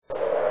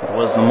It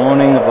was the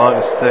morning of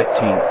August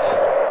 13th.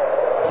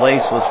 The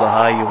place was the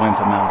high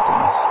Uinta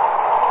Mountains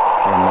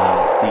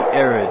in the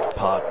arid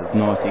part of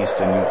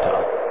northeastern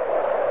Utah.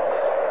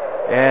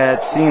 Yeah,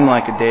 it seemed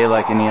like a day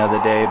like any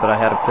other day, but I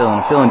had a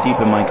feeling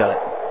deep in my gut.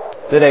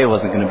 Today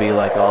wasn't going to be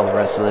like all the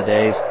rest of the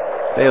days.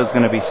 Today was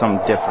going to be something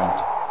different.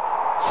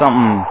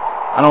 Something,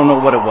 I don't know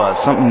what it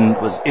was. Something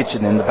was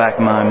itching in the back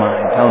of my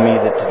mind, telling me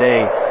that today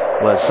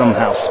was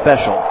somehow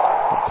special.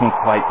 I couldn't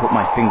quite put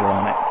my finger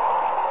on it.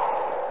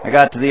 I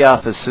got to the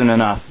office soon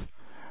enough.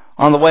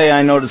 On the way,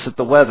 I noticed that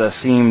the weather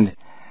seemed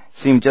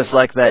just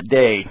like that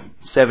day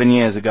 7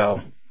 years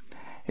ago.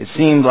 It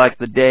seemed like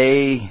the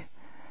day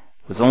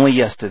was only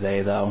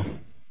yesterday, though.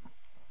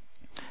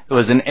 It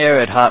was an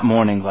arid, hot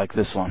morning like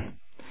this one.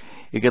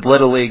 You could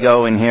literally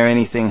go and hear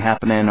anything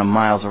happening a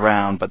miles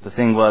around, but the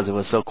thing was, it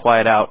was so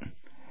quiet out,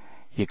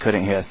 you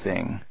couldn't hear a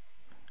thing.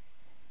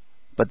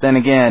 But then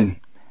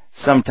again,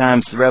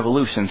 sometimes the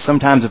revolution,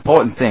 sometimes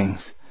important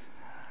things,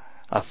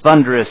 are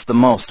thunderous the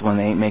most when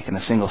they ain't making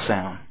a single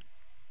sound.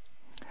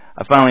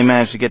 I finally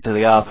managed to get to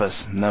the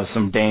office, and there was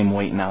some dame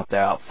waiting out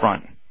there out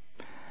front.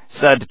 She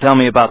started to tell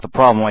me about the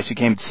problem, why she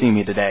came to see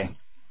me today.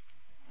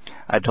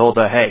 I told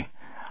her, hey,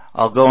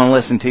 I'll go and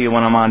listen to you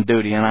when I'm on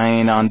duty, and I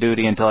ain't on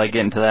duty until I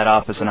get into that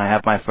office and I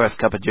have my first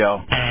cup of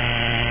joe.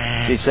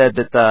 She said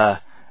that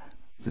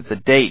the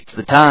dates,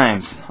 the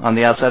times on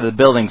the outside of the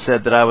building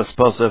said that I was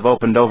supposed to have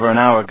opened over an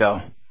hour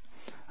ago.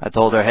 I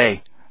told her,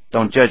 hey,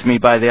 don't judge me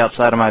by the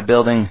outside of my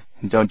building,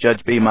 and don't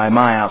judge me by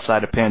my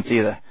outside appearance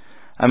either.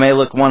 I may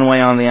look one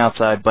way on the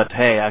outside, but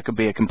hey, I could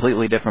be a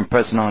completely different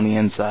person on the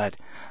inside.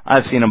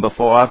 I've seen them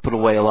before. I've put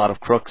away a lot of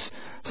crooks.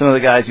 Some of the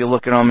guys, you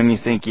look at them and you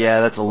think,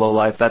 yeah, that's a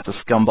lowlife, that's a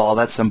scumball,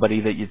 that's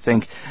somebody that you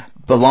think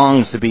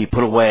belongs to be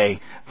put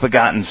away,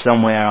 forgotten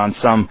somewhere on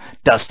some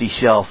dusty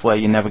shelf where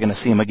you're never going to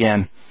see him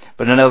again.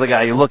 But another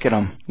guy, you look at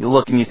him, you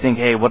look and you think,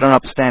 hey, what an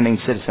upstanding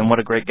citizen, what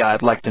a great guy,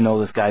 I'd like to know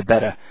this guy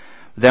better.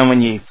 Then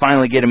when you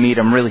finally get to meet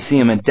him, really see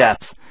him in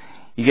depth,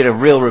 you get a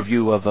real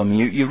review of him,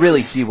 you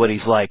really see what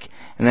he's like,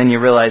 and then you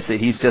realize that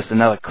he's just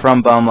another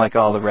crumb bum like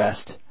all the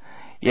rest.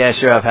 Yeah,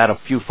 sure, I've had a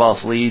few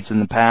false leads in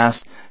the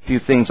past, a few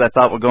things I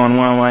thought were going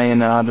one way and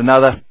not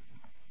another.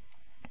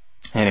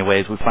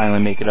 Anyways, we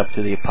finally make it up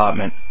to the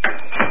apartment.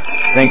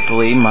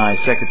 Thankfully, my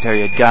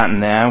secretary had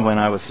gotten there when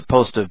I was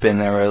supposed to have been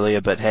there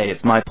earlier, but hey,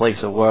 it's my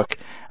place of work.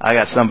 I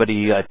got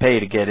somebody I pay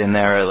to get in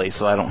there early,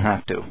 so I don't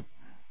have to.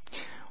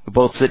 We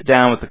both sit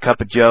down with a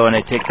cup of joe, and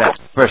I take that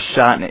first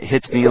shot, and it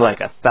hits me like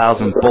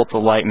 1,000 bolts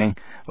of lightning,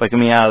 waking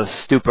me out of the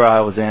stupor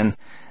I was in.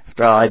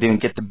 After all, I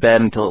didn't get to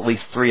bed until at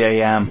least 3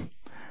 a.m.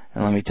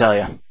 And let me tell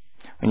you,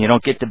 when you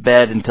don't get to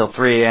bed until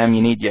 3 a.m.,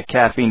 you need your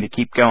caffeine to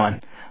keep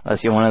going,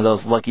 unless you're one of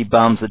those lucky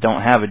bums that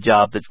don't have a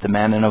job that's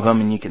demanding of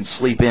them, and you can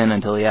sleep in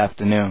until the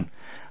afternoon.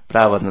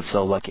 But I wasn't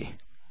so lucky.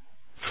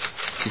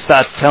 She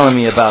starts telling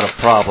me about a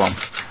problem.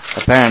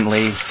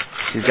 Apparently,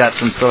 she's got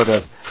some sort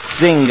of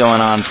thing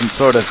going on, some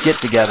sort of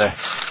get-together.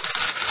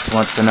 She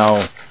wants to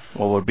know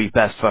what would be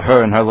best for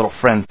her and her little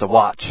friends to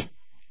watch.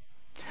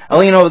 I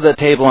lean over the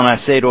table and I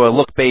say to her,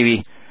 look,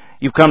 baby,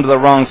 you've come to the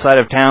wrong side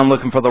of town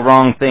looking for the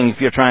wrong thing if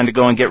you're trying to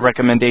go and get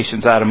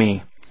recommendations out of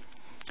me.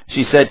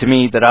 She said to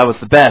me that I was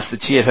the best,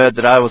 that she had heard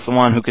that I was the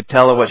one who could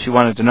tell her what she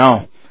wanted to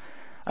know.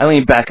 I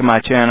leaned back in my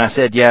chair and I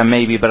said, yeah,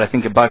 maybe, but I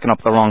think you're barking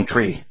up the wrong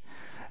tree.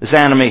 This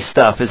anime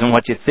stuff isn't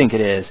what you think it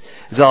is.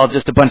 It's all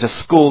just a bunch of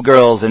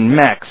schoolgirls and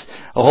mechs,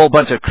 a whole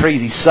bunch of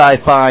crazy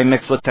sci-fi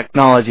mixed with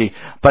technology,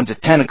 a bunch of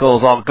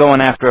tentacles all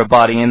going after a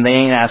body, and they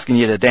ain't asking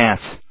you to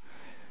dance.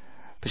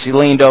 But she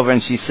leaned over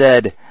and she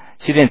said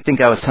she didn't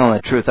think I was telling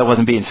the truth. I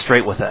wasn't being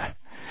straight with her.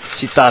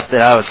 She thought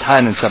that I was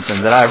hiding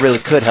something, that I really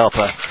could help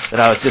her, that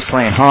I was just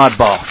playing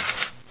hardball.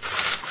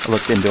 I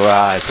looked into her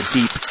eyes, the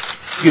deep,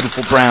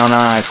 beautiful brown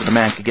eyes that a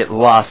man could get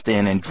lost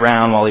in and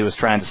drown while he was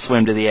trying to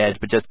swim to the edge,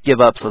 but just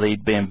give up so that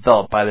he'd be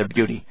enveloped by their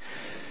beauty.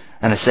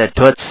 And I said,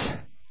 Toots,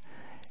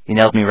 you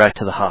nailed me right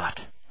to the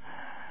heart.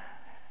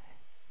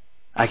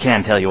 I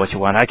can tell you what you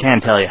want. I can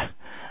tell you.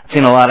 I've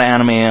seen a lot of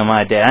anime in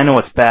my day. I know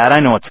what's bad. I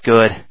know what's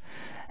good.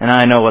 And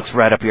I know what's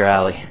right up your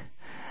alley.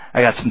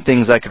 I got some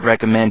things I could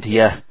recommend to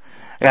you. I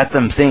got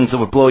some things that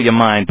would blow your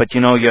mind, but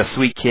you know, you're a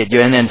sweet kid.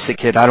 You're an innocent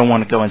kid. I don't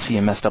want to go and see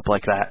you messed up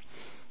like that.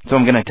 So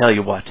I'm going to tell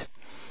you what.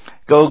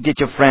 Go get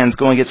your friends.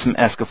 Go and get some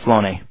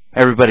Escaflowne.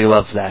 Everybody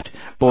loves that.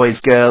 Boys,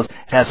 girls, it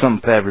has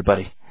something for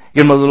everybody.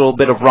 Give them a little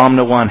bit of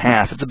Ramna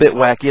 1/2. It's a bit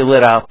wacky, a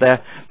lit out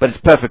there, but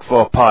it's perfect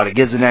for a party. It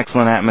gives an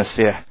excellent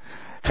atmosphere.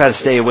 Try to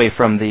stay away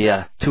from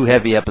the too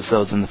heavy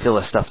episodes and the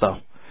filler stuff, though.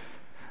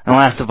 And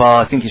last of all,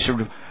 I think you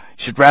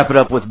should wrap it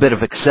up with a bit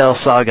of Excel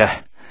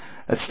Saga.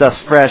 That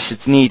stuff's fresh,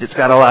 it's neat, it's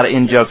got a lot of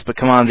in-jokes, but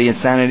come on, the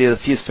insanity of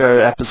the few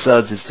spare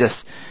episodes is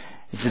just,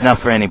 it's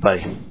enough for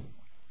anybody.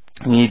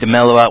 You need to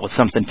mellow out with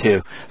something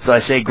too. So I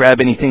say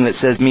grab anything that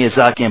says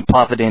Miyazaki and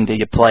pop it into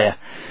your player.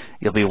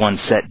 You'll be one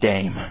set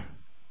dame.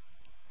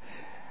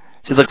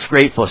 She looks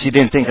grateful. She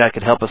didn't think I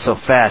could help her so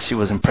fast. She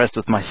was impressed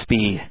with my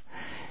speed.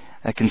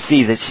 I can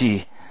see that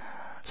she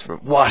was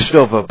washed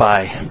over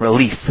by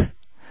relief.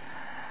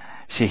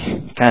 She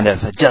kind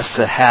of adjusts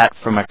her hat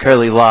from her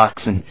curly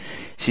locks, and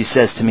She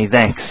says to me,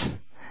 "Thanks."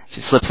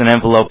 She slips an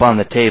envelope on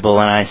the table,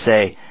 and I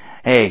say,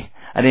 "Hey,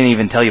 I didn't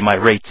even tell you my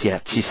rates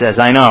yet." She says,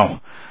 "I know,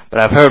 but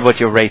I've heard what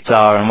your rates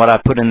are, and what I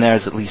put in there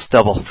is at least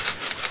double.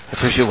 I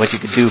appreciate what you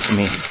could do for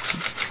me.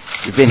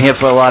 You've been here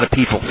for a lot of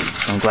people.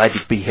 I'm glad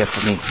you'd be here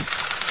for me."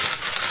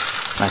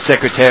 My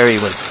secretary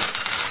was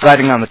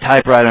writing on the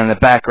typewriter in the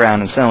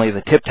background, and suddenly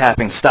the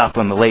tip-tapping stopped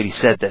when the lady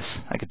said this.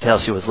 I could tell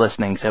she was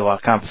listening to our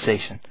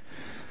conversation.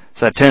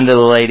 So I turned to the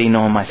lady,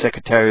 knowing my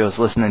secretary was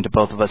listening to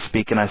both of us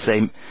speak, and I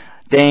say,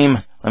 "Dame,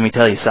 let me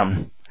tell you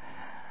something.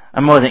 I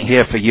wasn't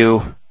here for you,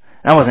 and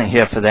I wasn't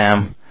here for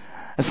them.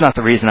 That's not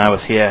the reason I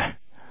was here.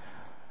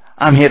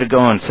 I'm here to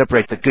go and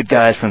separate the good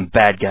guys from the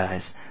bad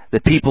guys,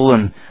 the people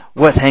and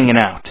worth hanging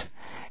out.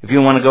 If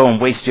you want to go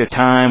and waste your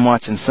time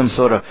watching some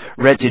sort of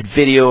wretched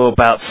video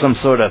about some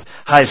sort of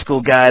high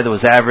school guy that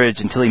was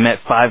average until he met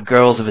 5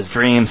 girls of his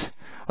dreams,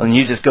 well, then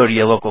you just go to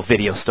your local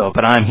video store.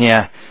 But I'm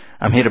here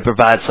to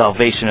provide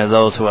salvation to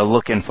those who are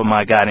looking for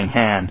my guiding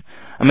hand.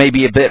 I may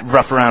be a bit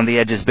rough around the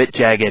edges, a bit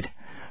jagged,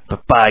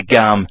 but by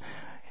gum,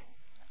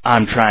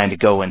 I'm trying to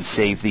go and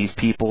save these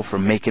people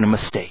from making a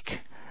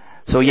mistake.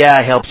 So yeah,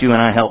 I helped you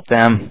and I helped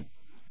them,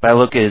 but I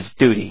look at it as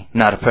duty,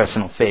 not a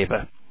personal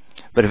favor.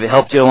 But if it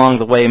helped you along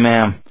the way,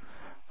 ma'am,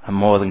 I'm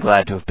more than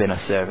glad to have been of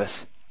service."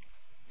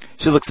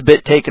 She looks a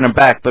bit taken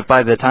aback, but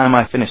by the time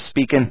I finish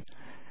speaking,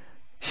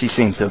 she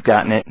seems to have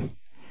gotten it.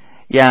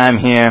 "Yeah, I'm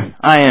here.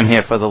 I am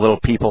here for the little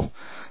people.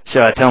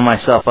 Sure, I tell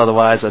myself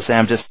otherwise. I say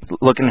I'm just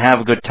looking to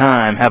have a good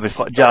time, have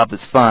a job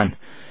that's fun.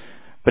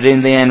 But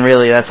in the end,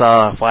 really, that's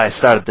all why I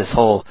started this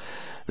whole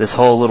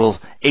little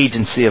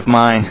agency of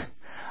mine.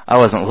 I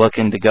wasn't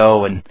looking to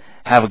go and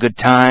have a good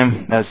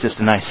time. That was just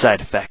a nice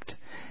side effect.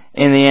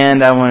 In the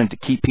end, I wanted to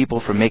keep people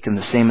from making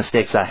the same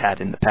mistakes I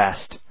had in the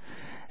past.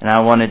 And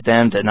I wanted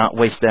them to not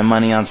waste their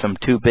money on some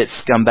 2-bit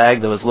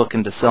scumbag that was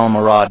looking to sell them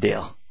a raw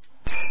deal."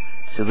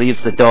 She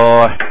leaves the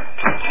door,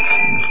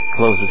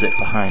 closes it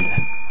behind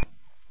her.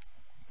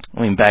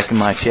 I lean back in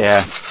my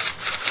chair,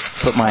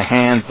 put my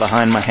hands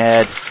behind my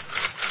head,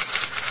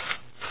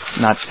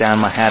 notch down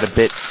my hat a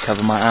bit,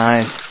 cover my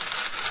eyes.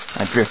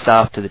 I drift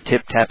off to the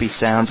tip-tappy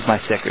sounds of my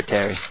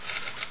secretary.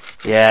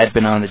 Yeah, I'd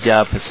been on the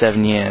job for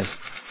 7 years.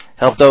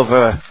 Helped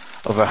over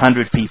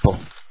 100 people.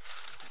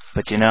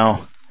 But you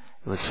know,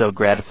 it was so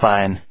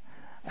gratifying.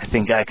 I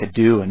think I could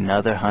do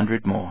another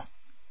 100 more.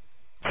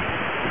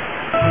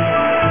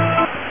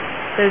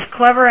 Those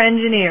clever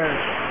engineers.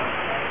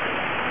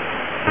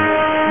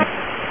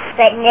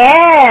 But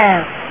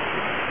no.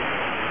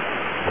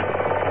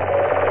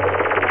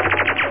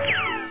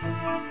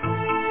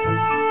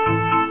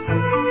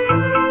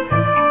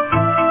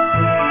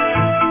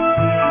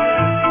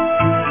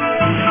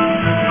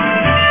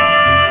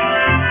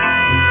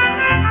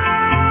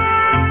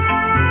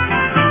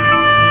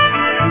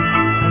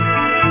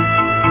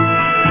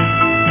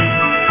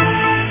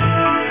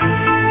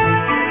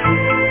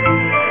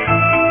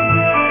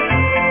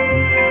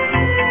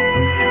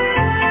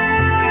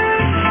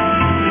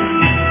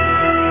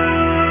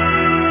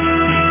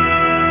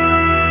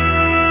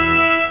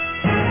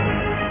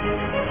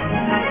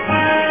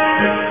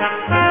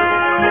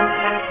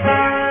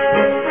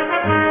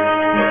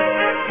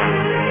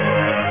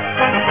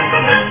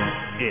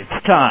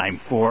 Time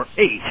for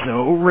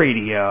ASO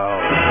Radio.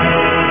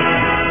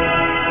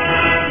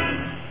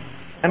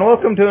 And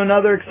welcome to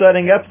another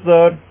exciting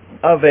episode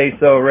of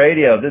ASO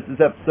Radio. This is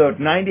episode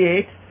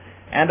 98,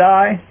 and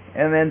I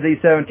am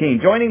NZ17.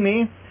 Joining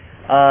me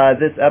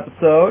this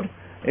episode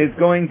is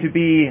going to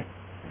be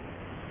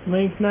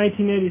Link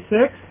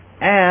 1986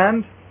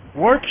 and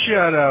Warp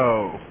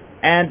Shadow.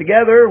 And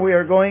together we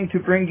are going to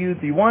bring you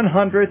the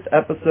 100th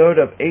episode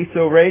of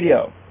ASO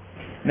Radio.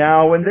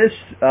 Now, when this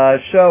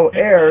show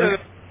airs...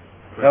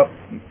 Oh,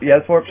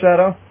 yes, Warp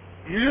Shadow?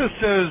 You just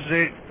said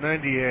it was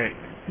 98.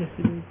 Yes,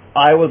 it is.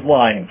 I was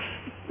lying.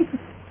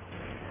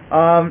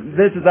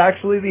 This is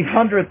actually the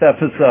 100th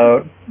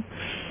episode.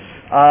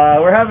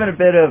 We're having a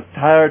bit of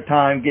hard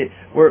time.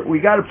 We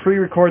got to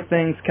pre-record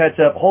things, catch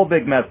up, whole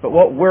big mess. But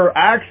what we're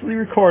actually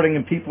recording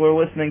and people are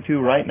listening to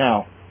right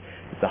now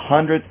is the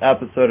 100th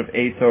episode of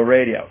ASO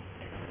Radio.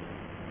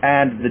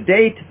 And the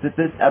date that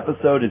this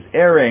episode is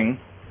airing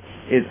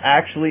is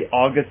actually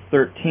August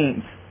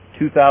 13th.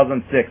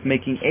 2006,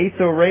 making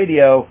ASO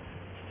Radio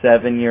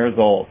 7 years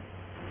old.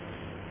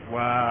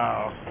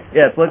 Wow.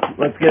 Yes,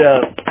 let's get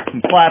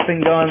some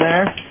clapping going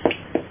there.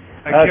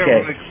 I can't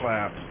really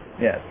clap.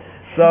 Yes.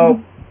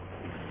 So,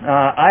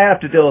 I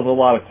have to deal with a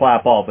lot of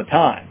clap all the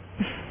time.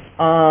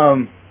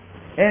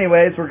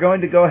 Anyways, we're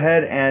going to go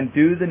ahead and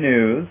do the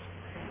news.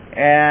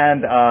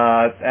 And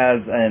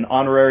as an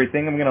honorary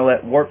thing, I'm going to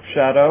let Warp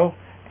Shadow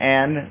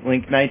and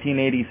Link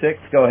 1986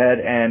 go ahead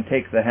and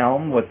take the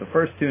helm with the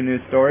first 2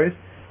 news stories.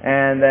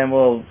 And then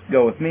we'll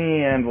go with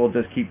me, and we'll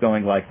just keep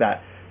going like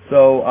that.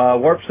 So,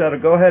 Warp Shadow,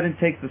 go ahead and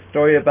take the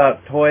story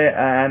about Toei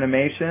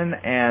Animation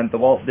and the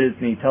Walt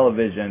Disney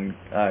Television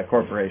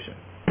Corporation.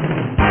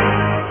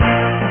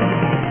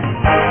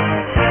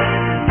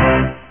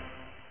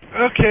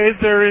 Okay,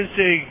 there is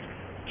a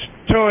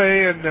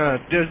Toei and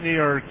Disney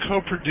are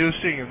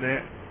co-producing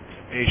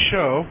a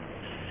show.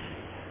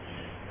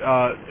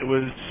 It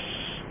was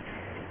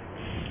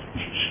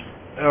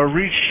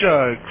reached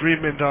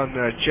agreement on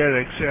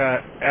Jetix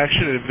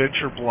action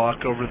adventure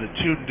block over the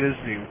Toon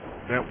Disney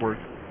network,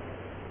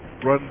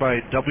 run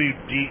by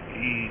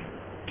WDETIJ,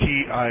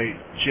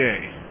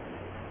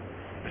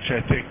 which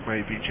I think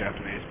might be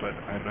Japanese, but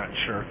I'm not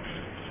sure.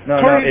 No,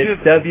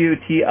 it's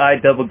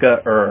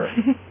WTIGGR.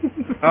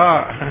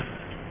 Ah.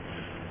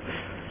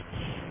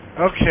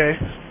 Okay.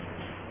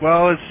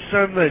 Well, it's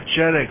on the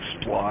Jetix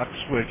blocks,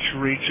 which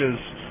reaches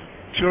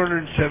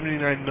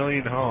 279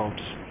 million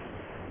homes.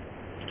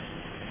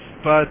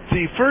 But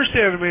the first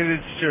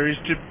animated series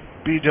to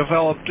be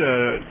developed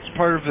as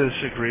part of this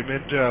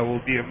agreement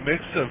will be a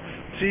mix of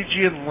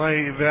CG and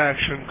live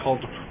action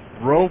called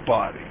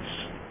Robodies.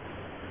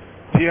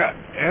 The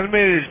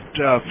animated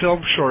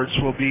film shorts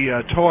will be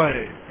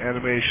Toei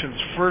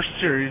Animation's first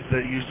series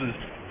that uses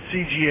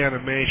CG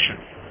animation.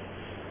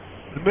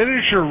 The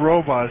miniature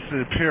robots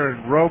that appear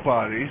in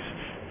Robodies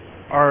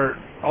are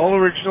all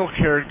original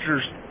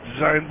characters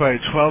designed by a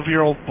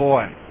 12-year-old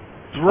boy.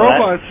 The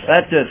robots...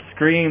 That just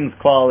screams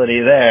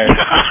quality there.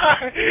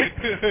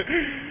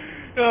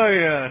 Oh,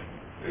 yeah.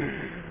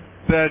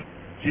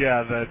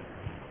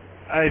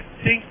 I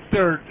think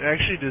they're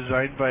actually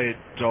designed by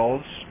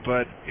adults,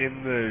 but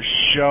in the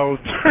show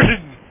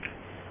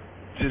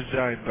they're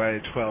designed by a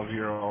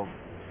 12-year-old.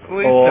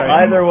 Well,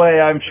 either way,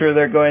 I'm sure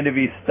they're going to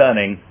be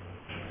stunning.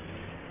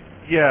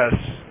 Yes.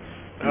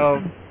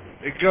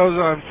 It goes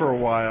on for a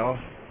while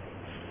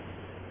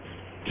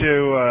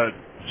to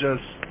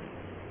just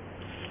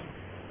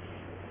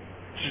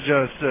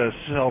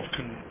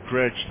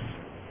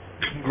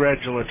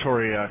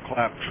self-congratulatory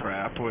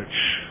claptrap, which...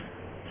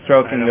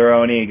 Stroking their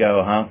own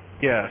ego, huh?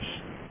 Yes.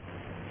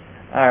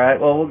 Alright,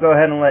 well, we'll go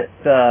ahead and let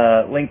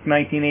Link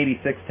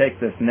 1986 take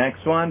this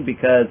next one,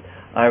 because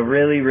I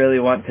really, really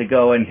want to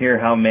go and hear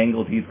how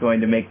mangled he's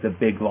going to make the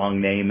big, long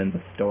name in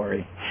the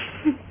story.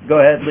 Go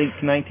ahead, Link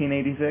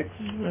 1986.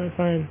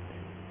 Fine.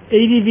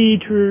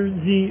 ADV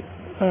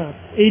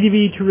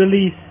to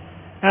release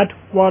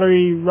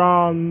Atwari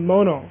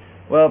Ramono.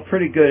 Well,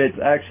 pretty good. It's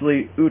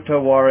actually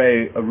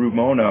Utaware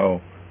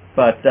Rumono,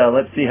 but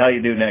let's see how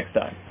you do next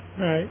time.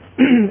 Alright.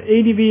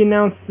 ADV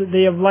announced that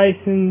they have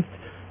licensed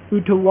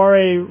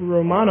Utaware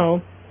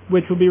Romano,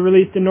 which will be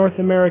released in North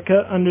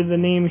America under the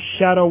name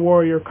Shadow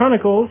Warrior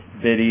Chronicles.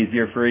 Bit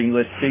easier for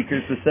English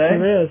speakers to say.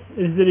 It is.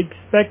 Is it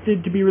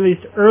expected to be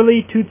released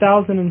early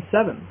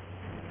 2007?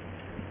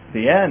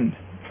 The end.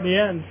 The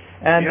end.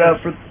 And yes.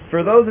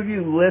 For those of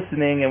you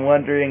listening and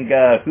wondering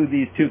who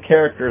these two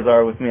characters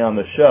are with me on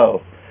the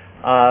show,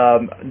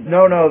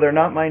 no, they're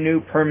not my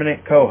new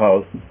permanent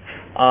co-hosts.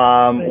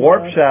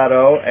 Warp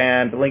Shadow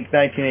and Link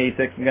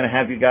 1986, I'm going to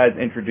have you guys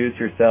introduce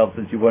yourselves,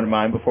 if you wouldn't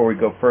mind, before we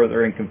go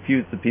further and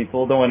confuse the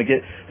people. Don't want to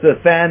get to the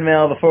fan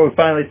mail before we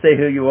finally say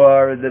who you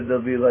are, and then they'll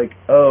be like,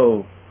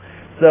 oh.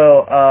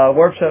 So,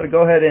 Warp Shadow,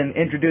 go ahead and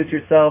introduce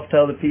yourself,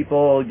 tell the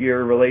people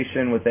your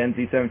relation with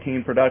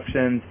NC-17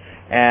 Productions,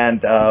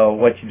 and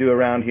what you do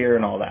around here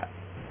and all that.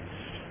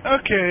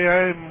 Okay,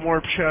 I'm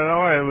Warp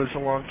Shadow. I was a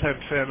longtime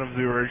fan of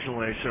the original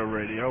ASO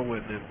Radio when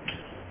it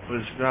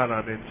was not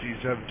on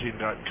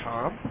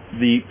NC17.com.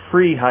 The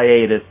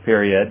pre-hiatus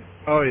period.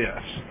 Oh,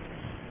 yes.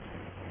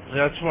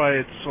 That's why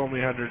it's only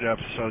 100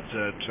 episodes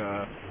at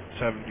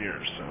 7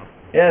 years. So.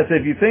 Yes,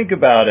 if you think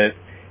about it,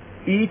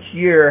 each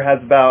year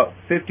has about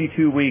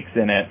 52 weeks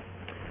in it.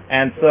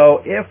 And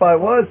so if I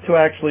was to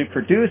actually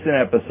produce an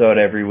episode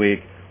every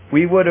week,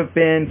 we would have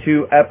been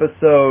to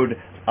episode,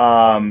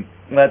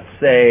 let's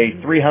say,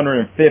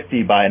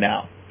 350 by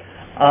now.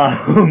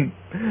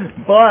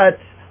 But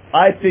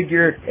I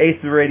figure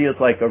Ace of Radio is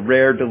like a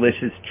rare,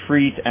 delicious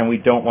treat, and we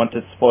don't want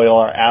to spoil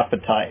our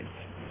appetites.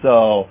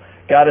 So,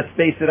 gotta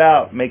space it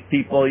out, make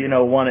people,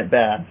 want it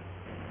bad.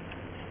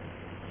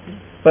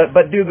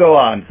 But do go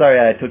on. Sorry,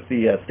 I took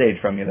the stage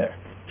from you there.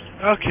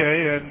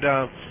 Okay, and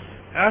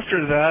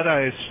after that,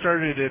 I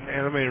started an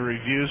anime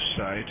review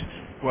site.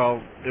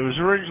 Well, it was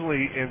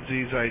originally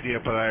NZ's idea,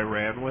 but I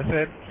ran with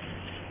it.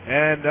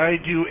 And I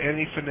do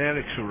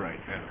AnyFanaticU right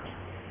now.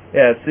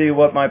 Yeah, see,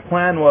 what my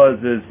plan was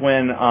is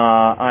when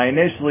I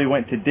initially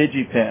went to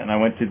DigiPen, I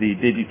went to the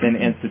DigiPen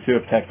Institute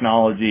of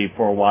Technology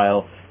for a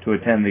while to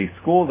attend the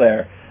school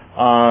there,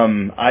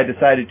 I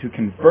decided to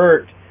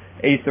convert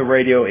ASO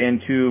Radio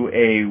into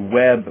a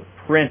web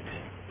print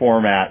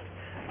format,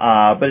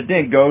 but it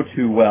didn't go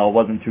too well,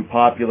 wasn't too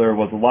popular,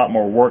 was a lot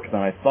more work than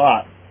I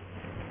thought.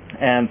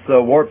 And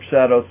so Warp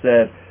Shadow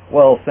said,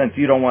 well, since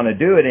you don't want to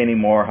do it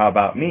anymore, how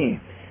about me?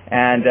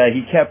 And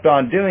he kept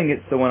on doing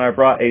it, so when I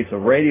brought ASO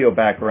Radio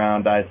back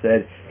around, I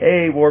said,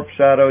 hey, Warp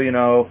Shadow,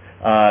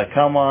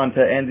 come on to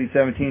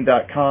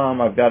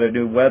NZ17.com. I've got a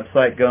new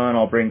website going.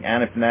 I'll bring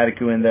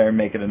AnyFanaticU in there and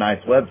make it a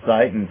nice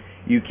website, and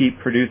you keep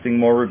producing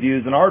more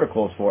reviews and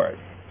articles for it.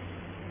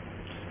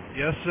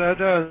 Yes, that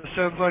does.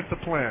 Sounds like the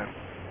plan.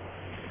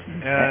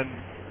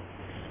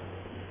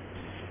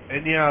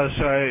 And yeah,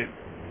 so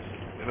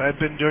I've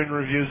been doing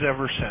reviews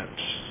ever since,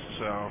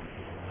 so...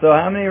 So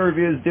how many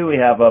reviews do we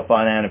have up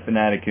on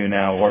Anafanaticu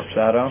now, Warp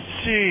Shadow? Let's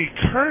see,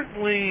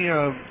 currently,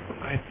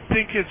 I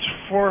think it's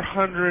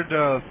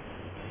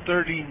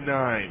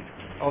 439.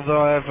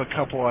 Although I have a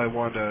couple I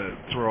want to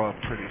throw up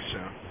pretty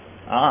soon.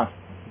 Ah,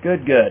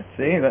 good.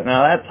 See,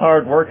 now that's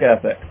hard work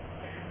ethic.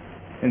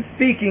 And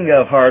speaking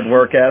of hard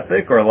work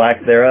ethic, or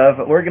lack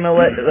thereof, we're going to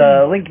let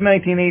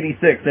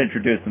Link1986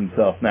 introduce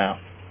himself now.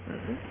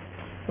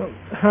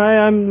 Hi,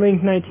 I'm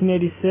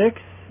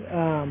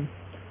Link1986.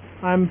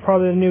 I'm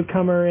probably the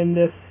newcomer in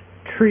this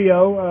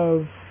trio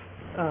of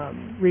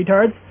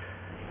retards.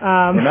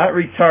 We're not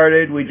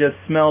retarded, we just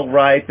smell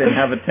ripe and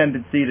have a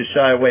tendency to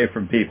shy away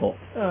from people.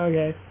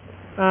 Okay.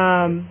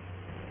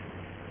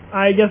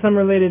 I guess I'm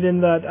related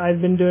in that I've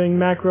been doing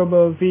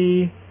Macrobo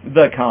V,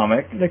 the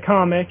comic,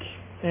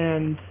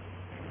 and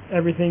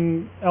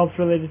everything else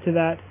related to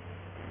that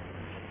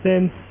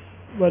since,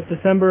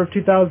 December of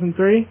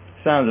 2003?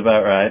 Sounds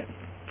about right.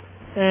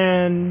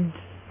 And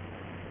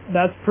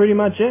that's pretty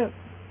much it.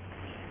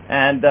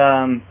 And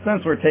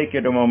since we're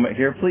taking a moment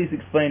here, please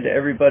explain to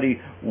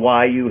everybody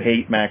why you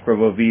hate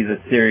Macrobo V, the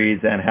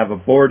series, and have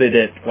aborted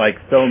it like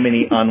so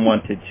many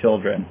unwanted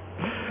children.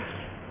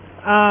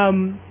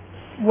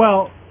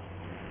 Well,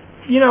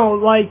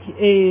 like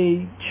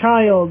a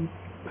child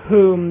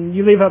whom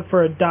you leave up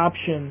for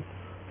adoption,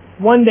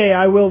 one day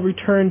I will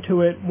return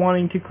to it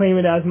wanting to claim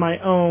it as my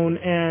own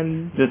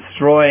and...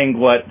 destroying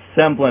what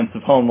semblance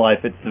of home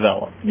life it's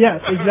developed.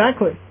 Yes,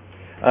 exactly.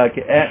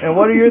 Okay, and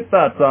what are your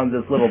thoughts on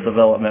this little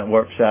development,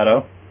 Warp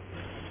Shadow?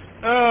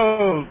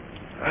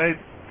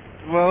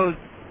 Well,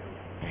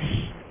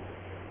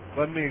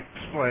 let me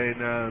explain.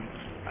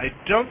 I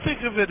don't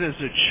think of it as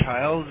a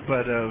child,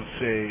 but of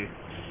a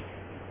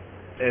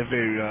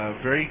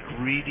very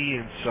greedy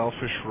and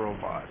selfish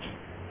robot.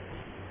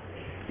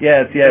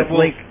 Yes,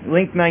 Link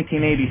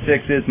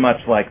 1986 is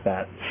much like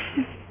that.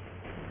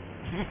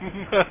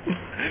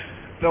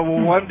 That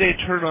will one day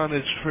turn on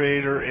its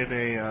creator in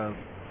a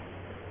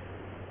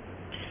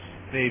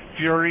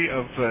fury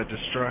of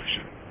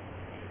destruction.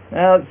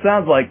 Well, it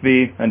sounds like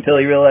V, until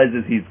he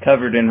realizes he's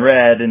covered in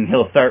red and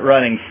he'll start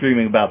running,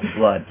 screaming about the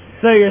blood.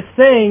 So you're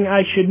saying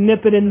I should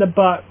nip it in the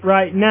butt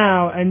right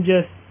now and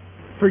just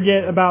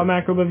forget about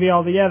Macrobo V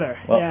altogether?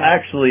 Well,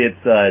 actually,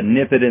 it's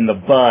nip it in the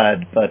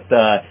bud, but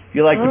if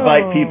you like to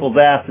bite people's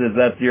asses,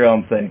 that's your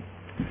own thing.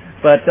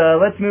 But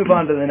let's move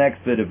on to the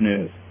next bit of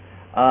news.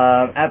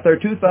 At their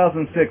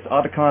 2006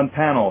 Otakon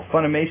panel,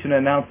 Funimation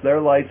announced their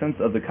license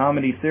of the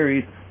comedy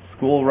series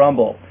School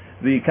Rumble.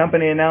 The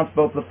company announced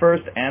both the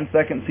first and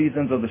second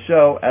seasons of the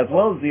show, as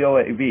well as the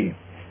OAV.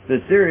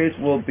 The series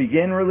will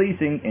begin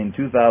releasing in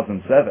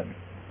 2007.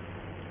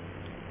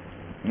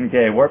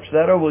 Okay, Warp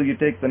Shadow, will you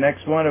take the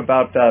next one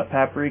about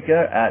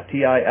Paprika at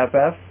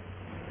TIFF?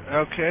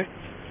 Okay.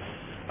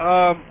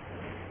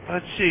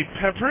 Let's see.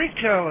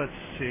 Paprika,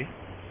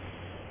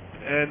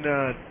 and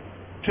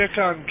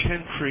Tekkon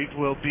Concrete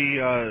will be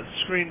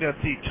screened at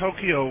the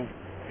Tokyo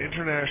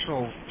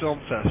International Film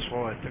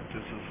Festival. I think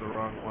this is the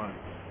wrong one.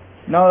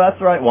 No, that's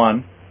the right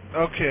one.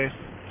 Okay.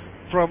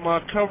 From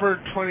October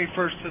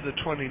 21st to the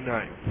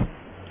 29th.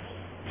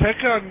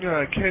 Tekkon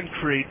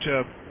Concrete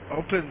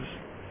opens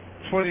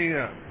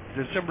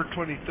December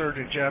 23rd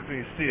in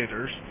Japanese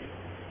theaters.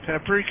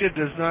 Paprika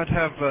does not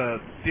have a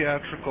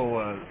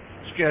theatrical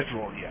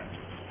schedule yet.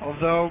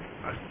 Although,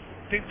 I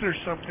think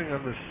there's something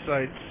on the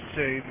site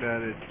saying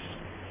that it's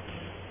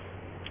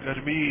going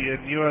to be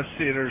in U.S.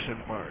 theaters in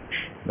March.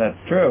 That's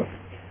true.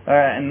 All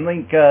right, and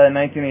Link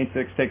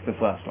 1986, take this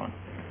last one.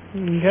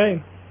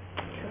 Okay.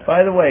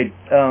 By the way,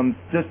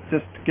 just to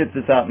get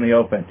this out in the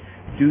open,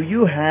 do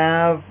you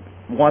have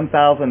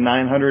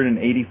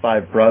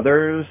 1,985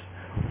 brothers,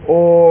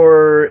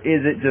 or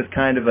is it just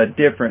kind of a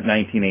different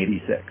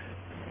 1986?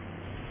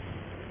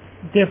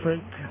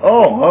 Different.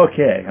 Oh,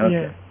 okay.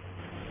 Yeah.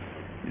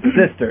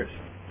 Sisters.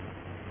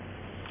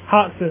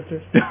 Hot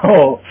sisters.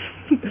 Oh,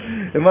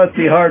 it must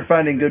be hard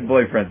finding good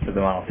boyfriends for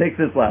them all. Take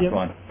this last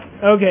one.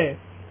 Okay.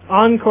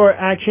 Encore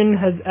Action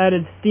has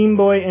added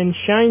Steamboy and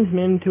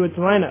Shinesman to its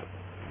lineup.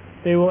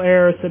 They will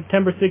air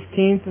September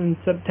 16th and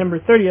September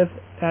 30th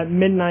at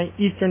midnight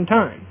Eastern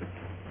Time.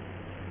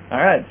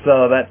 All right,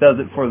 so that does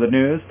it for the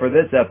news for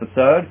this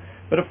episode.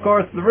 But of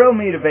course, the real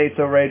meat of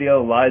ASO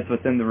Radio lies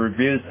within the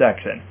reviews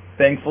section.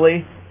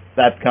 Thankfully,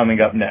 that's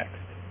coming up next.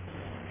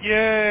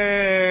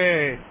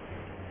 Yay!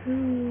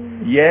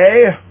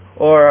 Yay?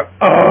 Or,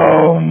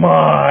 oh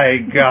my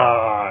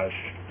gosh!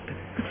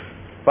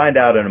 Find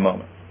out in a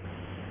moment.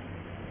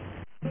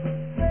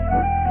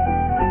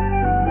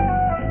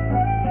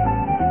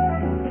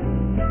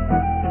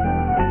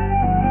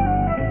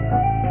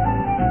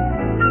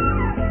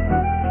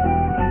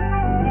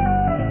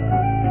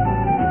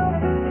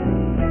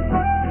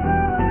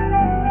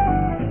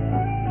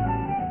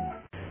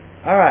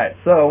 Alright,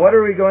 so what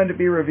are we going to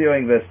be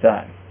reviewing this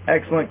time?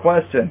 Excellent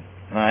question.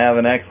 I have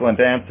an excellent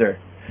answer.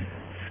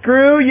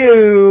 Screw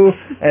you!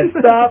 And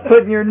stop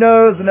putting your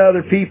nose in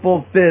other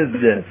people's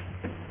business.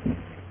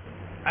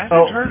 I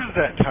haven't heard of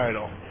that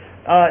title.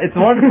 It's a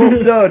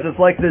wonderful show, just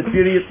like this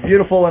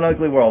beautiful and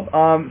ugly world.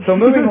 So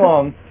moving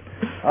along,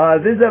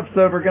 This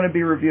episode we're going to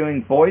be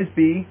reviewing Boys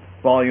B,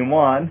 Volume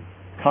 1,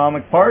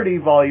 Comic Party,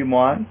 Volume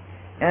 1,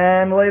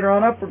 and later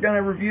on up we're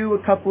going to review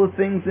a couple of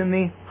things in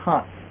the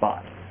hot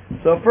spot.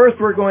 So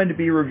first we're going to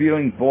be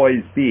reviewing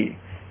Boys B.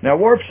 Now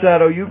Warp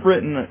Shadow, you've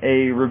written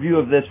a review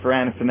of this for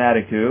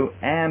Anafanatic2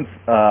 and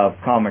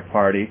Comic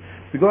Party,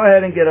 so go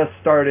ahead and get us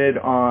started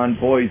on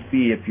Boys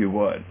B if you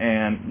would,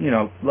 and,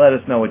 let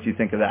us know what you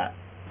think of that.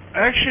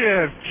 Actually,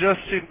 I've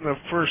just seen the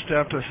first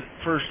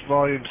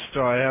volume,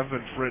 so I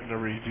haven't written a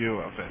review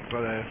of it.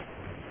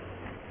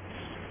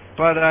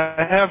 But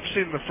I have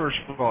seen the first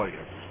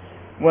volume.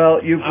 Well,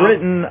 you've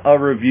written a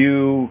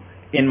review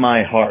in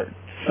my heart,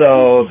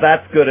 so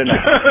that's good enough.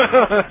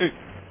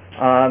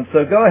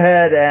 So go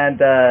ahead and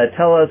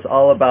tell us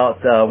all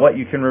about what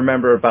you can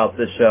remember about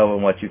this show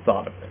and what you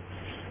thought of it.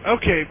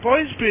 Okay,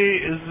 Boys B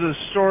is the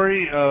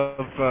story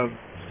of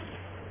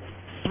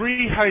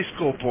 3 high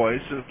school boys,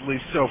 at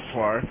least so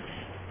far,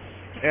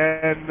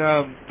 and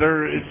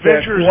their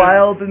adventures.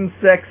 Wild and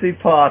sexy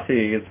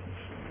parties.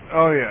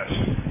 Oh yes,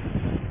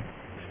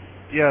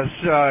 yes,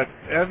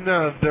 and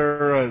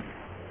their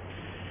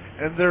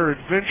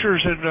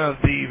adventures in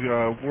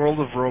the world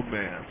of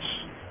romance.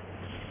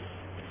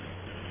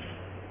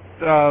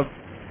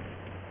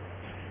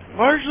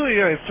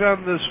 Largely, I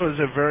found this was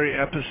a very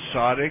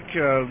episodic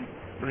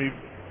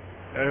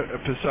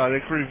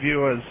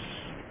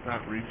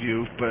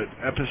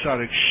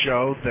episodic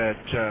show that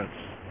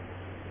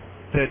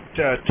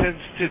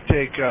tends to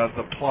take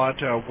the plot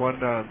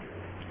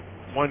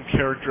one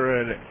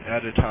character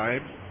at a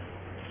time,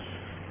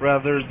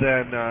 rather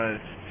than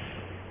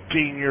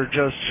being your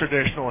just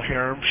traditional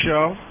harem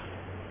show.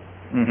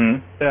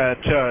 Mm-hmm.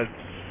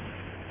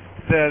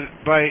 That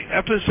by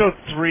episode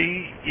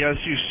 3, yes,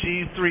 you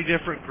see 3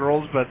 different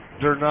girls, but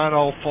they're not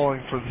all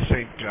falling for the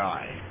same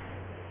guy,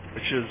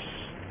 which is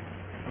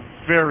a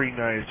very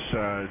nice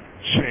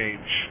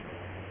change.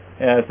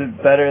 Yes, it's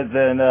better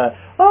than,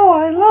 oh,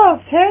 I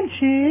love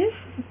Tenchi.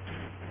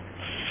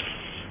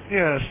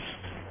 Yes.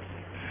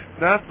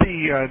 Not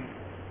the,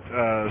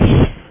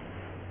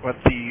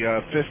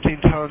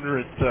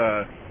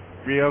 1500th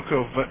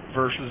Ryoko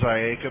versus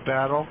Ayaka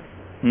battle?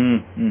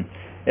 Mm-hmm.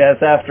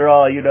 Yes, after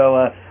all,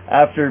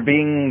 after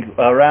being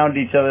around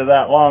each other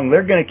that long,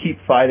 they're going to keep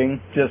fighting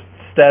just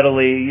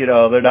steadily.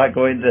 They're not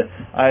going to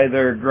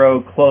either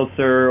grow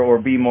closer or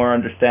be more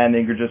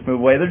understanding or just move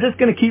away. They're just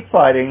going to keep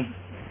fighting.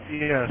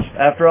 Yes.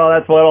 After all,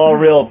 that's what all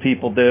real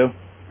people do.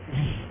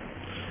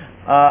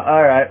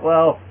 All right.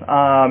 Well,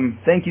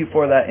 thank you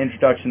for that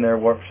introduction there,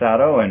 Warp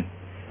Shadow. And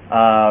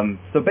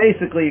so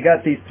basically, you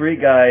got these 3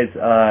 guys,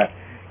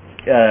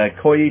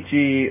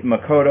 Koichi,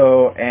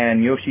 Makoto,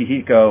 and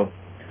Yoshihiko,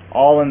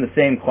 all in the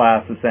same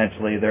class,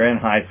 essentially. They're in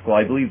high school.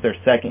 I believe they're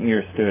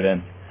second-year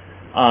students.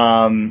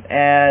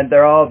 And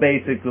they're all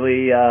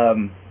basically,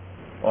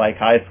 like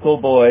high school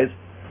boys,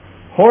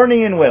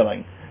 horny and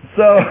willing.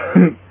 So,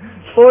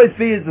 Boys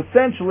B is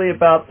essentially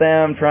about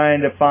them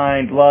trying to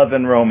find love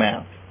and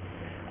romance.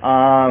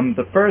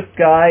 The first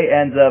guy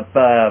ends up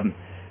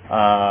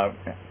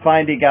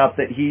finding out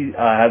that he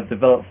has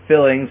developed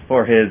feelings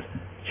for his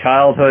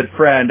childhood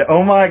friend.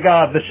 Oh my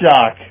god, the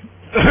shock.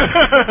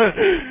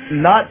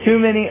 Not too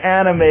many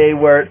anime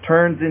where it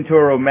turns into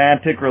a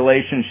romantic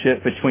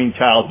relationship between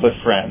childhood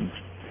friends.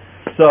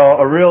 So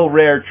a real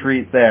rare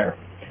treat there.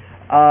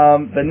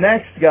 The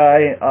next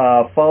guy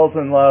falls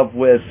in love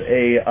with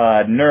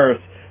a nurse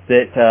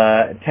that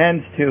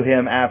tends to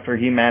him after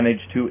he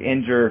managed to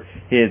injure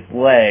his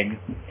leg.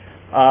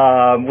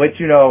 Which,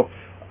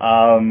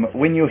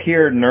 when you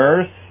hear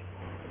nurse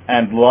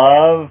and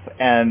love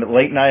and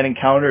late night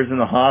encounters in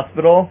the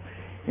hospital,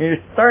 you're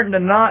starting to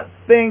not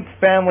think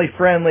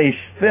family-friendly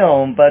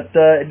film, but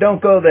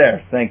don't go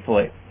there,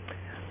 thankfully.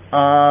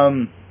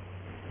 And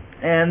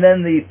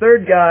then the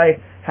third guy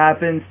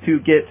happens to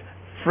get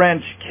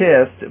French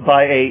kissed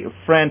by a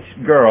French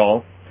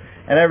girl,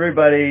 and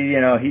everybody,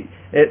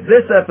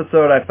 this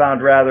episode I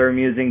found rather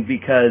amusing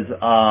because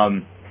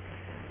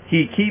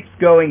he keeps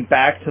going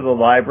back to the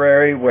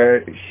library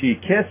where she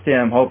kissed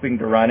him, hoping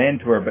to run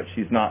into her, but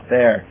she's not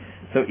there.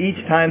 So each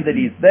time that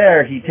he's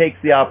there, he takes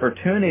the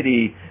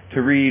opportunity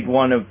to read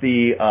one of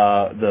the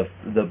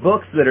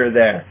books that are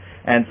there.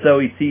 And so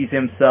he sees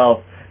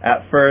himself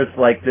at first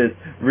like this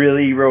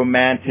really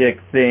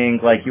romantic thing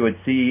like you would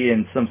see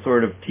in some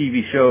sort of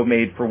TV show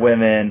made for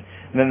women.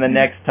 And then the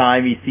next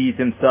time he sees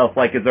himself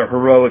like as a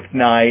heroic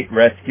knight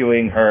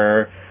rescuing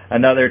her.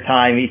 Another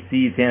time he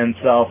sees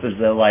himself as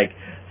a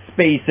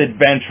space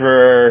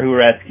adventurer who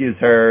rescues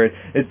her.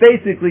 It's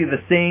basically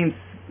the same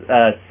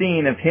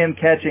scene of him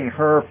catching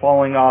her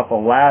falling off a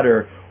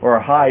ladder or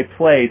a high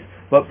place,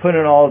 but put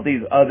in all of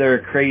these other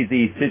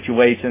crazy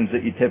situations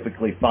that you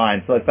typically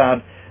find. So I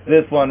found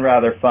this one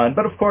rather fun.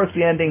 But of course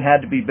the ending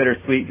had to be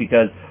bittersweet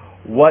because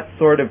what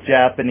sort of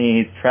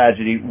Japanese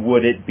tragedy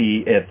would it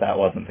be if that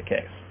wasn't the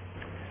case?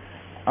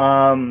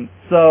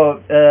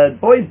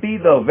 Boys B,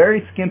 though,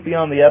 very skimpy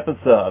on the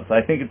episodes.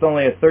 I think it's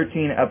only a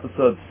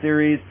 13-episode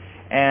series,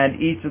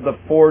 and each of the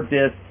 4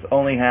 discs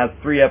only has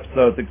 3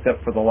 episodes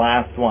except for the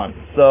last one.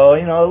 So, a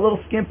little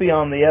skimpy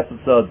on the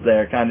episodes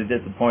there, kind of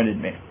disappointed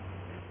me.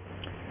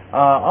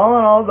 All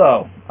in all,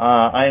 though,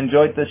 I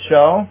enjoyed the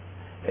show.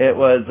 It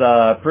was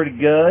pretty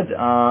good.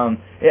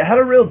 It had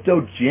a real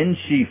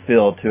doujinshi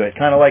feel to it,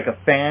 kind of like a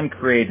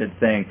fan-created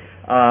thing.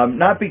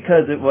 Not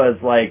because it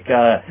was like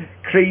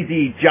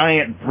crazy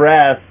giant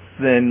breasts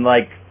and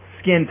like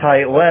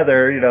skin-tight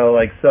leather,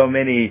 like so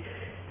many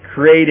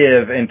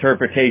creative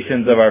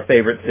interpretations of our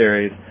favorite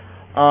series.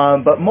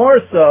 But more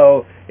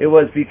so, it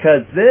was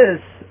because this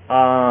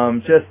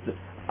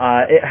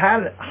it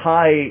had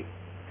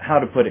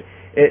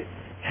it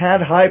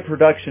had high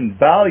production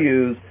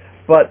values,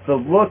 but the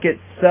look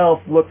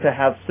itself looked to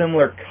have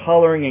similar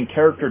coloring and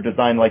character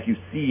design like you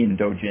see in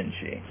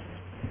doujinshi.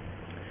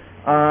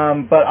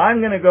 But I'm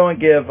going to go and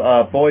give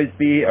Boys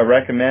B a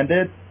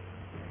recommended.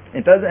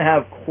 It doesn't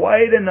have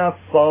quite enough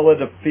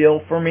solid a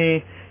feel for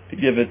me to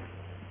give it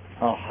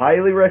a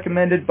highly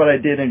recommended, but I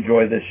did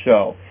enjoy this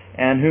show.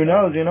 And who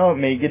knows, it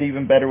may get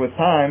even better with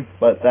time,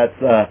 but that's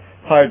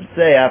hard to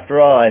say. After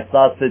all, I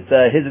thought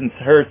that his and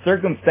her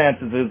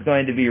circumstances was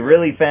going to be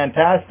really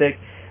fantastic,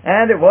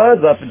 and it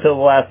was up until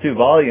the last 2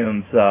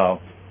 volumes, so.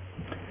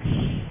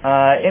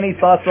 Any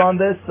thoughts on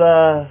this,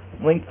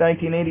 Link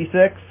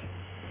 1986?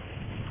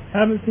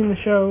 Haven't seen the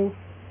show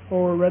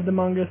or read the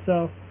manga,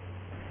 so.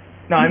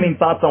 No, I mean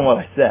thoughts on what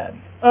I said.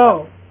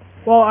 Oh,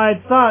 well, I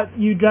thought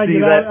you dragged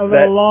it out a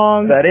little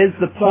long. That is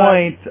the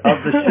point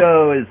of the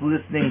show, is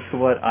listening to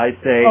what I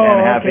say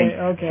and having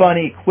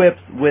funny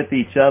quips with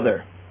each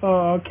other.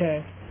 Oh,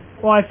 okay.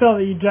 Well, I felt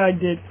that you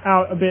dragged it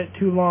out a bit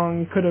too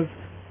long. Could have,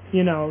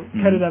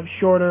 cut it up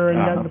shorter and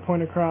gotten the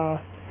point across.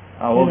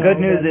 Well, good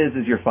news is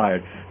you're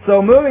fired.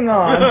 So moving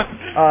on,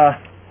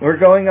 we're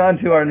going on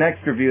to our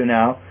next review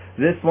now.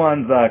 This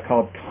one's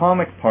called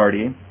Comic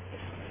Party.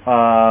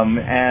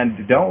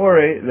 And don't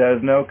worry,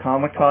 there's no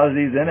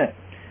kamikazes in it.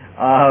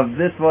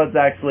 This was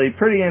actually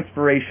pretty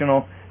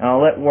inspirational, and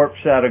I'll let Warp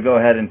Shadow go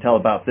ahead and tell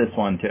about this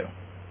one too.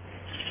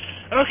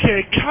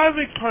 Okay,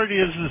 Comic Party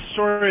is the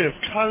story of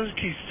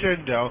Kazuki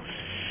Sendo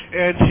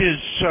and his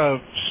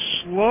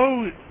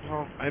slow,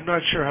 well, I'm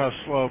not sure how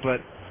slow,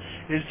 but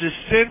his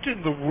descent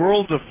in the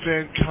world of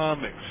fan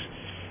comics.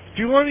 If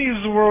you want to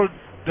use the word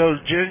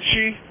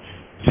doujinshi,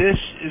 this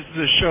is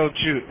the show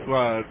to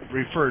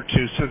refer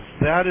to, since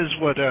that is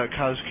what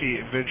Kazuki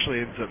eventually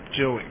ends up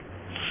doing.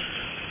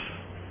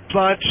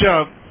 But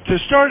to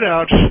start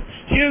out,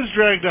 he is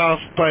dragged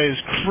off by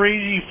his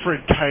crazy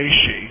friend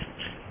Taishi.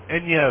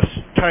 And yes,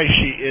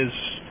 Taishi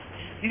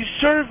he's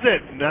sort of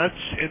that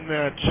nuts in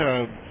that,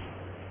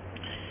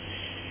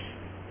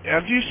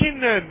 have you seen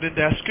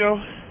Nadesco?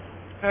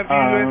 Have you,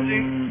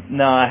 Lindsay?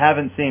 No, I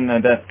haven't seen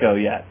Nadesco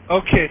yet.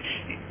 Okay,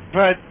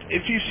 but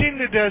if you've seen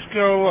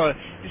Nadesco,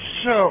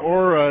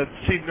 or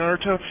seen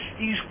Naruto,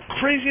 he's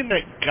crazy in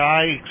that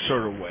guy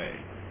sort of way.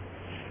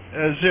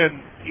 As in,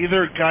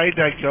 either Guy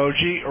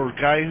Daigoji or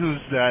Guy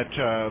who's that,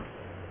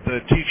 the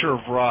teacher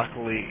of Rock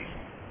Lee.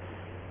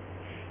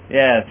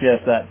 Yes,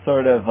 that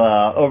sort of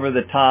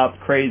over-the-top,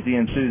 crazy,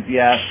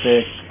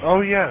 enthusiastic,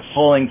 oh yes,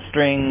 pulling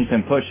strings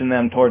and pushing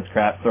them towards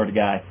crap sort of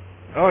guy.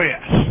 Oh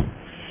yes.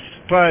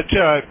 But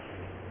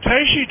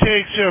Taishi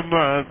takes him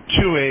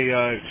to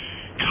a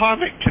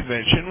comic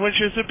convention,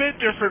 which is a bit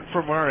different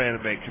from our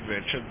anime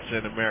conventions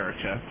in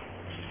America.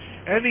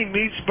 And he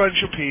meets a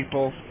bunch of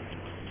people,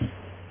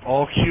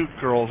 all cute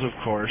girls, of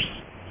course.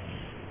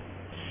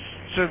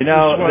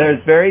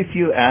 There's very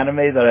few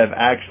anime that I've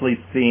actually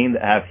seen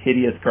that have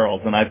hideous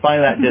girls, and I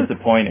find that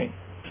disappointing.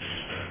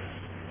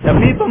 Now,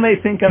 people may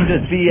think I'm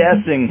just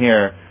BSing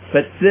here,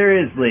 but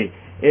seriously,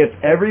 if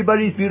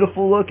everybody's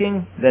beautiful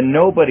looking, then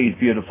nobody's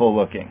beautiful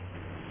looking.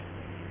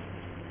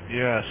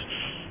 Yes,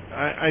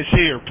 I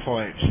see your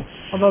point.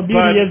 Although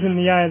beauty is in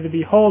the eye of the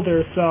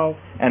beholder, so...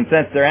 And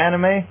since they're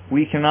anime,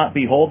 we cannot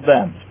behold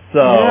them, so...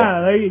 Yeah,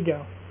 there you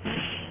go.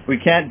 We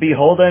can't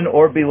beholden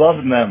or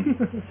beloved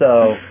them,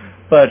 so...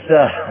 But,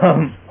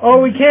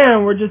 oh, we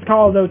can. We're just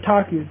called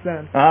otakus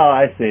then. Oh,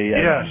 I see.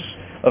 Yes.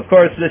 Of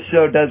course, this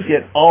show does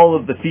get all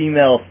of the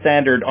female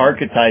standard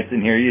archetypes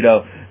in here.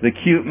 The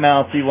cute,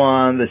 mousy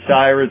one, the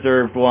shy,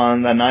 reserved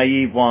one, the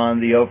naive one,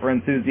 the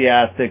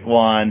over-enthusiastic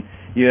one.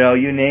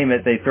 You name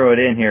it, they throw it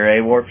in here, eh,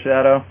 Warp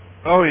Shadow?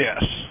 Oh,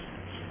 yes.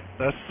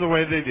 That's the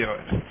way they do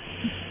it.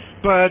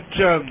 But,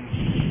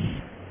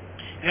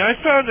 I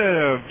found it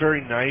a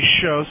very nice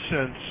show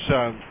since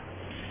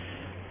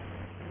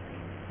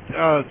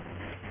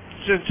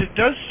it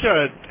does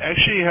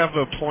actually have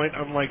a point,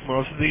 unlike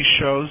most of these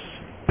shows,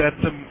 that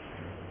the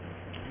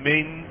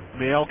main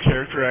male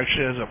character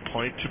actually has a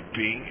point to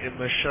being in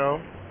the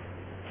show.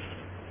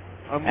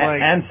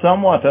 And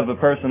somewhat of a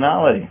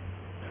personality.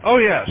 Oh,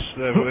 yes.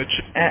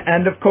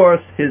 And, of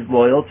course, his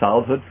loyal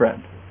childhood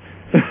friend.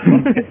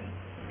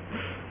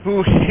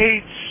 Who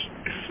hates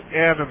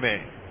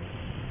anime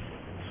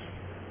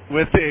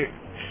with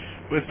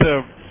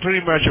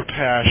pretty much a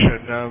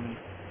passion.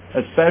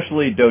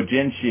 Especially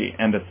doujinshi,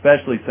 and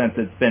especially since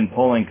it's been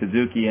pulling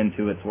Kazuki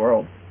into its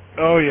world.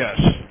 Oh, yes.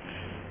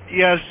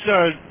 Yes,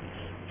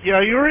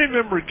 Yeah, you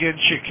remember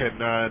Genshiken,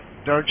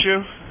 don't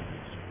you?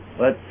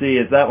 Let's see,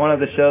 is that one of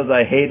the shows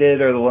I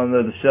hated or one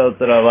of the shows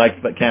that I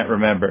liked but can't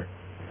remember?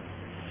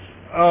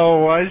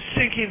 Oh, I was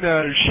thinking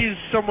she's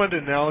somewhat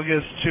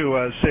analogous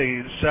to,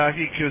 say,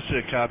 Saki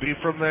Kusakabe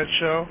from that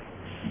show.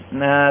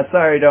 Nah,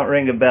 sorry, don't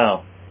ring a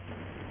bell.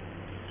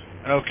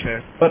 Okay.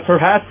 But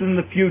perhaps in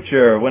the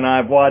future, when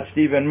I've watched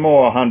even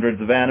more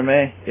hundreds of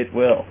anime, it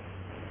will.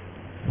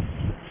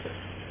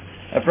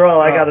 After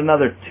all, I got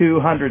another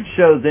 200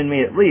 shows in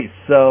me at least,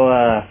 so,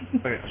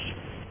 Yes.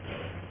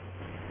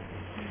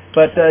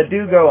 But,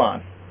 do go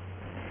on.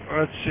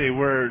 Let's see,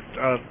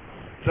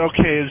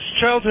 okay, his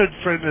childhood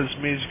friend is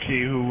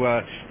Mizuki, who,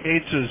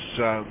 hates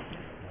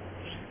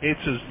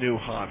his new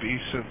hobby,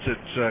 since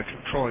it's,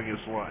 controlling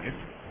his life.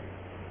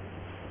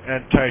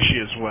 And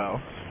Taishi as well.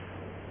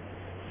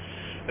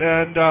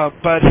 And,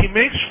 but he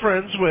makes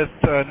friends with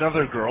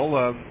another girl,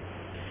 a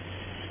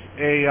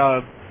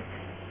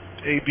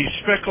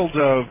bespectacled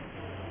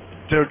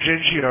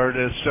doujinshi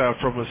artist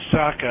from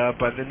Osaka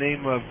by the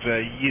name of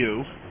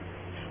Yu,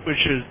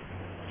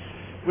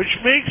 which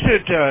makes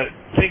it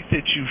think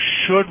that you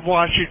should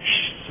watch it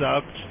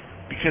subbed,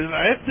 because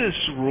I have this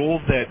rule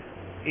that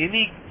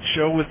any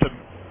show with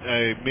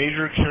a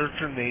major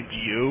character named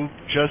Yu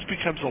just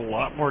becomes a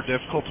lot more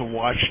difficult to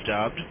watch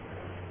dubbed.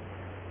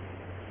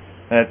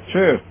 That's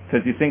true,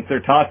 because you think they're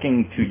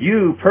talking to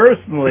you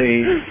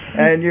personally,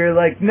 and you're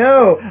like,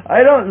 no,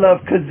 I don't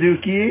love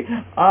Kazuki.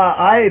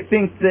 I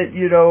think that,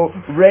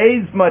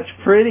 Rei's much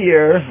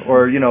prettier,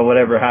 or,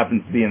 whatever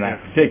happens to be in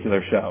that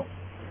particular show.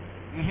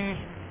 Mm-hmm.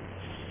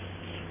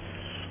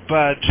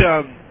 But,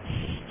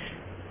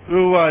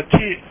 who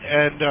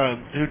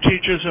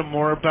teaches him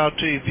more about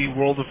the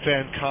world of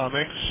fan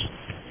comics.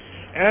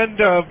 And,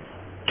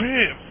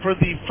 for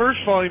the first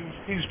volume,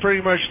 he's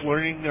pretty much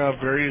learning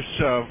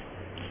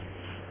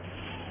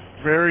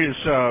various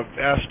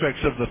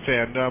aspects of the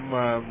fandom.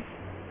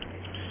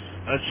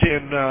 Let's see,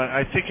 in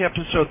I think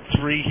episode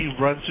 3, he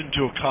runs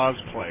into a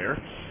cosplayer,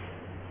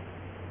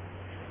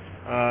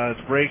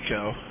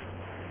 Reiko.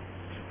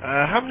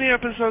 How many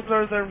episodes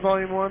are there in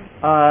Volume 1?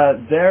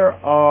 There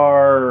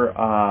are,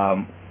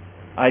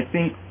 I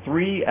think,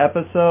 3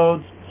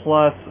 episodes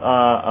plus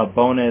a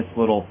bonus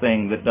little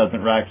thing that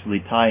doesn't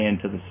actually tie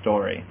into the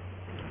story.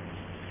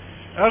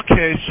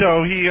 Okay,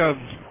 so he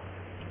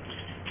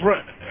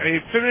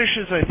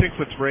finishes, I think,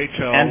 with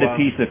Reiko. And a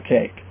piece of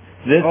cake.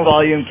 This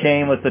volume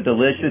came with a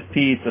delicious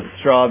piece of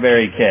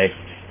strawberry cake.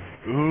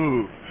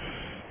 Ooh.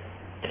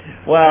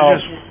 Well,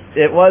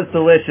 it was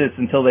delicious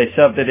until they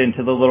shoved it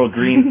into the little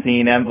green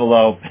scene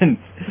envelope. And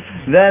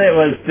then it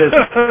was just,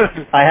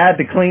 I had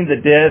to clean the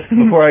disc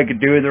before I could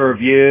do the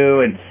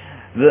review. And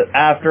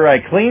after I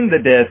cleaned the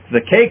disc,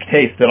 the cake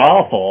tasted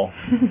awful.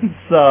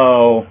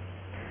 So,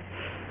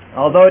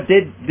 although it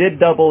did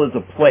double as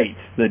a plate,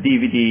 the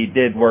DVD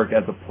did work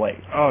as a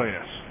plate. Oh,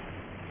 yes.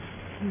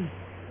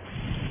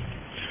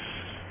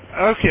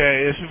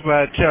 Okay,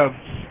 but,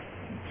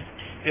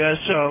 yeah,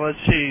 so let's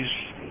see,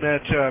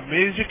 that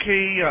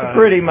Mizuki...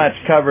 pretty much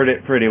covered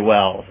it pretty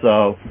well,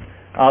 so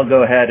I'll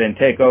go ahead and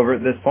take over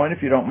at this point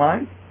if you don't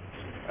mind.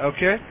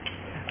 Okay.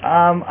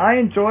 I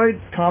enjoyed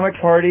Comic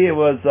Party. It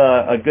was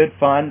a good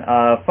fun.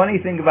 Funny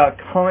thing about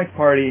Comic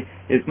Party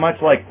is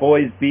much like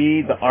Boys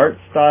B, the art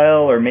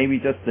style or maybe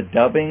just the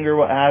dubbing or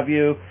what have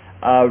you,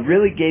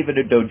 really gave it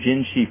a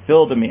doujinshi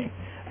feel to me,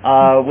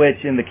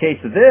 which in the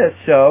case of this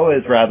show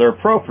is rather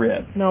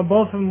appropriate. No,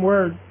 both of them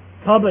were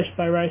published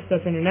by Right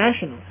Stuff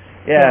International.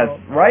 Yes, so.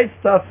 Right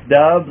Stuff's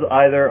dubs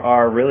either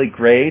are really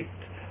great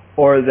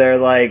or they're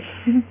like,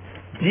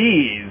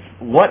 geez,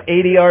 what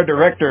ADR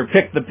director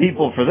picked the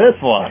people for this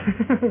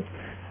one?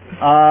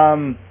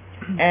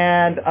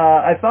 And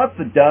I thought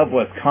the dub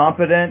was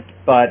competent,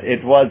 but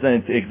it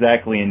wasn't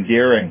exactly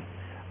endearing.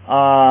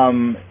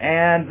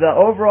 And the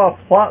overall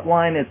plot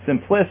line is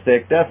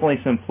simplistic, definitely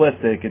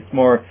simplistic. It's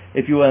more,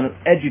 if you want, an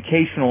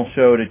educational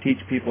show to teach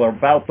people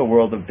about the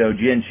world of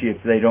doujinshi if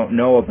they don't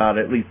know about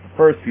it, at least the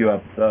first few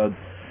episodes.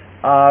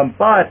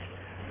 But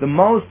the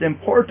most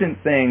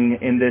important thing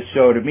in this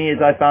show to me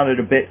is I found it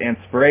a bit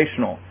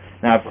inspirational.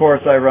 Now, of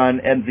course, I run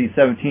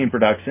NZ17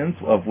 Productions,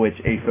 of which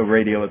ASO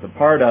Radio is a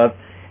part of,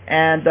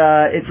 and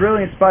it's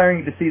really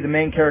inspiring to see the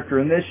main character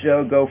in this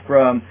show go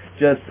from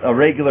just a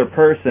regular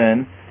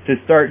person to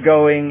start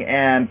going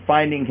and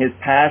finding his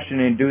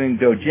passion in doing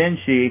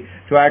doujinshi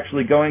to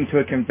actually going to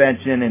a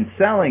convention and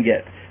selling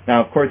it.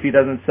 Now, of course, he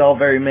doesn't sell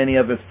very many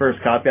of his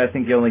first copy. I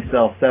think he only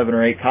sells 7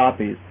 or 8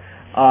 copies.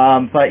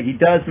 But he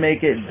does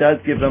make it does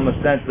give him a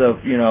sense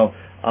of,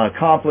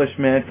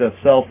 accomplishment, of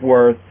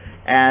self-worth.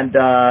 And,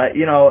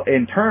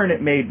 in turn,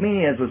 it made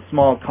me, as a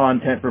small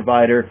content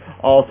provider,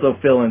 also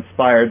feel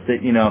inspired that,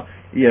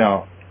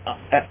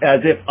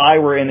 as if I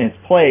were in his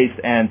place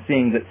and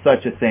seeing that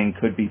such a thing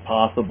could be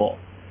possible.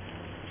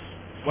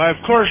 Why,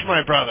 of course,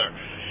 my brother.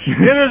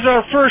 It is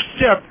our first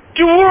step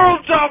to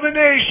world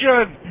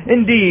domination!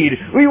 Indeed,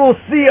 we will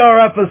see our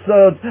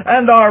episodes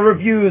and our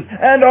reviews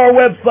and our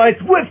websites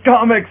with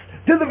comics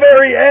to the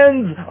very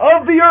ends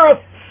of the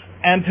earth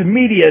and to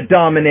media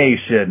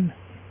domination.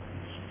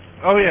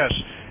 Oh, yes.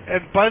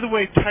 And by the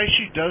way,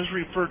 Taishi does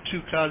refer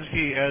to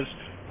Kazuki as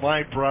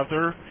my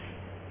brother,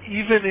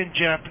 even in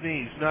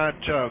Japanese. Not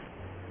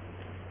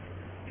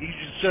he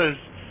just says,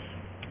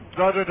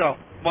 no,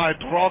 my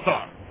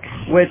brother.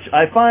 Which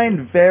I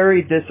find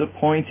very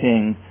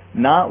disappointing,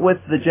 not with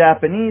the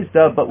Japanese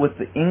dub, but with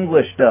the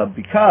English dub,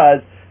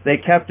 because they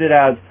kept it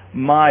as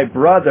my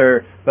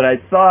brother, but I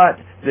thought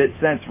that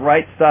since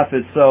Right Stuff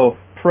is so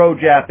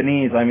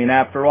pro-Japanese, I mean,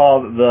 after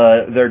all,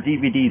 their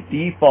DVDs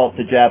default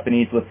to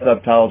Japanese with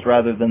subtitles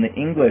rather than the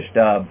English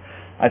dub,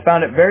 I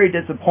found it very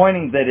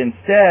disappointing that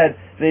instead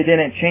they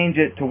didn't change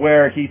it to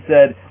where he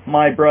said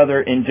my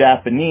brother in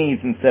Japanese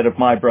instead of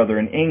my brother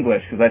in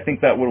English, because I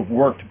think that would have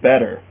worked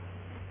better.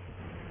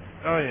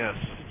 Oh, yes.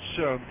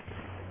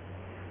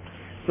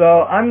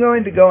 So I'm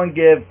going to go and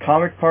give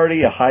Comic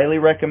Party a highly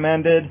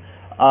recommended.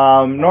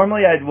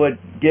 Normally I would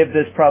give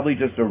this probably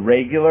just a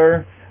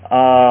regular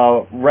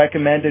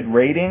recommended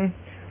rating,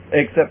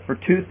 except for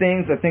two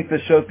things. I think this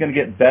show's going to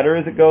get better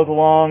as it goes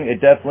along. It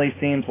definitely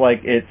seems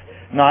like it's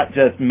not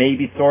just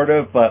maybe sort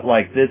of, but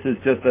like this is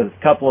just a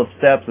couple of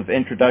steps of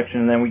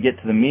introduction and then we get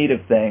to the meat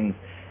of things.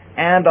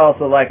 And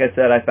also, like I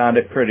said, I found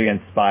it pretty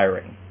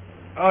inspiring.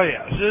 Oh,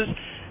 yeah.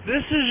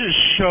 This is a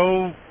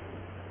show,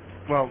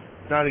 well,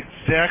 not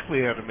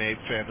exactly anime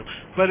fandom,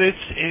 but it's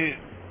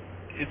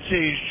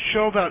a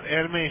show about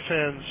anime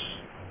fans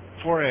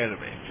for anime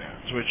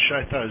fans, which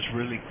I thought was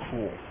really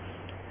cool.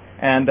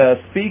 And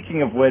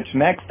speaking of which,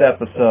 next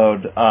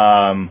episode,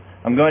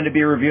 I'm going to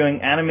be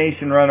reviewing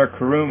Animation Runner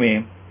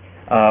Kurumi,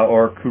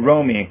 or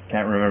Kuromi,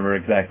 can't remember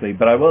exactly,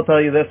 but I will tell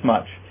you this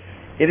much.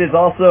 It is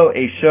also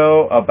a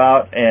show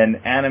about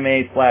an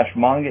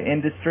anime/manga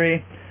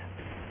industry,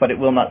 but it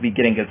will not be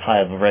getting as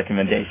high of a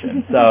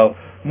recommendation. So,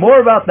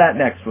 more about that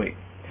next week.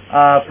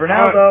 For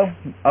now, though,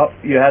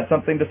 you had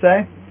something to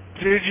say?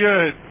 Did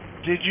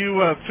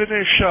you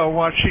finish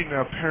watching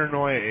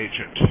Paranoia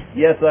Agent?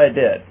 Yes, I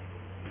did.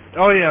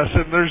 Oh, yes,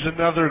 and there's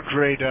another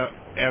great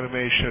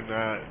animation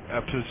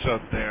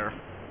episode there.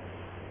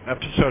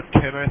 Episode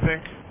 10, I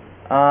think?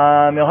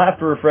 You'll have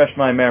to refresh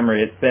my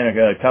memory. It's been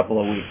a couple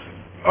of weeks.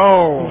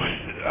 Oh,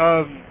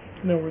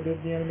 No, where the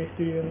anime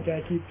studio and the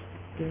guy keeps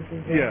doing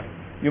things wrong. yeah.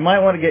 You might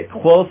want to get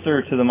closer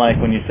to the mic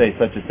when you say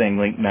such a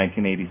thing, Link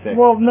 1986.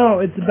 Well,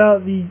 no, it's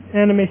about the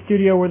anime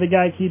studio where the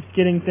guy keeps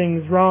getting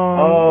things wrong.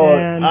 Oh,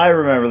 and I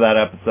remember that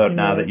episode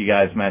now that you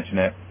guys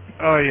mention it.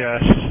 Oh,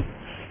 yes.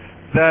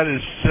 That is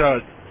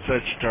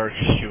such dark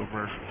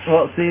humor.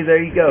 Well, see,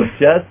 there you go.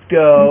 Just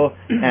go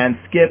and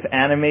skip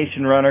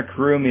Animation Runner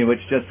Kurumi,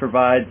 which just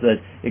provides an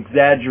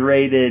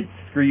exaggerated,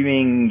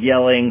 screaming,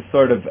 yelling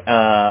sort of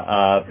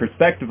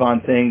perspective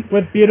on things.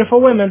 with beautiful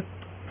women.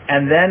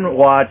 And then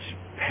watch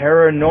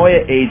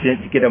Paranoia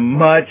Agent to get a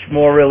much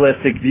more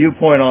realistic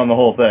viewpoint on the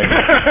whole thing.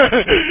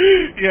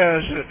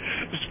 Yes,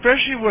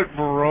 especially what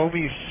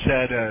Moromi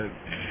said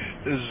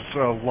is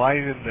a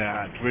line in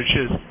that, which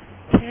is,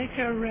 take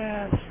a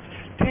rest.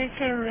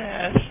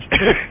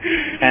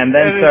 And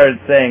then started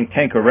saying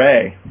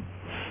Tanqueray,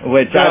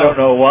 which I don't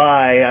know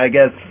why. I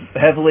guess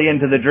heavily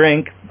into the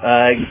drink.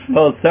 I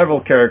suppose several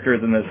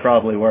characters in this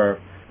probably were.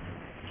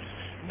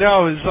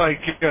 No, it's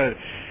like,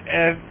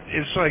 and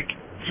it's like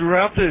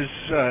throughout this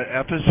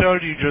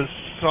episode, you just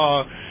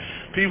saw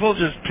people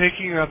just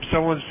picking up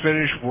someone's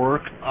finished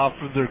work off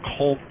of their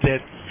cold,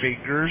 dead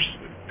fingers.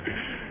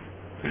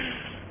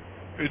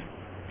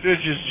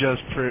 It's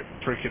just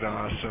freaking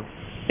awesome.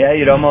 Yeah,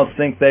 you'd almost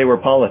think they were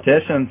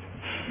politicians.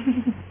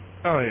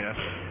 Oh, yes.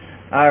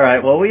 All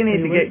right, well, we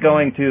need to get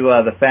going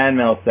to the fan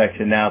mail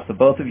section now, so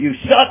both of you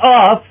shut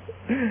off,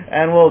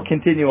 and we'll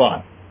continue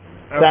on.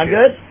 Sound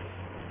good?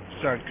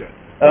 Sound good.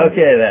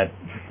 Okay, then.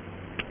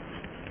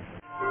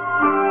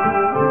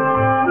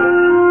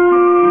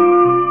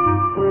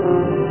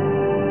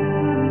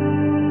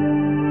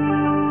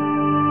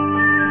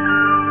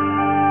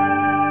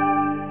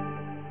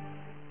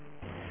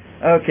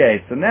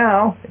 Okay, so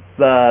now it's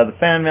the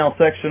fan mail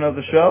section of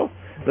the show,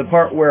 the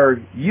part where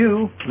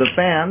you, the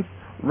fans,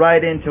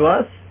 write into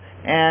us,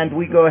 and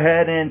we go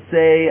ahead and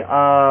say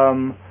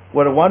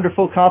what a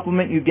wonderful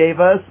compliment you gave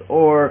us,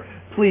 or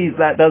please,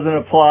 that doesn't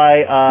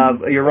apply,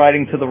 you're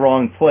writing to the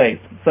wrong place,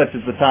 such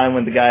as the time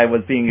when the guy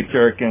was being a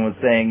jerk and was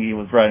saying he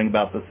was writing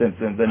about The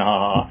Simpsons and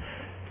ha-ha,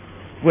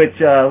 which,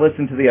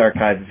 listen to the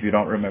archives if you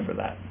don't remember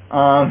that.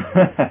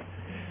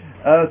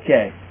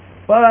 Okay.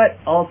 But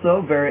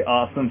also very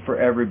awesome for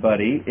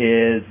everybody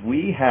is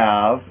we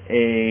have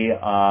a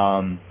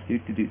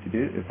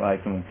if I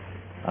can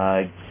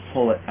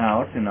pull it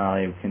out and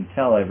I can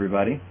tell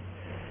everybody.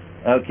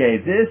 Okay,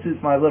 this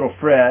is my little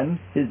friend.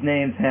 His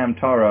name's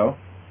Hamtaro,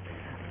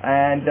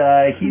 and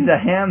he's a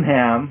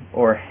ham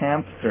or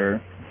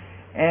hamster,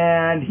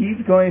 and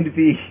he's going to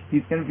be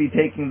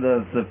taking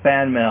the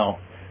fan mail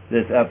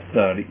this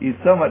episode. He's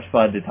so much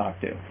fun to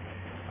talk to.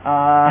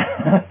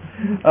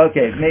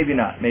 Okay, maybe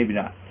not.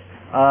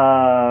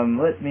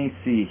 Let me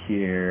see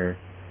here.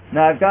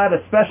 Now, I've got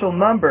a special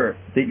number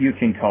that you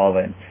can call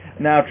in.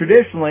 Now,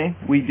 traditionally,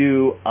 we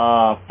do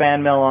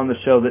fan mail on the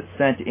show that's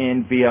sent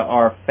in via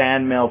our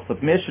fan mail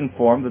submission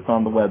form that's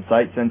on the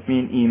website. Sends me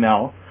an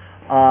email.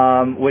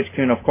 which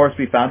can, of course,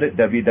 be found at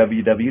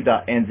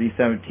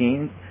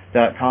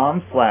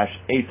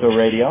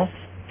www.nz17.com/ASORadio.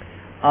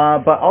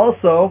 But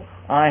also,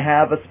 I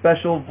have a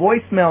special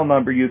voicemail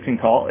number you can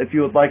call if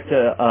you would like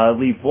to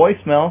leave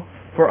voicemail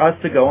for us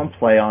to go and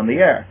play on the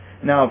air.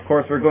 Now, of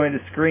course, we're going to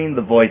screen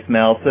the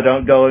voicemail, so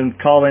don't go and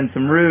call in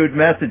some rude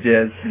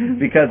messages,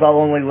 because I'll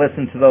only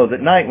listen to those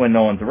at night when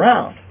no one's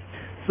around.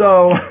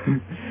 So,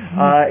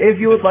 if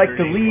you would like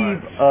to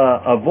leave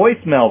a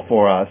voicemail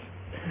for us,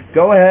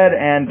 go ahead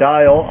and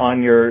dial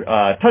on your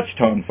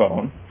touch-tone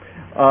phone,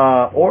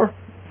 or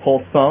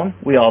pulse phone.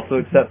 We also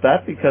accept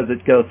that because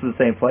it goes to the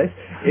same place.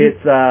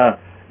 It's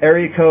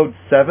area code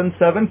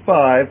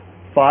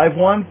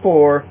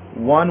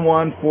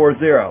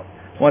 775-514-1140.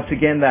 Once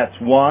again, that's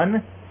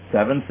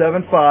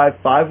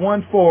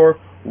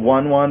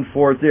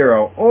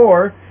 1-775-514-1140.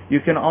 Or you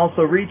can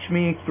also reach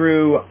me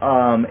through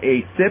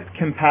a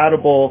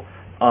SIP-compatible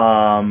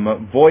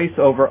voice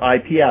over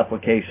IP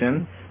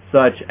application,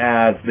 such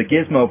as the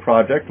Gizmo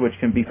Project, which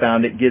can be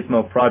found at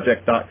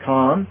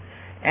gizmoproject.com.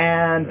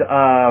 And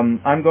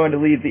I'm going to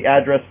leave the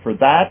address for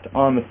that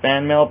on the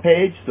fan mail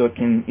page so it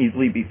can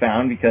easily be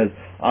found, because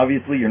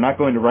obviously you're not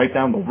going to write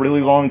down the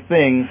really long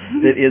thing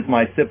that is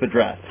my SIP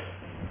address.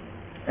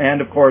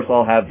 And of course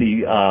I'll have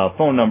the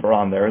phone number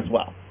on there as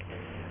well.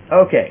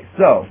 Okay,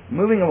 so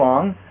moving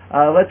along,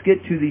 let's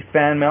get to the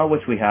fan mail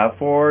which we have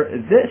for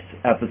this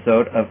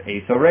episode of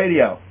ASO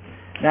Radio.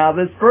 Now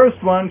this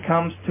first one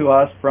comes to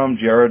us from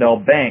Jared L.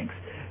 Banks.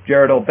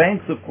 Jared L.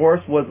 Banks, of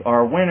course, was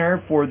our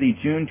winner for the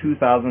June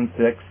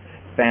 2006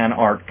 fan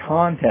art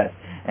contest.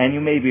 And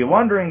you may be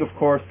wondering, of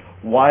course,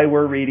 why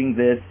we're reading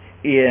this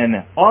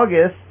in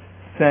August,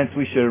 since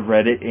we should have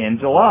read it in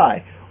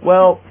July.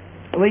 Well,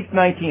 Link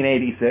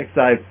 1986,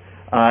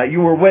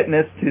 you were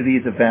witness to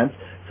these events,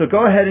 so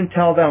go ahead and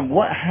tell them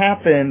what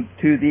happened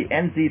to the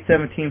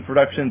NZ17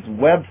 Productions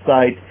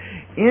website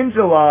in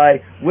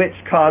July, which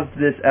caused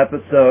this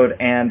episode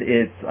and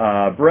its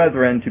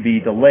brethren to be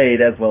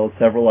delayed, as well as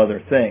several other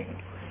things.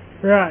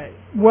 Right.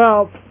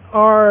 Well,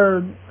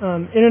 our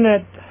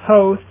internet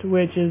host,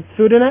 which is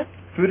Foodinet.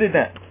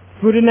 That's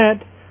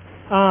FUITADNET.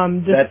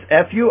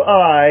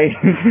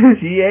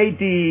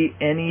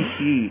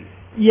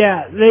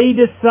 Yeah, they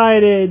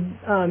decided,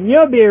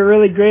 it'd be a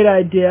really great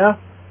idea.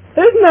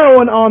 There's no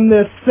one on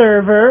this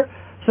server,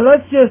 so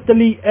let's just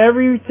delete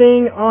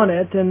everything on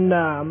it and,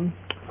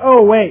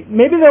 oh wait,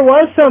 maybe there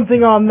was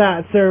something on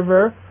that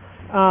server.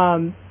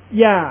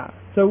 Yeah,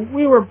 so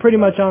we were pretty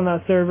much on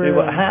that server. See,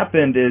 what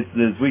happened is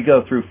we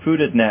go through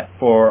Foodinet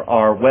for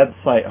our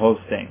website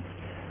hosting.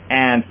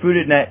 And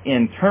Foodinet,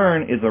 in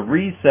turn, is a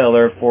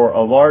reseller for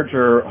a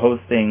larger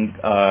hosting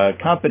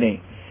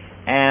company.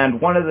 And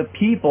one of the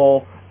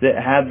people that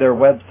had their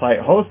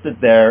website hosted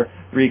there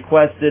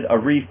requested a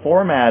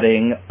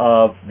reformatting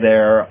of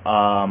their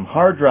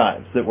hard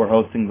drives that were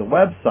hosting the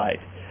website.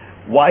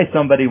 Why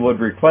somebody would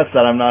request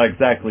that, I'm not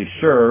exactly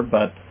sure,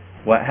 but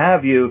what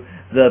have you,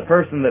 the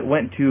person that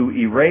went to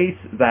erase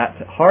that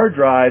hard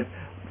drive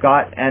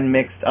got and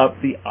mixed up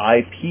the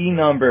IP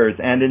numbers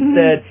and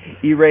instead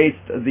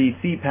erased the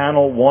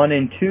cPanel 1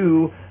 and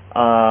 2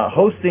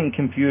 hosting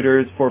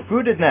computers for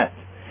Foodinet.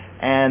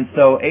 And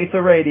so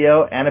ASO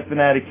Radio, Anna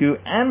Fanaticu,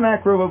 and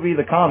Macromovie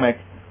the comic,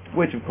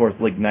 which of course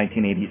Link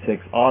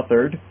 1986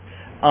 authored,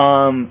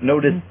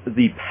 notice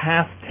the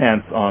past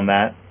tense on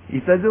that. He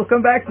says he'll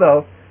come back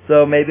though,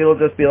 so maybe it'll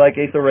just be like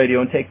ASO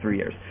Radio and take 3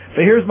 years.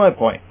 But here's my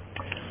point.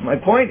 My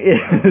point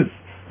is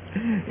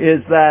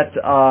that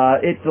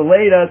it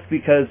delayed us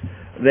because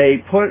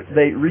they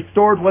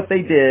restored what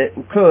they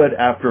could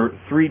after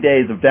 3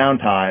 days of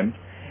downtime,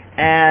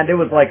 and it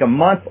was like a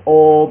month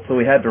old, so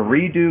we had to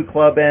redo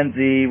Club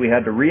NZ, we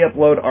had to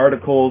re-upload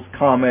articles,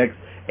 comics,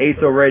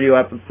 ASO Radio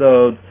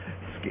episodes,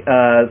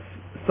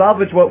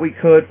 salvage what we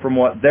could from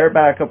what their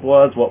backup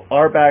was, what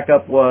our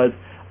backup was,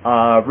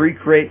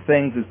 recreate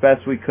things as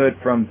best we could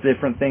from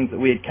different things that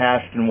we had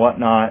cached and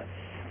whatnot,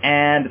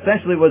 and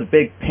essentially it was a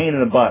big pain in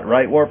the butt,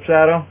 right, Warp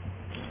Shadow?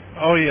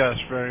 Oh yes,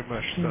 very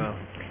much so.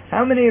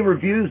 How many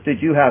reviews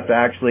did you have to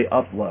actually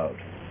upload?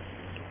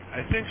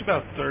 I think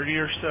about 30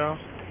 or so.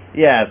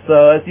 Yeah,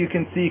 so as you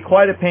can see,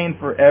 quite a pain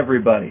for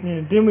everybody.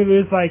 Yeah, didn't we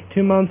lose like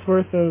 2 months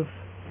worth of...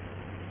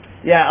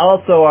 Yeah,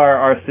 also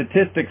our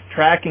statistics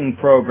tracking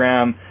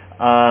program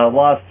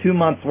lost 2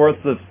 months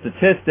worth of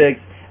statistics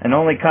and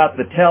only caught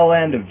the tail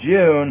end of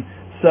June,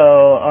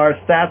 so our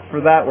stats for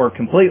that were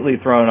completely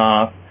thrown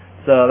off.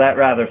 So that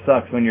rather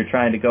sucks when you're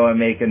trying to go and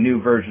make a new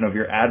version of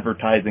your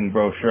advertising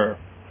brochure.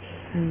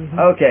 Mm-hmm.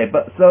 Okay,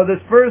 but so this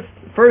first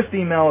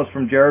email is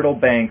from Jared L.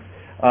 Banks.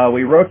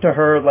 We wrote to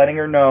her letting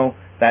her know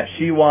that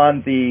she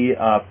won the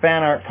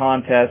fan art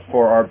contest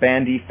for our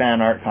Bandy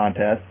fan art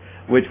contest,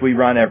 which we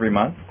run every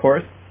month, of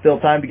course. Still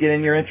time to get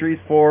in your entries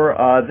for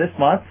this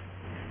month,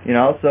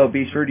 so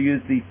be sure to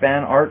use the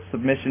fan art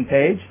submission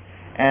page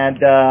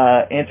and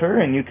enter,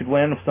 and you could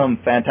win some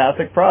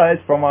fantastic prize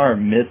from our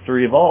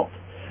mystery vault.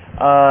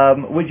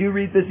 Would you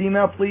read this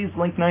email, please,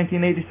 Link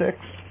 1986?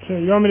 Sure.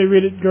 You want me to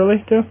read it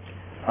girly, too?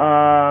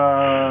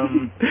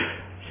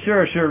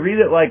 Sure. Read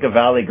it like a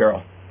Valley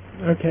girl.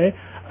 Okay.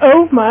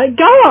 Oh my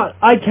god!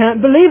 I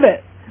can't believe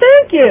it!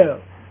 Thank you!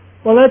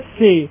 Well, let's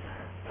see.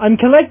 I'm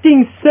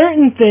collecting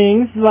certain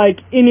things, like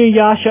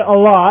Inuyasha a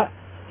lot.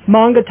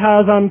 Manga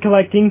titles I'm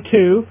collecting,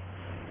 too.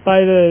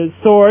 By the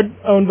Sword,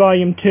 own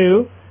Volume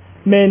 2.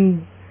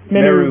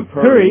 Meru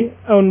Puri,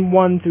 own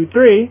 1 through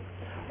 3.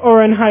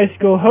 Oran High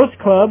School Host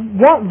Club,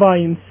 want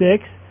Volume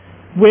 6.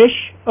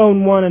 Wish,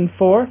 own 1 and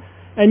 4.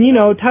 And,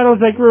 titles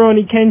like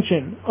Rurouni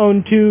Kenshin,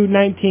 own 2,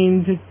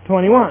 19 to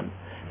 21.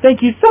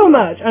 Thank you so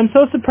much. I'm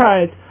so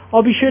surprised.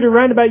 I'll be sure to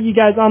write about you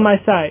guys on my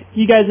site.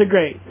 You guys are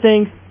great.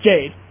 Thanks,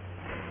 Jade.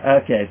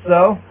 Okay,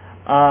 so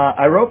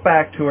I wrote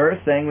back to her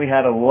saying we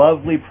had a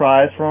lovely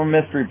prize from a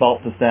mystery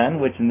vault to send,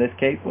 which in this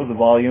case was a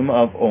volume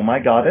of Oh My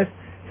Goddess.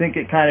 I think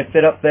it kind of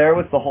fit up there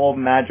with the whole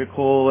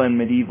magical and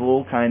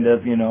medieval kind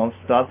of,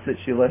 stuff that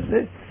she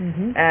listed.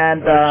 Mm-hmm.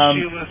 And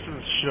she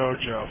listens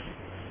shoujo.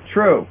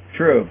 True.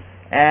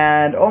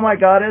 And Oh My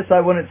Goddess, I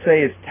wouldn't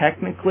say is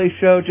technically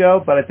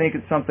shoujo, but I think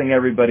it's something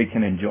everybody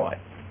can enjoy.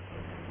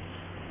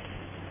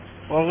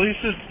 Well, at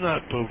least it's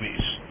not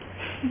boobies.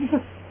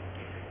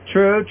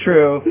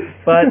 True.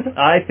 But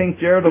I think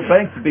Gerald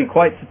Banks would be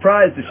quite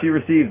surprised if she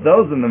received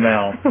those in the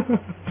mail.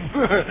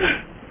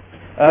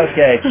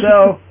 Okay,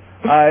 so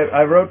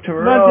I wrote to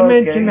her. Not to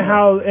mention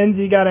how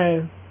Enzi got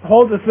a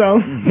hold of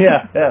some.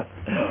 Yeah.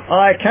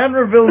 I can't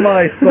reveal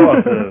my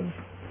sources.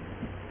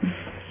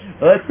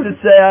 Let's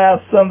just say I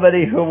have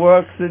somebody who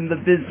works in the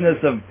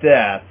business of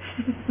death.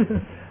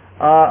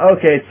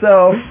 Okay,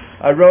 so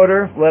I wrote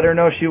her, let her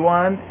know she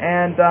won,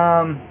 and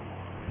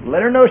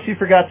let her know she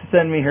forgot to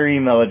send me her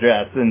email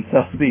address. And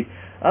so the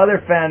other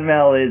fan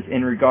mail is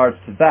in regards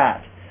to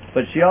that.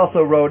 But she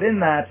also wrote in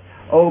that,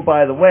 oh,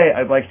 by the way,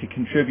 I'd like to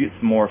contribute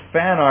some more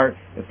fan art,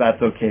 if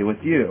that's okay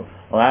with you.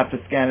 I'll have to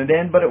scan it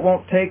in, but it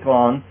won't take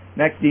long.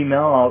 Next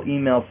email, I'll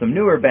email some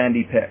newer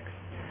Bandy pics.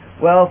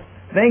 Well,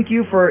 thank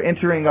you for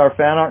entering our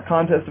fan art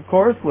contest, of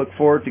course. Look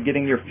forward to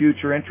getting your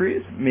future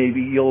entries.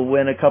 Maybe you'll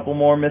win a couple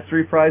more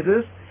mystery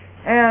prizes.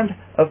 And,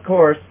 of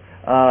course,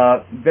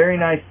 very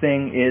nice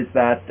thing is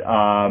that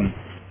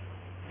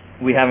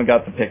we haven't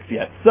got the pics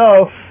yet.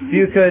 So, if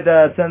you could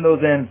send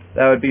those in,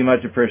 that would be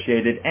much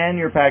appreciated. And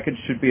your package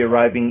should be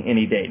arriving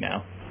any day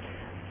now.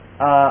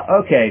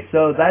 Okay,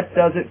 so that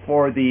does it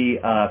for the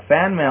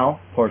fan mail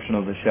portion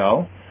of the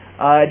show.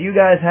 Do you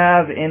guys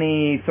have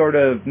any sort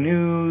of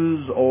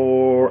news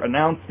or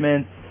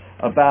announcements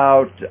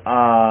about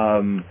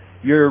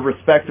your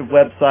respective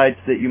websites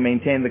that you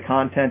maintain the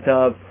content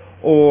of?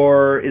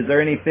 Or is there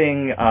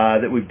anything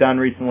that we've done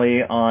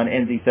recently on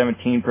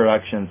NZ17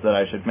 Productions that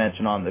I should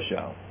mention on the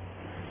show?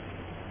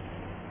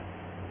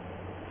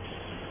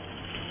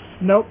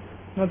 Nope,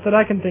 not that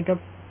I can think of.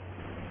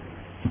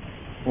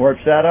 Warp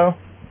Shadow?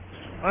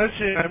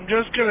 Honestly, I'm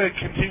just going to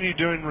continue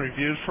doing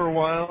reviews for a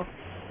while,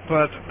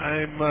 but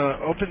I'm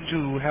open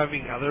to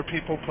having other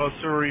people post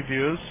their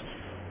reviews,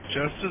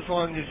 just as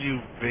long as you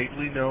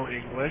vaguely know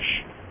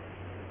English.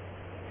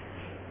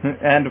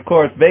 And, of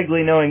course,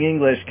 vaguely knowing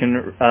English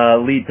can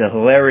lead to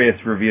hilarious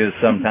reviews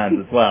sometimes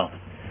as well.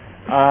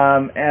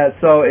 And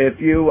so if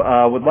you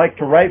would like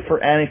to write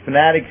for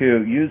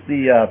Anti-Fanaticu, use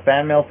the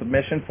fan mail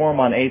submission form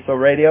on ASO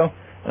Radio,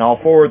 and I'll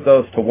forward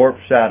those to Warp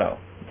Shadow.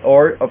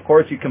 Or, of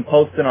course, you can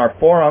post in our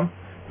forum,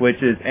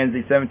 which is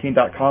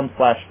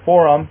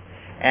nz17.com/forum,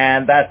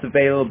 and that's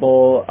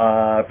available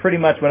pretty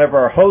much whenever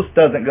our host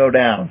doesn't go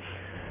down.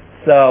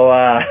 So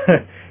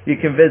you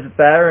can visit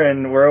there,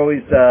 and we're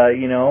always,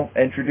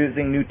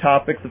 introducing new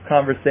topics of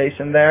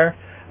conversation there.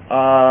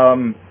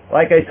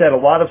 Like I said, a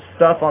lot of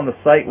stuff on the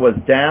site was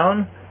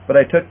down, but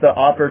I took the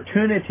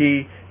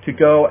opportunity to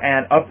go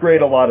and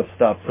upgrade a lot of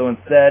stuff. So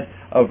instead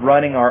of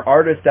running our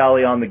Artist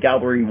Alley on the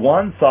Gallery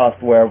 1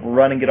 software, we're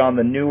running it on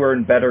the newer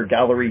and better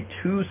Gallery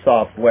 2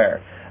 software.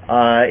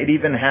 It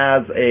even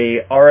has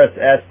a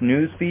RSS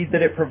news feed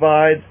that it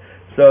provides,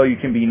 so you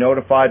can be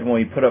notified when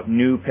we put up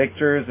new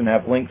pictures and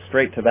have links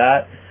straight to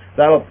that.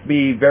 That'll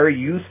be very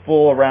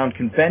useful around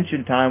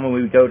convention time when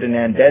we go to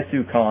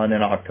NandesuCon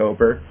in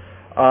October.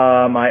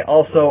 I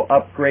also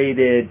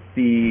upgraded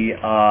the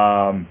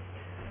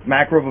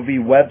MacroV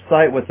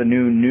website with a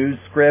new news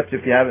script.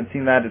 If you haven't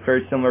seen that, it's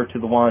very similar to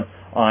the one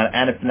on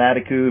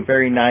Anti-Fanaticu.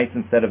 Very nice.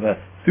 Instead of a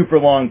super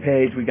long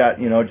page, we got,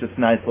 just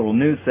nice little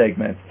news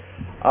segments.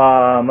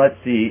 Let's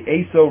see.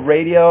 ASO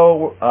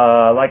Radio,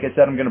 like I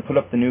said, I'm going to put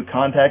up the new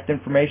contact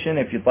information.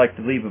 If you'd like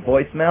to leave a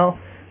voicemail,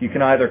 you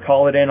can either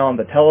call it in on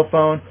the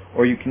telephone,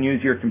 or you can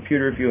use your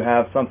computer if you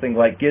have something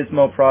like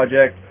Gizmo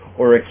Project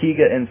or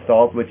Akiga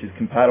installed, which is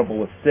compatible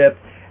with SIP.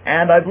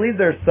 And I believe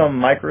there's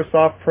some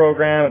Microsoft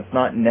program. It's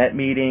not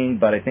NetMeeting,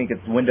 but I think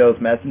it's Windows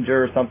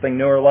Messenger or something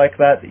newer like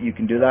that you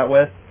can do that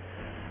with.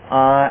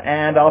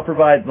 And I'll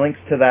provide links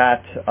to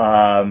that,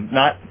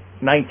 not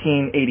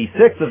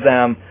 1986 of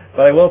them,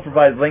 but I will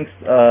provide links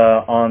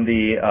on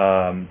the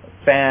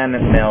fan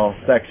mail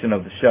section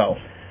of the show.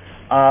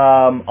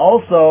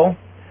 Also,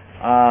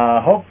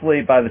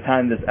 hopefully by the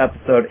time this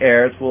episode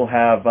airs, we'll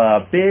have a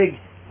big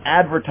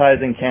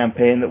advertising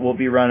campaign that we'll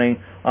be running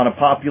on a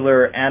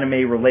popular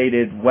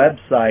anime-related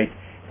website,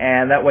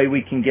 and that way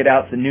we can get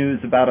out the news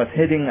about us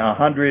hitting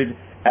 100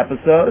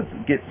 episodes,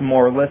 get some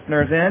more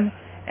listeners in,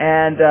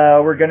 and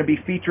we're going to be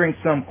featuring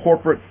some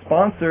corporate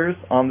sponsors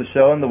on the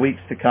show in the weeks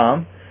to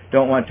come.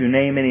 Don't want to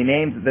name any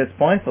names at this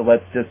point, so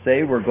let's just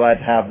say we're glad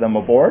to have them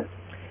aboard.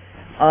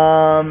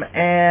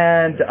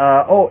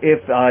 If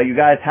you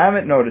guys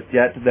haven't noticed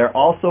yet, there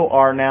also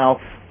are now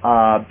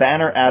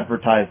banner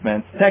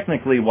advertisements,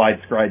 technically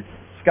widescreen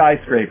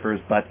skyscrapers,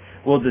 but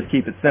we'll just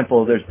keep it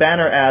simple. There's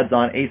banner ads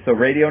on ASO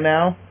Radio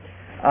now.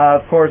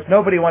 Of course,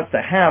 nobody wants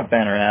to have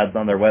banner ads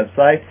on their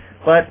website,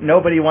 but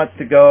nobody wants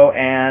to go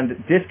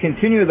and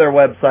discontinue their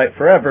website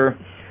forever,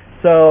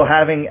 so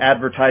having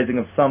advertising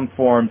of some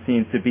form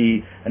seems to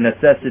be a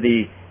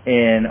necessity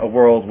in a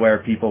world where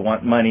people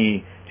want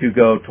money to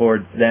go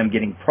towards them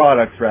getting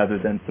products rather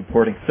than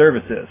supporting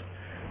services.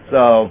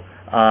 So,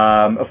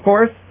 of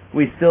course,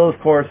 we still, of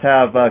course,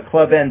 have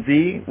Club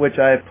NZ, which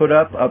I have put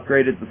up,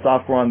 upgraded the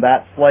software on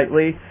that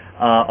slightly,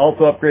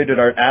 also upgraded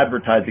our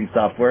advertising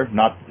software.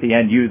 Not that the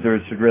end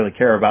users should really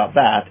care about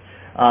that.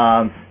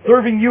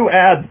 Serving you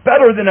ads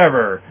better than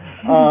ever.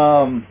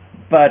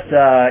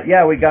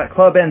 We got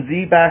Club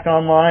NZ back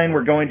online.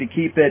 We're going to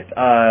keep it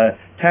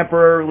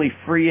temporarily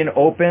free and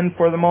open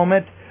for the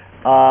moment,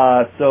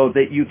 so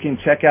that you can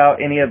check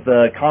out any of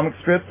the comic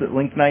strips that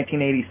Link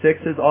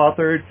 1986 has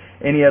authored,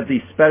 any of the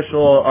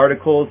special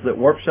articles that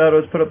Warp Shadow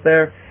has put up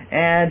there,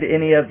 and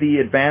any of the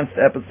advanced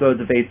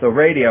episodes of ASO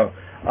Radio.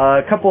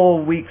 A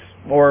couple weeks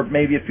or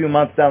maybe a few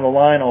months down the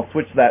line, I'll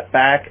switch that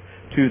back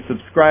to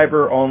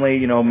subscriber only,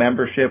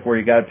 membership where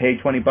you got to pay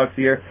 $20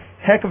 a year.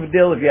 Heck of a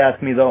deal if you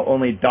ask me, though.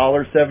 Only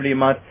 $1.70 a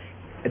month.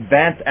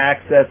 Advanced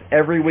access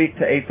every week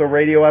to ASO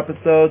Radio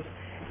episodes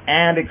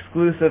and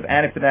exclusive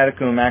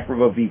Anti-Fanaticum and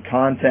Macrovo V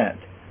content.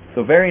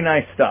 So very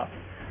nice stuff.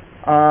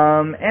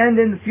 And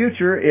in the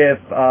future, if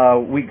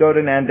we go to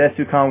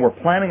NandesuCon, we're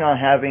planning on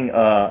having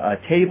a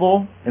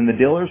table in the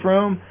dealer's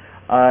room.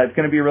 It's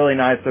going to be really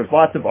nice. There's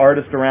lots of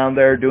artists around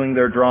there doing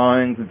their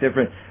drawings of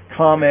different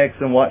comics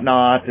and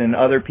whatnot, and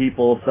other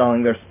people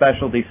selling their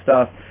specialty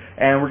stuff.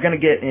 And we're going to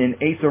get an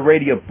ASO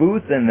Radio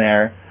booth in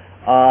there.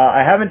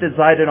 I haven't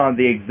decided on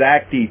the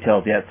exact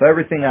details yet, so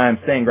everything I'm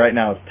saying right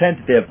now is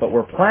tentative, but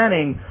we're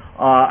planning,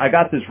 I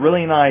got this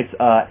really nice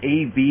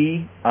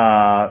AV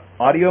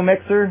audio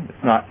mixer.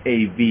 It's not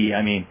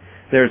AV,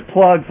 there's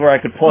plugs where I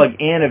could plug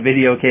in a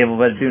video cable,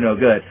 but it'd do no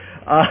good.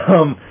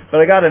 But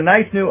I got a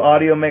nice new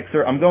audio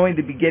mixer. I'm going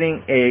to be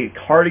getting a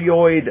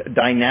cardioid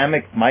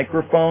dynamic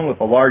microphone with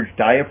a large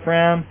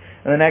diaphragm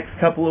in the next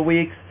couple of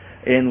weeks.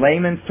 In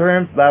layman's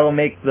terms, that'll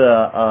make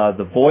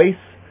the voice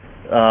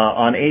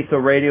on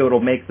ASO Radio. It'll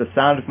make the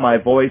sound of my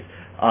voice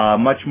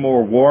much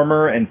more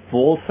warmer and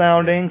full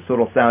sounding, so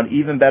it'll sound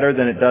even better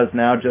than it does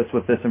now just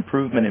with this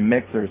improvement in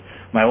mixers.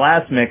 My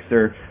last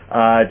mixer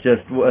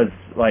just was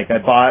like I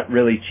bought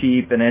really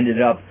cheap and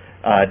ended up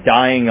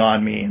dying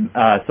on me.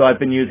 So I've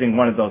been using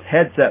one of those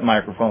headset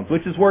microphones,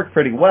 which has worked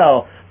pretty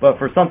well, but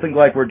for something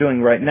like we're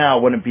doing right now,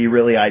 wouldn't be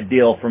really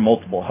ideal for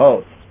multiple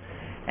hosts.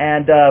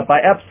 And by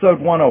episode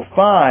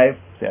 105,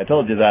 see, I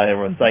told you that there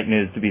was site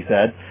news to be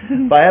said.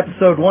 By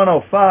episode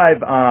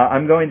 105,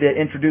 I'm going to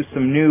introduce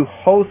some new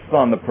hosts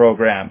on the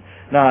program.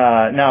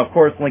 Now, of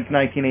course, Link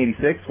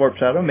 1986, Warp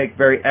Shadow, make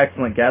very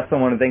excellent guests. I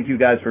want to thank you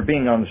guys for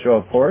being on the show,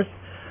 of course.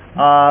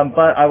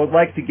 But I would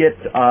like to get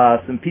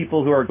some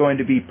people who are going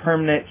to be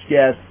permanent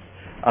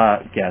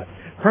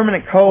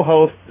permanent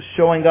co-hosts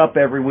showing up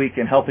every week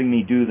and helping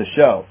me do the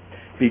show.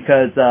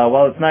 Because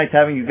while it's nice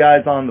having you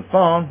guys on the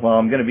phone, well,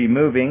 I'm going to be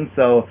moving,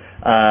 so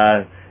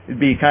it'd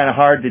be kind of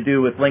hard to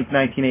do with Link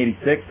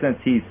 1986 since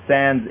he's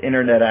sans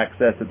internet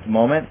access at the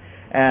moment.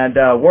 And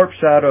Warp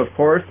Shadow, of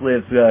course,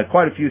 lives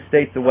quite a few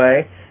states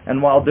away,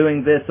 and while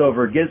doing this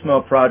over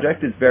Gizmo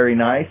Project is very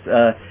nice,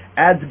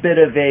 adds a bit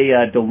of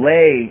a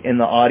delay in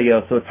the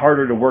audio, so it's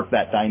harder to work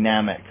that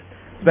dynamic,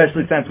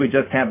 especially since we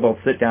just can't both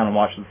sit down and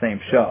watch the same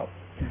show.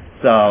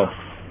 So,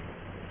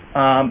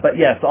 but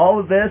yes, all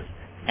of this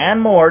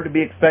and more to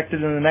be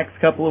expected in the next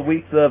couple of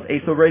weeks of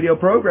ASO Radio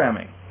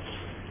programming.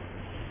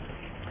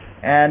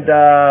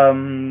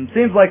 And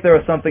seems like there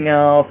was something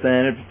else,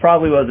 and it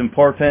probably was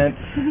important,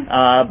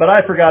 but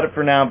I forgot it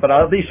for now, but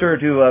I'll be sure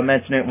to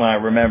mention it when I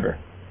remember.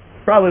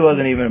 Probably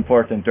wasn't even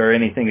important or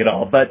anything at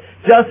all, but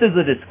just as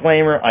a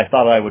disclaimer, I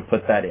thought I would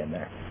put that in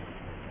there.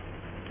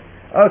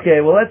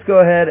 Okay, well, let's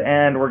go ahead,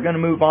 and we're going to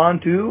move on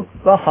to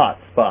the hot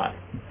spot.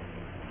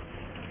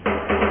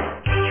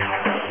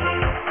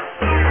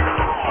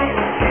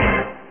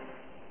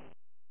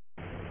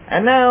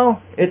 And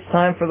now, it's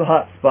time for the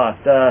hot spot.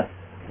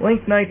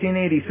 Link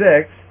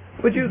 1986,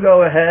 would you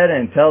go ahead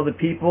and tell the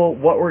people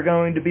what we're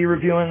going to be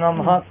reviewing on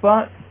the hot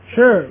spot?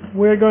 Sure.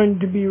 We're going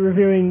to be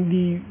reviewing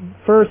the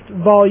first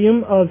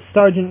volume of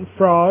Sergeant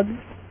Frog,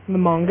 the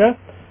manga,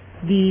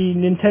 the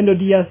Nintendo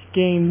DS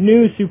game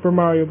New Super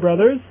Mario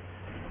Bros.,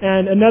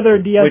 and another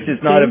DS Which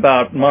is not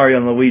about Mario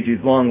and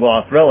Luigi's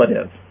long-lost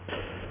relatives.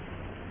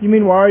 You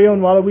mean Wario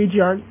and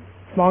Waluigi aren't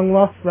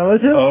long-lost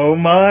relatives? Oh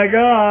my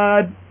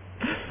god!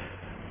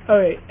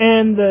 Okay,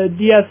 and the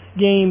DS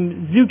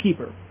game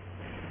Zookeeper.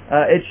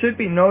 It should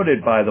be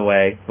noted, by the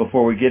way,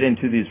 before we get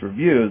into these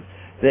reviews,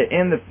 that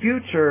in the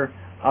future,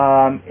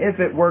 if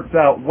it works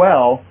out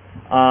well,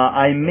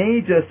 I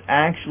may just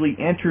actually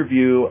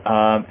interview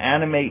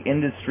anime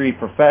industry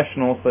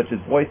professionals such as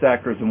voice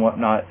actors and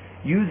whatnot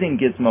using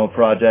Gizmo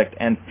Project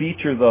and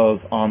feature those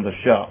on the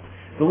show.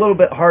 It's a little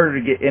bit harder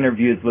to get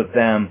interviews with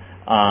them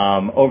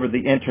over the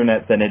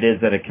internet than it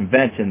is at a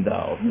convention,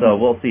 though, so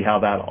we'll see how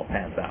that all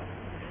pans out.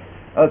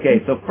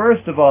 Okay, so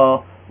first of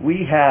all,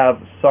 we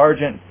have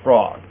Sergeant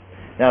Frog.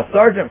 Now,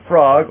 Sergeant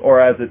Frog, or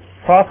as its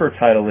proper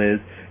title is,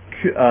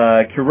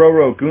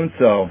 Kiroro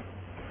Gunso,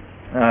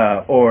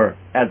 or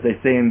as they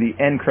say in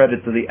the end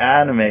credits of the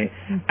anime,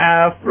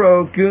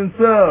 Afro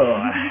Gunso.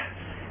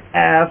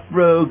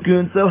 Afro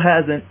Gunso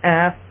has an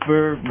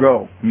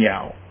afro.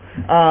 Meow.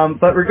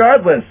 But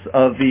regardless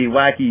of the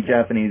wacky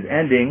Japanese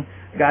ending,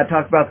 gotta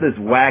talk about this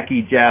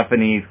wacky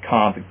Japanese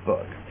comic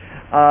book.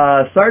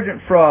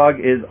 Sergeant Frog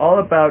is all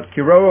about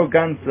Kiroro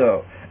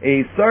Gunso,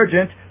 a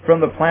sergeant from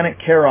the planet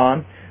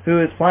Charon,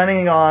 who is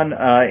planning on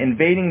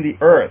invading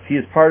the Earth. He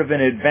is part of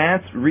an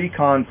advanced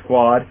recon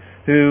squad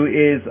who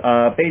is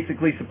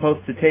basically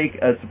supposed to take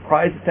a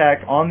surprise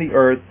attack on the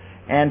Earth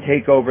and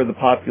take over the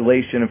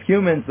population of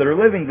humans that are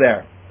living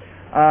there.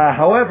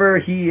 However,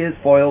 he is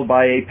foiled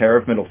by a pair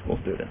of middle school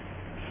students.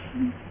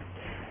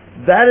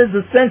 That is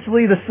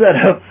essentially the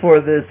setup for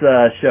this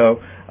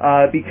show,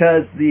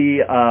 because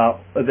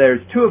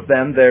there's two of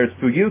them. There's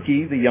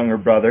Fuyuki, the younger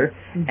brother,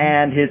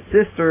 and his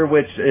sister,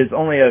 which is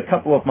only a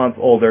couple of months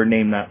older,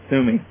 named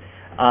Natsumi.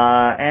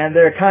 And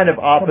they're kind of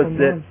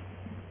opposite.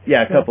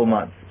 Yeah, a couple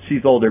months.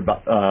 She's older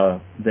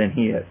than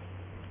he is.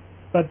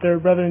 But they're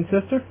brother and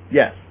sister?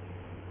 Yes.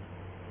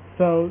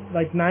 So,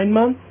 like 9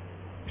 months?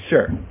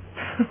 Sure.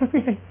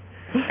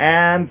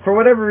 And for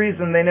whatever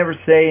reason, they never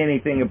say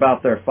anything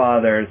about their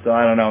father, so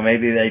I don't know,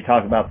 maybe they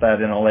talk about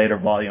that in a later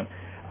volume.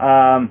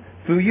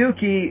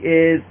 Fuyuki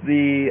is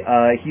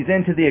he's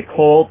into the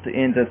occult,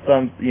 into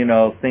some,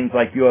 things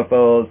like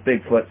UFOs,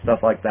 Bigfoot, stuff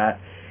like that.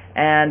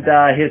 And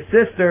his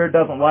sister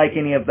doesn't like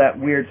any of that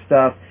weird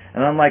stuff,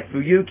 and unlike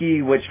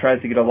Fuyuki, which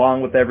tries to get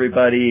along with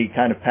everybody,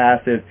 kind of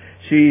passive,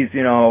 she's,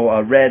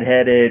 a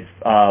red-headed,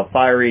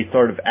 fiery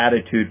sort of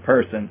attitude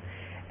person.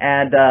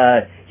 And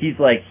he's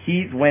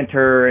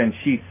winter and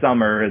she's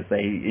summer, as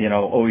they,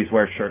 always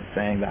wear shirts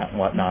saying that and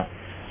whatnot.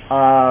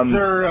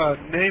 Their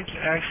names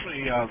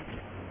actually...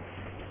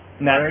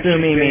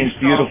 Natsumi means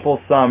beautiful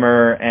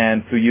summer,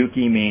 and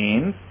Fuyuki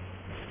means...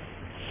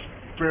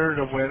 Spirit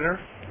of winter?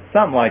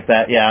 Something like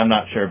that, yeah, I'm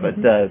not sure, but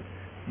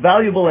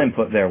valuable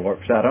input there,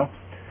 Warp Shadow.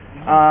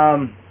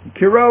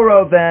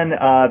 Kiroro then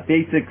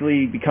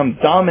basically becomes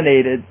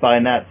dominated by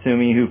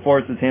Natsumi, who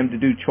forces him to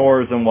do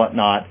chores and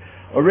whatnot.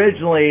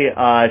 Originally,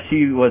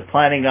 she was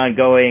planning on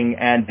going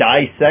and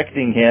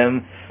dissecting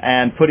him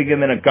and putting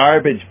him in a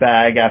garbage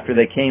bag after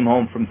they came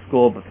home from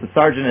school, but the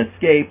sergeant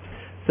escaped,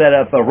 set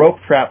up a rope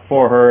trap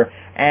for her,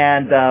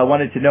 and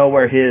wanted to know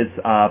where his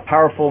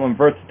powerful and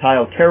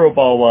versatile Kero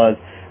Ball was,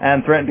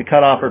 and threatened to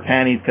cut off her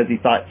panties because he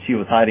thought she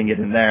was hiding it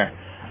in there.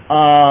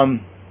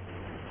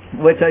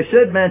 Which I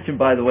should mention,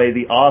 by the way,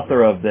 the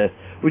author of this.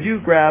 Would you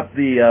grab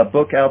the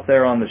book out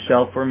there on the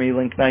shelf for me,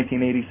 Link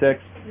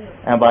 1986?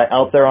 And by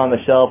out there on the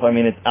shelf, I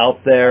mean it's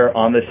out there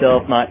on the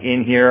shelf, not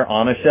in here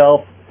on a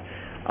shelf.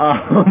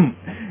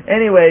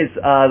 Anyways,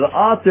 the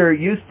author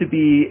used to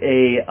be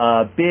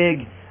a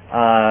big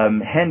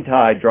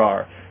hentai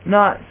drawer.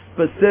 Not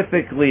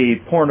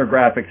specifically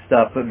pornographic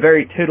stuff, but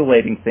very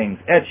titillating things.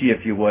 Ecchi,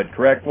 if you would.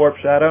 Correct, Warp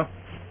Shadow?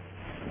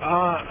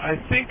 I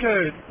think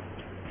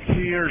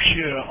he or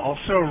she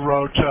also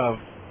wrote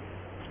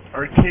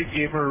Arcade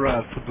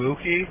Gamer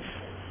Kabuki,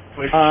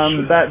 which...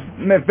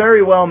 that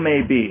very well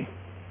may be.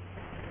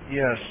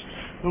 Yes.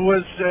 It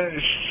was a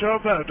show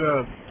about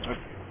a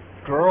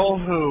girl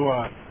who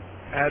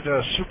had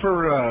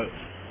super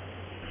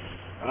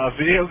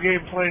video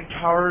game playing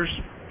powers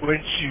when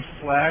she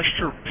flashed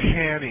her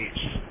panties.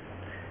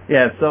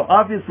 Yeah, so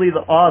obviously the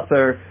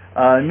author,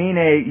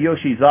 Mine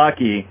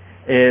Yoshizaki,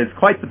 is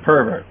quite the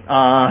pervert.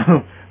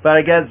 But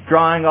I guess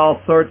drawing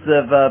all sorts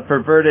of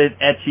perverted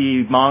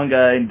ecchi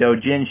manga and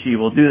doujinshi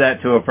will do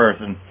that to a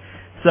person.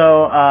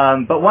 So,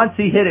 but once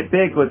he hit it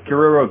big with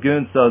Kiroro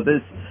Gunso,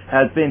 this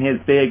has been his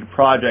big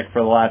project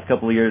for the last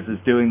couple of years, is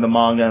doing the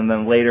manga and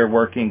then later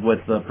working with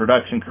the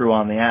production crew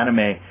on the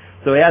anime.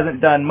 So he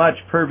hasn't done much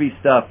pervy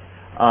stuff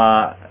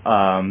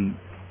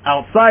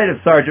outside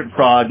of Sergeant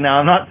Frog. Now,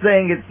 I'm not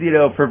saying it's,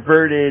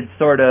 perverted,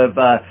 sort of,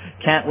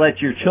 can't let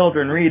your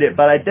children read it,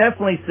 but I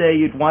definitely say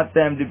you'd want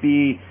them to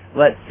be,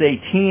 let's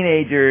say,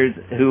 teenagers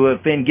who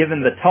have been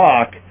given the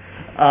talk,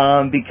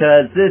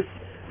 because this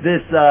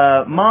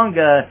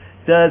manga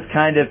does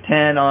kind of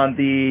tend on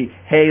the,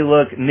 hey,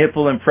 look,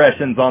 nipple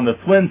impressions on the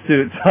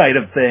swimsuit side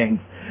of things,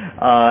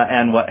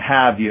 and what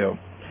have you.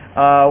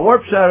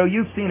 Warp Shadow,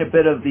 you've seen a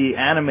bit of the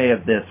anime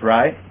of this,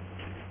 right?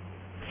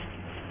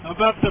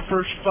 About the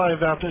first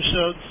 5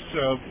 episodes.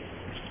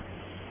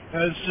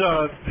 Has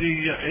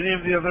any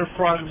of the other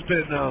frogs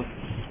been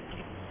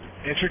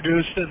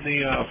introduced in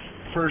the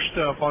first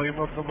volume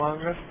of the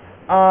manga?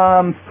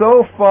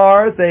 So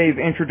far, they've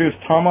introduced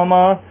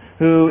Tamama,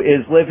 who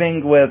is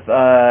living with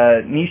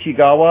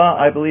Nishigawa,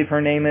 I believe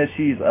her name is.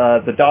 She's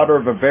the daughter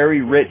of a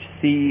very rich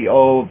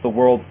CEO of the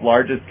world's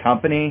largest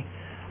company.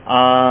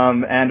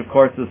 And of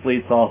course, this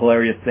leads to all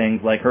hilarious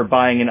things like her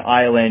buying an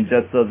island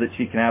just so that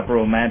she can have a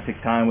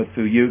romantic time with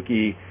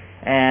Fuyuki.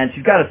 And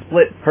she's got a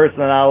split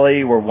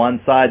personality where one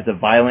side's a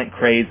violent,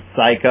 crazed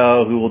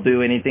psycho who will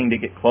do anything to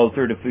get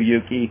closer to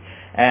Fuyuki,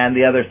 and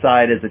the other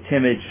side is a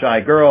timid,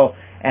 shy girl.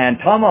 And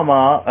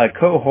Tamama, a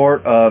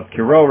cohort of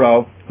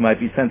Kiroro, who might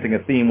be sensing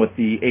a theme with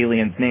the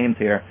aliens' names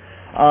here,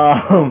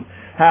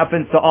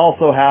 happens to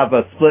also have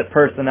a split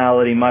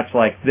personality much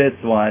like this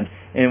one,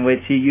 in which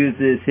he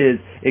uses his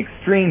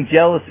extreme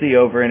jealousy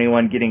over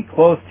anyone getting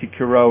close to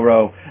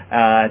Kiroro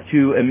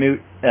to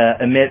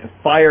emit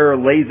fire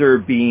laser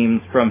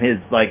beams from his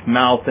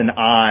mouth and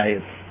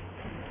eyes.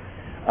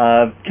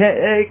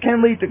 It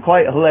can lead to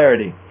quite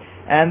hilarity.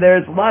 And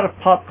there's a lot of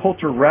pop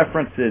culture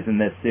references in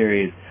this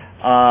series.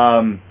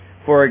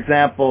 For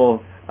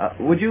example,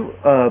 would you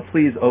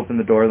please open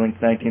the door,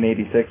 Link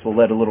 1986? We'll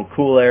let a little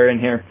cool air in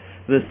here.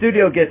 The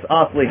studio gets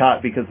awfully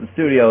hot because the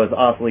studio is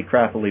awfully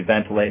crappily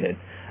ventilated.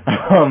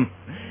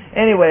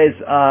 Anyways,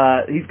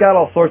 he's got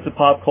all sorts of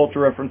pop culture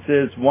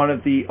references. One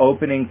of the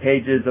opening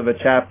pages of a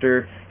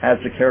chapter has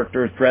the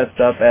characters dressed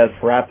up as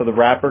Parappa the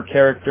Rapper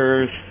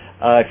characters.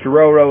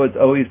 Kiroro is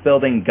always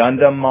building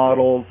Gundam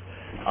models.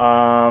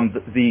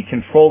 The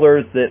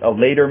controllers that a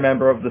later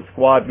member of the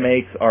squad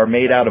makes are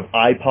made out of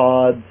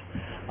iPods.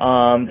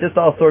 Just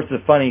all sorts of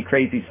funny,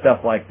 crazy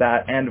stuff like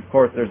that. And of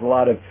course, there's a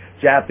lot of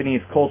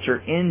Japanese culture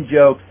in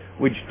jokes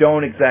which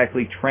don't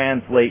exactly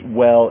translate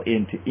well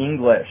into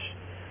English.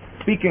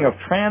 Speaking of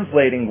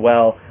translating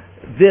well,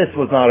 this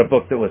was not a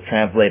book that was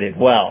translated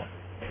well.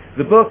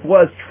 The book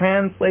was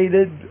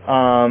translated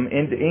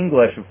into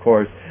English, of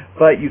course,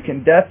 but you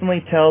can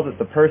definitely tell that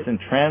the person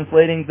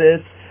translating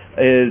this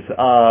is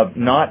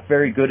not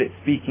very good at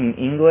speaking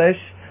English,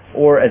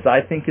 or as I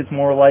think is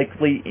more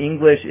likely,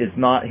 English is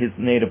not his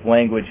native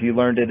language. He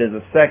learned it as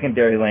a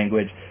secondary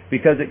language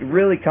because it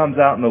really comes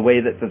out in the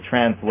way that the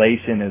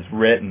translation is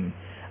written.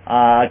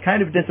 I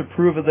kind of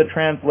disapprove of the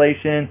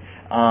translation.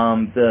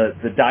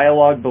 The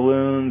dialogue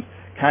balloons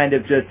kind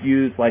of just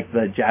use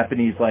the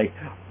Japanese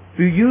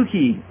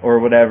Fuyuki or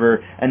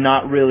whatever, and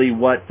not really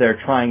what they're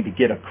trying to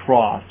get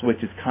across,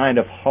 which is kind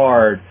of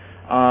hard.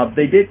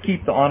 They did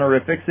keep the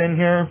honorifics in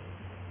here,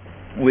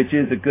 which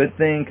is a good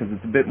thing because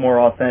it's a bit more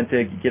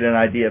authentic. You get an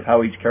idea of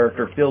how each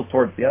character feels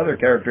towards the other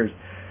characters.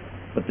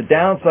 But the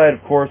downside,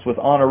 of course, with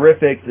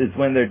honorifics is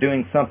when they're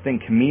doing something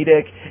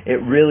comedic,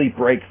 it really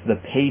breaks the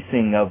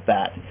pacing of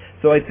that.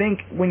 So I think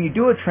when you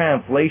do a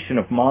translation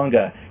of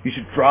manga, you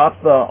should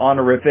drop the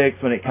honorifics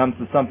when it comes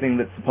to something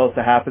that's supposed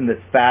to happen that's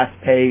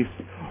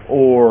fast-paced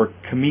or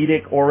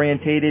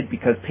comedic-orientated,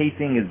 because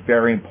pacing is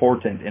very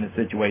important in a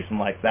situation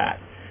like that,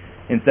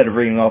 instead of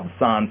reading all the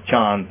sans,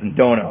 chans, and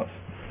donos.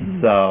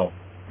 So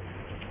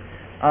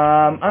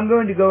I'm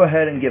going to go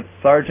ahead and give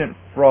Sergeant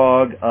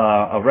Frog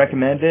a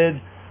recommended.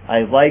 I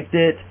liked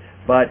it,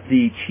 but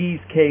the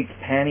cheesecake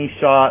panty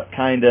shot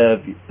kind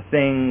of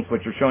things,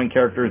 which are showing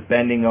characters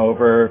bending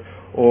over,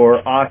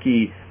 or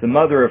Aki, the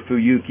mother of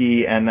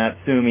Fuyuki, and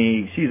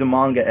Natsumi, she's a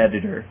manga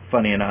editor,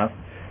 funny enough,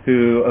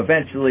 who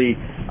eventually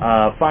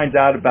finds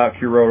out about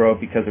Kiroro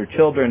because her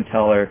children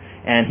tell her,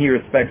 and he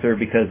respects her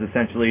because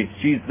essentially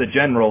she's the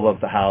general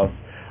of the house.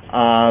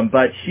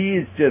 But she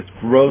is just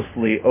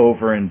grossly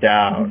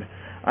over-endowed.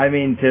 I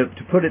mean, to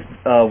put it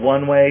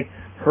one way,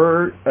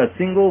 a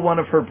single one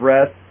of her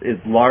breasts is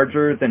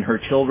larger than her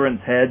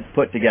children's heads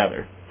put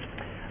together.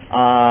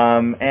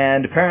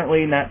 And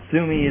apparently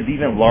Natsumi is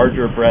even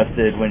larger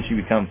breasted when she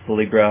becomes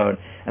fully grown,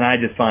 and I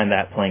just find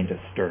that plain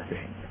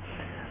disturbing.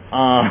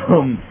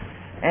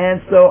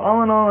 And so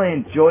all in all, I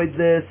enjoyed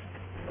this,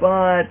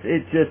 but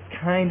it just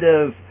kind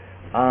of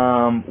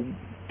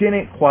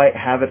didn't quite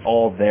have it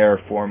all there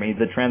for me.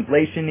 The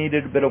translation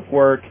needed a bit of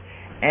work,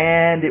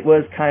 and it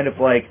was kind of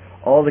like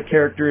all the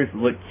characters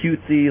look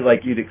cutesy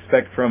like you'd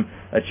expect from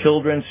a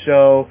children's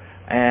show,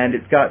 and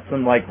it's got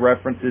some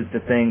references to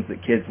things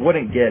that kids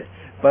wouldn't get.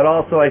 But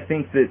also I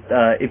think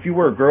that if you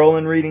were a girl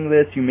and reading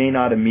this, you may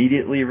not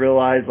immediately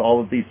realize all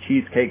of these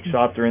cheesecake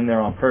shots are in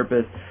there on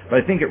purpose, but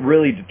I think it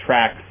really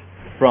detracts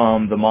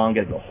from the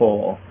manga as a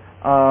whole.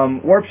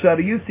 Warp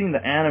Shadow, you've seen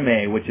the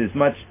anime, which is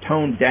much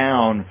toned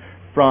down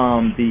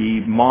from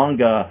the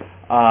manga,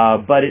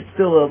 but it's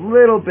still a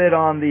little bit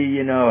on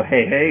the,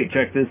 hey,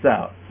 check this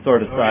out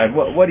sort of side.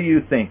 What do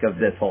you think of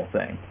this whole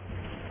thing?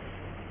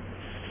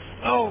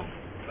 Oh,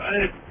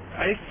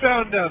 I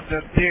found out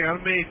that the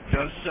anime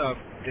does,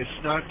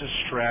 it's not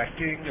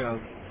distracting to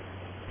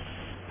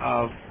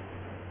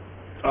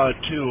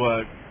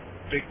a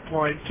big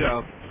point.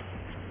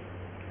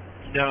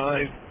 No,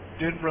 I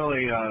didn't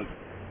really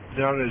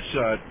notice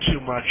too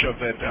much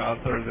of it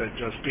other than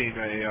just being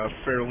a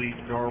fairly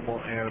normal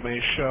anime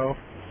show.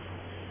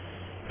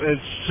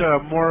 It's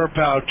more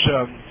about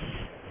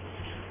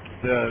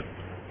the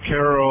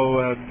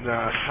Kero and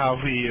how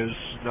he is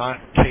not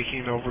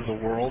taking over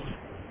the world.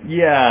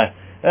 Yeah,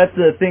 that's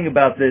the thing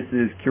about this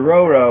is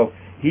Kiroro,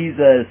 he's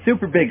a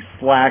super big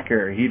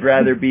slacker. He'd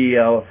rather be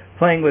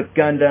playing with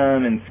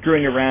Gundam and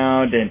screwing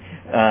around and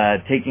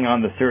taking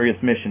on the serious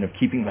mission of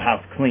keeping the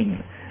house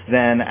clean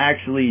than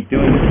actually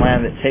doing the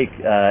plan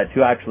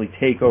to actually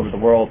take over the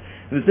world.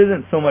 This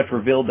isn't so much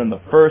revealed in the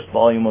first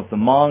volume of the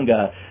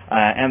manga,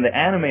 and the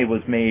anime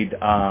was made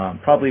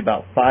probably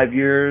about 5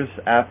 years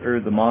after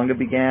the manga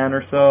began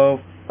or so,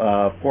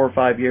 4 or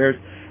 5 years.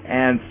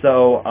 And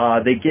so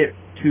they get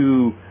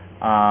to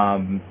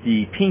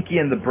the Pinky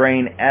and the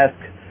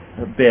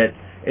Brain-esque bit.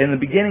 In the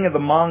beginning of the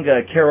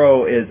manga,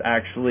 Kero is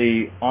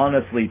actually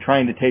honestly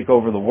trying to take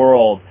over the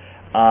world,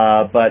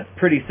 but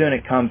pretty soon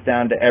it comes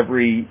down to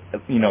every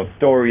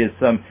story is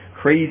some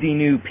crazy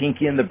new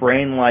Pinky and the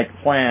Brain-like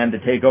plan to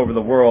take over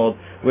the world,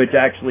 which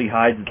actually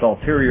hides its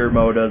ulterior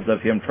motives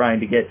of him trying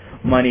to get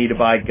money to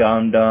buy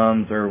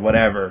Gundams or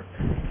whatever.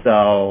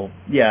 So,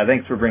 yeah,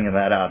 thanks for bringing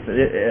that up.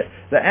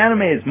 The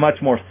anime is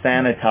much more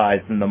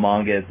sanitized than the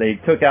manga is. They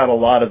took out a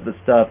lot of the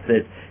stuff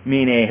that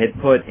Mine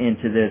had put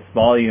into this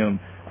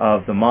volume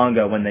of the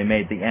manga when they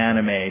made the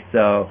anime.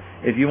 So,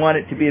 if you want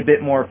it to be a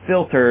bit more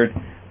filtered,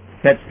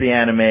 catch the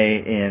anime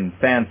in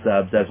fan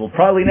subs, as we'll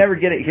probably never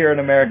get it here in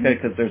America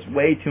because there's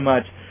way too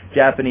much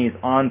Japanese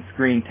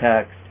on-screen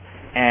text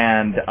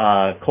and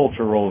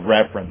cultural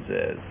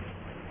references,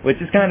 which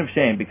is kind of a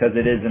shame because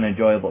it is an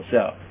enjoyable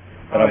show.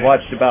 But I've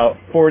watched about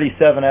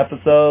 47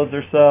 episodes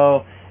or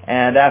so,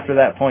 and after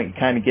that point you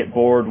kind of get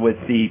bored with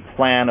the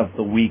plan of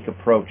the week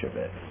approach of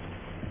it.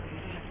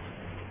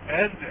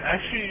 And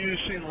actually you've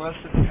seen less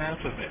than half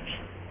of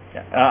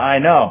it. I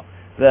know.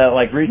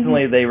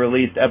 Recently they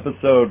released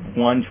episode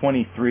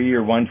 123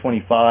 or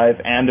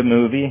 125 and a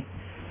movie.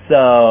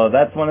 So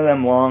that's one of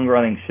them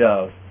long-running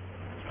shows.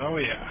 Oh,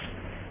 yeah.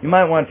 You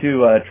might want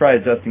to try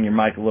adjusting your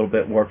mic a little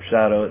bit, Warp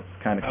Shadow. It's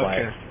kind of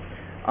quiet.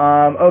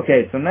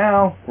 Okay, so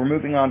now we're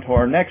moving on to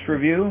our next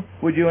review.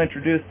 Would you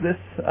introduce this,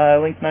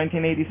 Link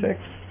 1986?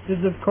 This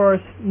is, of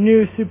course,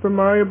 New Super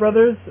Mario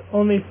Brothers,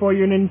 only for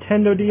your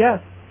Nintendo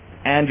DS.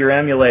 And your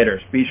emulators.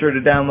 Be sure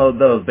to download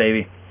those,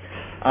 baby.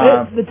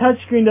 The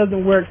touchscreen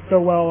doesn't work so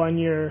well on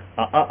your...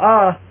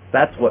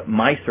 That's what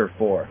mice are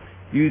for.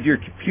 Use your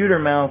computer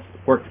mouse.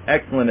 Works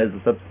excellent as a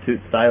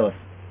substitute stylus.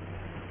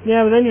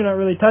 Yeah, but then you're not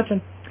really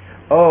touching.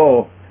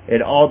 Oh,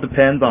 it all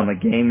depends on the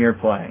game you're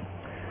playing.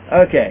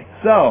 Okay,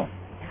 so,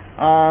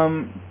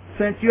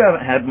 since you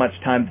haven't had much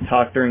time to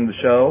talk during the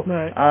show,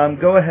 right.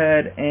 Go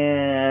ahead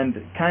and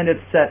kind of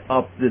set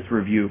up this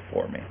review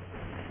for me.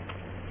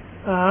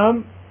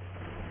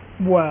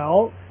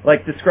 Well...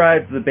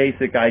 describe the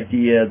basic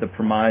idea, the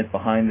premise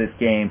behind this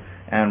game,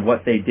 and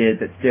what they did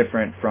that's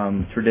different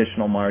from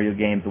traditional Mario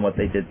games and what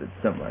they did that's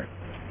similar.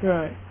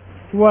 Right.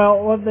 Well,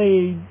 what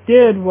they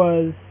did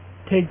was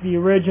take the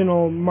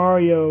original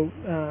Mario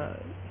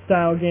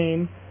style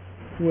game,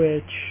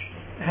 which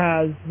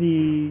has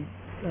the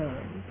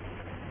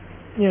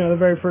the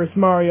very first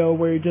Mario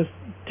where you're just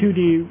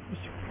 2D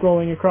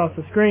scrolling across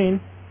the screen,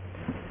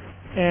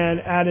 and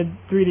added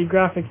 3D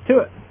graphics to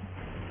it.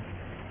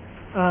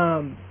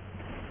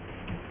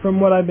 From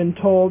what I've been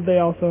told, they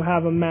also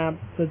have a map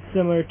that's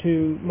similar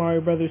to Mario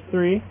Brothers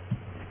 3.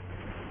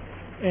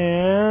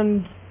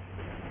 And,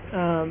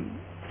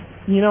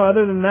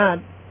 other than that,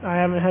 I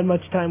haven't had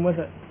much time with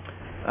it.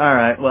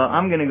 Alright, well,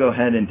 I'm going to go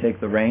ahead and take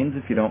the reins,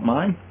 if you don't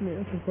mind.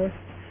 Yes, of course.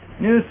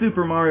 New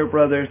Super Mario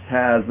Brothers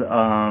has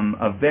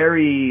a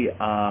very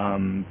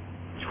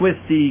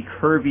twisty,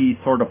 curvy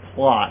sort of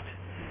plot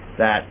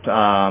that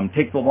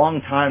takes a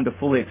long time to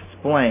fully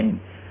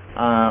explain.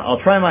 I'll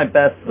try my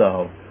best,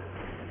 though.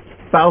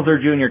 Bowser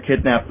Jr.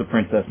 kidnaps the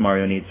princess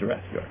Mario needs to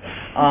rescue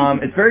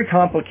her. It's very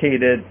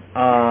complicated.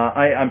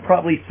 I'm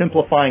probably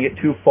simplifying it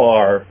too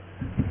far,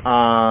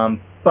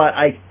 but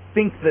I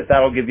think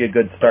that'll give you a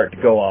good start to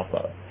go off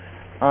of.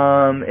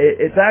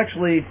 It's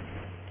actually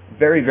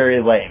very, very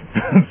lame.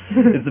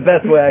 It's the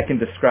best way I can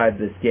describe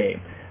this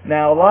game.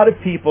 Now, a lot of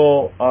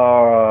people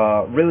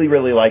really,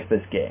 really like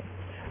this game,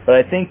 but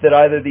I think that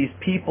either these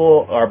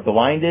people are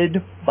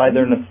blinded by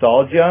their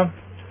nostalgia,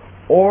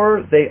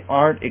 or they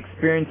aren't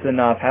experienced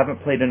enough,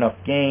 haven't played enough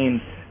games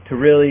to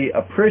really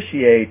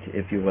appreciate,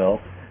 if you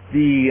will,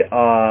 the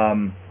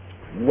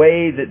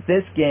way that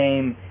this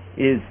game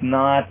is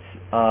not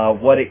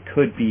what it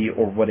could be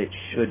or what it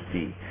should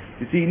be.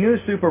 You see, New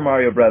Super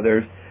Mario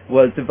Brothers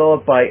was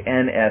developed by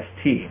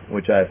NST,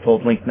 which I've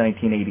told Link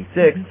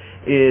 1986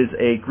 is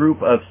a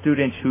group of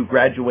students who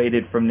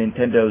graduated from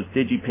Nintendo's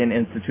DigiPen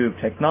Institute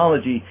of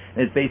Technology,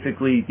 and is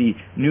basically the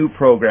new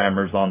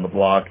programmers on the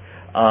block,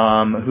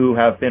 who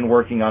have been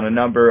working on a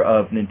number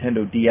of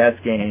Nintendo DS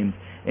games,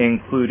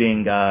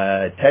 including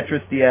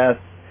Tetris DS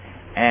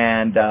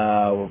and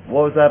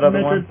what was that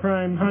other one? Metroid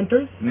Prime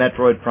Hunters.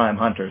 Metroid Prime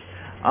Hunters.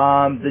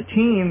 The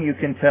team, you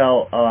can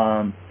tell,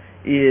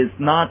 is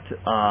not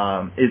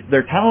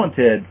they're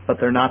talented, but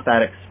they're not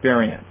that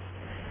experienced.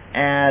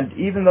 And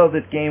even though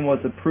this game was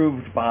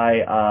approved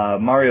by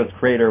Mario's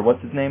creator,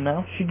 what's his name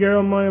now?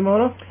 Shigeru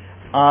Miyamoto.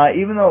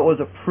 Even though it was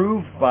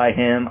approved by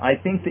him, I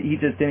think that he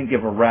just didn't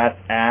give a rat's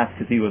ass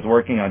because he was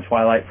working on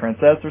Twilight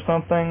Princess or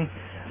something.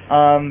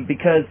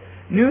 because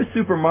New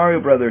Super Mario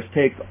Brothers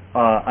takes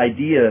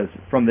ideas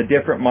from the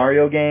different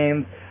Mario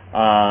games,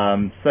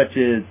 such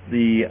as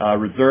the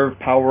reserve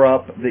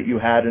power-up that you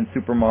had in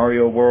Super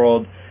Mario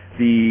World,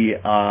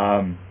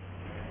 the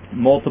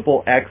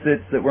multiple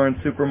exits that were in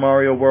Super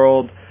Mario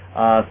World,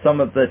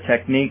 some of the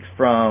techniques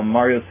from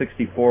Mario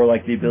 64,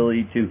 like the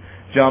ability to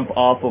jump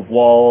off of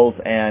walls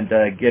and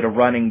get a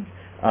running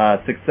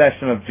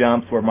succession of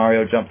jumps where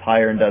Mario jumps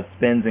higher and does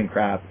spins and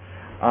crap.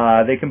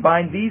 They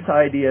combine these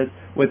ideas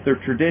with their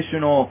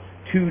traditional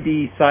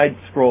 2D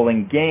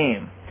side-scrolling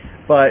game,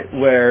 but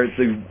where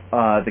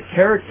the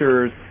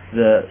characters,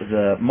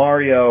 the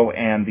Mario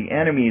and the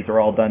enemies are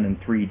all done in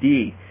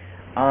 3D.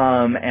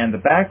 And the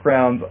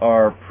backgrounds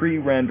are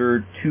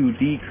pre-rendered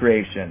 2D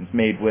creations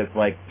made with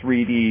like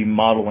 3D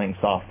modeling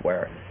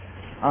software,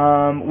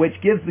 which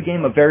gives the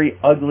game a very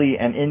ugly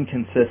and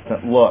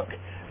inconsistent look.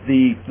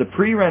 The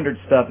pre-rendered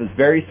stuff is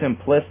very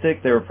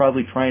simplistic. They were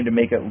probably trying to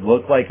make it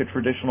look like a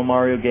traditional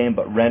Mario game,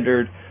 but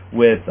rendered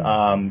with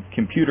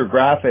computer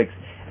graphics.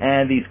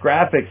 And these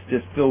graphics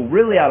just feel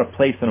really out of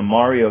place in a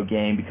Mario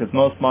game because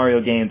most Mario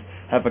games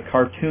have a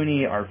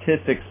cartoony,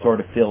 artistic sort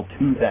of feel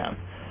to them.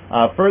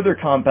 Further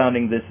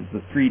compounding this is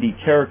the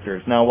 3D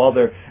characters. Now, while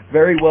they're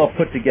very well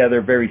put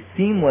together, very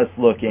seamless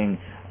looking,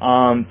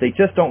 they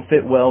just don't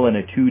fit well in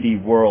a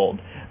 2D world.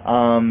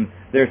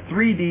 They're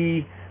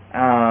 3D,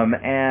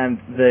 and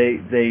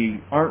they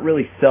aren't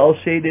really cel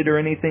shaded or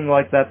anything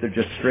like that. They're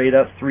just straight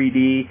up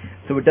 3D,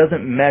 so it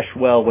doesn't mesh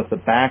well with the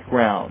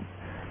background.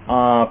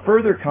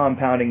 Further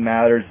compounding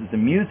matters is the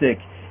music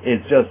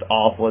is just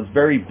awful. It's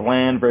very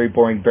bland, very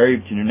boring,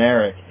 very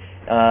generic.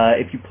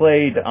 If you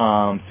played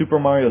Super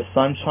Mario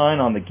Sunshine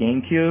on the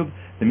GameCube,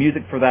 the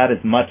music for that is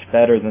much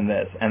better than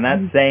this, and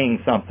that's saying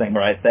something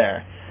right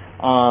there.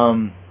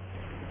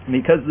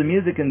 Because the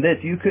music in this,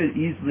 you could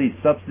easily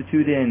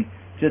substitute in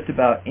just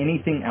about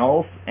anything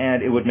else,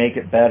 and it would make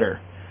it better,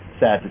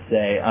 sad to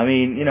say. I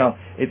mean, you know,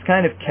 it's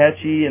kind of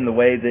catchy in the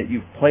way that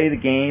you play the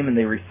game and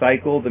they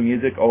recycle the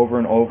music over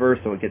and over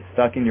so it gets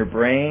stuck in your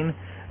brain,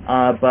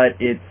 but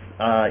it's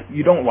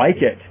you don't like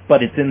it,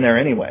 but it's in there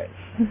anyway.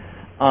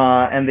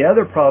 And the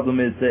other problem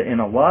is that in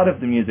a lot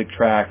of the music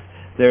tracks,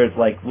 there's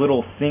like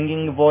little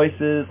singing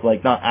voices,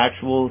 like not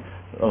actual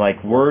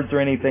like words or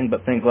anything,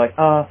 but things like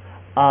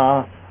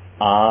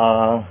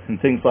and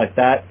things like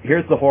that.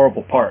 Here's the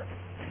horrible part.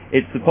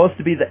 It's supposed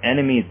to be the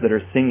enemies that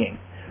are singing.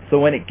 So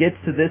when it gets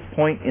to this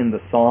point in the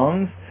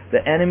songs,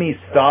 the enemies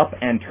stop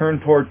and turn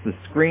towards the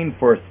screen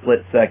for a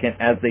split second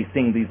as they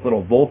sing these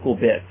little vocal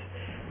bits.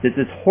 This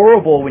is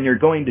horrible when you're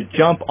going to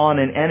jump on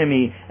an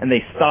enemy and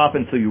they stop,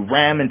 and so you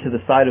ram into the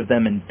side of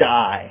them and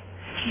die.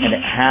 And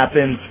it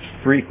happens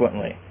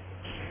frequently.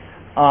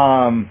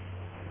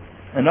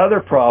 Another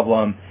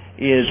problem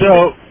is...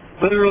 So,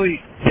 literally,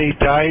 they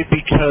die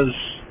because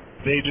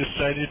they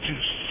decided to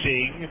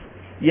sing?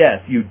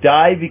 Yes, you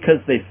die because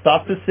they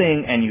stopped to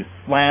sing and you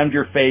slammed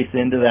your face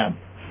into them.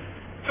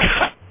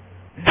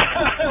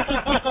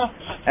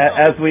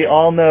 As we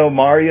all know,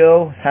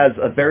 Mario has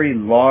a very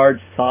large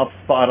soft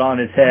spot on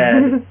his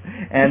head,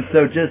 and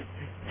so just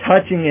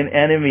touching an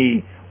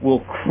enemy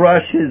will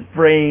crush his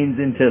brains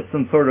into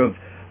some sort of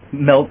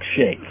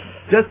milkshake.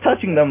 Just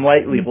touching them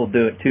lightly will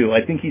do it too.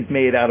 I think he's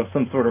made out of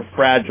some sort of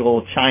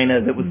fragile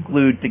china that was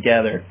glued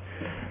together.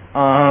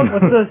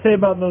 What does it say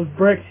about those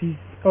bricks he's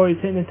always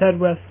hitting his head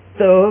with?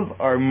 Those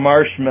are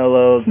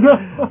marshmallows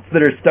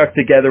that are stuck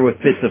together with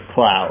bits of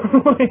cloud.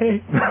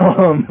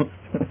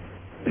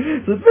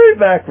 So it's very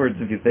backwards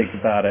if you think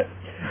about it.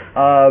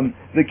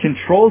 The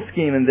control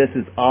scheme in this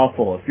is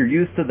awful. If you're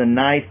used to the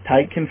nice,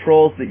 tight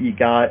controls that you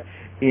got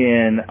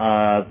in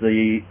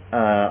the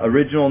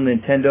original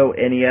Nintendo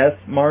NES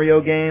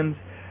Mario games,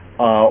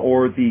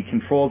 or the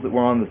controls that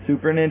were on the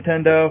Super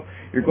Nintendo,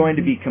 you're going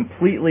to be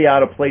completely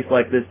out of place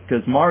like this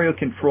because Mario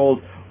controls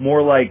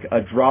more like a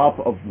drop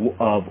of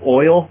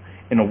oil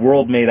in a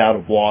world made out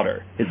of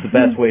water is the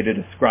best way to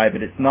describe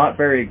it. It's not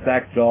very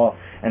exact at all,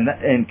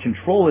 and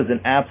control is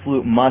an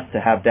absolute must to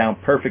have down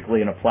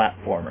perfectly in a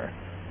platformer.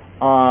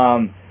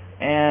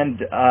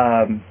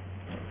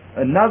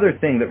 Another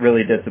thing that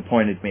really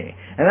disappointed me,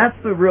 and that's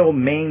the real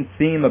main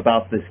theme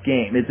about this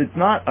game, is it's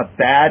not a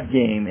bad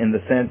game in the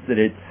sense that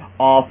it's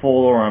awful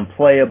or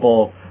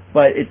unplayable,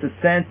 but it's a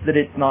sense that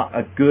it's not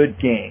a good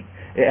game.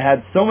 It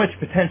had so much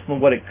potential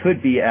in what it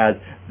could be as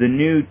the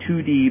new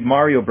 2D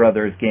Mario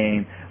Brothers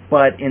game,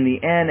 but in the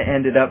end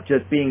ended up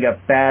just being a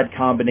bad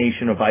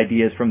combination of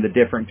ideas from the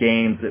different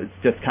games. It's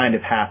just kind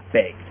of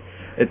half-baked.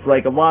 It's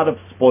like a lot of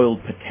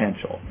spoiled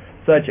potential,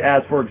 such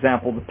as, for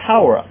example, the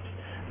power-ups.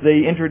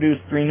 They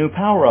introduced 3 new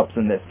power-ups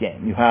in this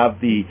game. You have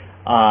the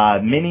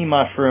Mini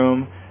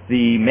Mushroom,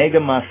 the Mega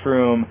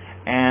Mushroom,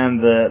 and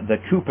the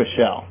Koopa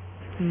Shell.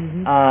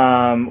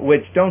 Mm-hmm.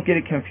 Which don't get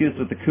it confused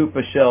with the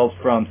Koopa Shells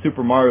from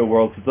Super Mario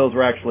World, because those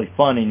were actually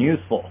fun and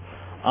useful.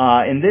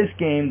 In this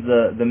game,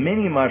 the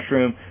Mini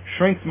Mushroom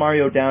shrinks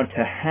Mario down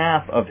to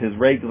half of his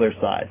regular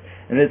size,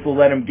 and this will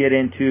let him get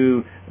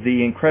into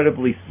the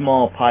incredibly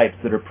small pipes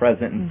that are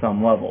present in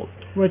some levels.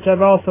 Which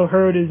I've also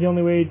heard is the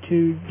only way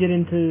to get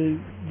into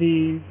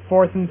the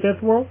 4th and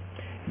 5th world?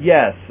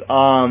 Yes,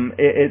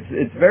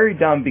 it's very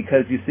dumb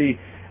because you see,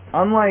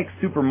 unlike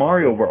Super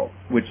Mario World,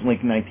 which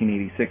Link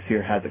 1986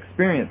 here has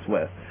experience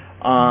with,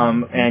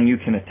 and you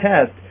can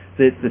attest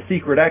that the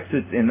secret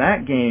exits in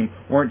that game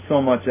weren't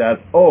so much as,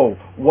 oh,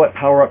 what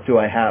power-up do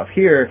I have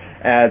here,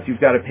 as you've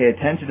got to pay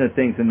attention to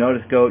things and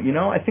notice,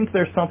 I think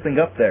there's something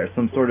up there,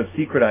 some sort of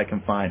secret I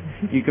can find.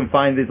 You can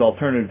find these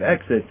alternative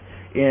exits.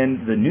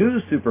 In the new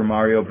Super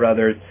Mario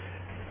Brothers,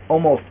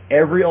 almost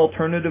every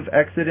alternative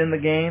exit in the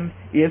game,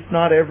 if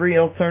not every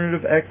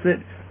alternative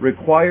exit,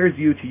 requires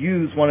you to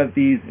use one of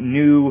these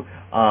new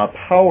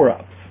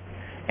power-ups.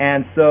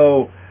 And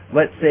so,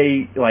 let's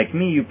say, like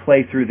me, you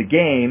play through the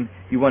game,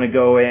 you want to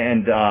go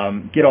and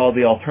get all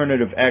the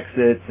alternative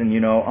exits and,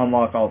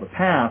 unlock all the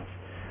paths.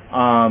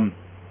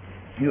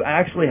 You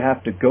actually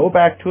have to go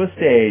back to a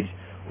stage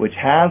which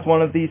has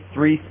one of these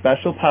 3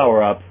 special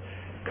power-ups,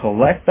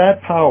 collect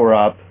that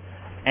power-up,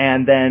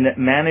 and then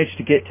manage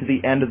to get to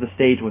the end of the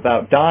stage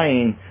without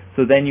dying,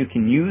 so then you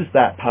can use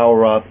that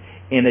power-up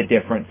in a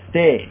different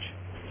stage.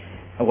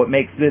 And what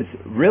makes this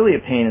really a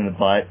pain in the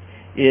butt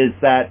is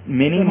that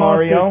Mini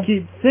Mario... monsters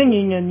keep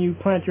singing and you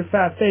plant your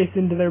fat face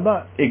into their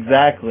butt.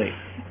 Exactly.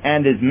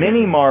 And as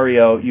Mini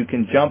Mario, you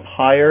can jump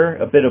higher,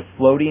 a bit of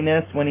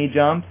floatiness when he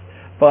jumps,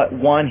 but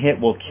one hit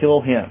will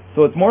kill him.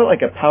 So it's more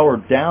like a power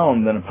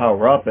down than a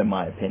power up, in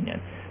my opinion.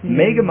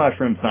 Mega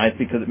Mushroom's nice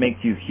because it makes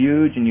you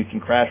huge and you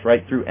can crash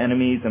right through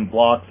enemies and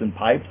blocks and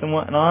pipes and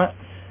whatnot.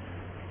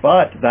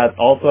 But that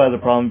also has a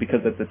problem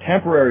because it's a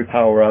temporary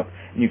power-up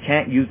and you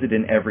can't use it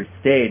in every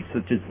stage,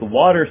 such as the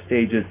water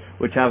stages,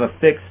 which have a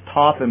fixed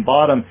top and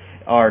bottom,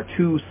 are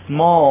too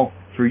small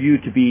for you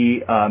to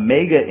be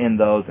mega in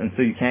those, and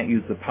so you can't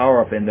use the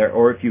power-up in there.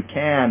 Or if you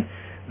can,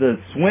 the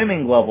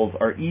swimming levels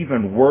are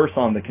even worse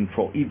on the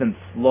control, even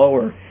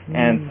slower,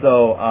 and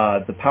so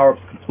the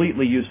power-up's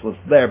completely useless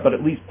there. But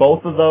at least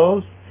both of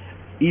those,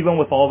 even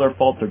with all their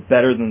faults, are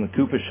better than the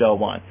Koopa Shell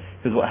one.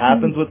 Because what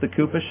happens with the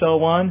Koopa Shell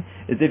one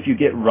is if you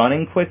get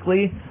running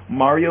quickly,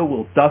 Mario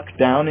will duck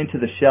down into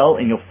the shell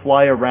and you'll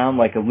fly around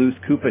like a loose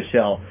Koopa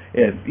shell.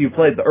 If you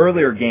played the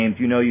earlier games,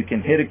 you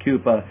can hit a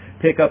Koopa,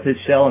 pick up his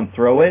shell and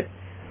throw it.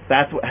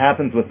 That's what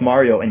happens with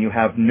Mario, and you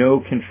have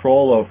no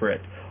control over it.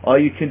 All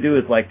you can do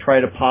is try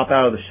to pop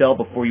out of the shell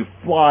before you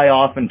fly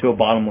off into a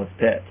bottomless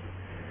pit.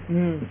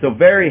 So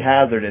very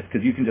hazardous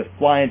because you can just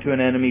fly into an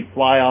enemy,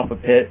 fly off a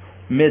pit,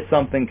 miss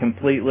something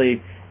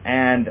completely,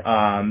 and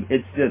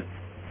it's just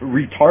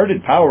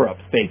retarded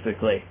power-ups,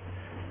 basically.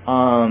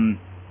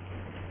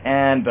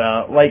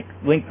 Like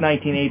Link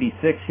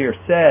 1986 here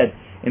said,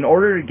 in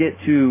order to get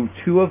to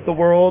 2 of the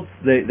worlds,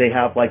 they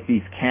have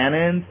these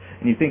cannons,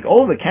 and you think,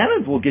 the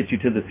cannons will get you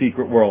to the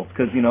secret worlds,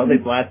 because, they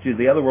blast you to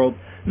the other worlds.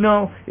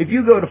 No, if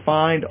you go to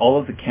find all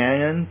of the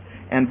cannons,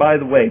 and by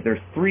the way, there's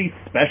 3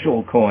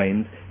 special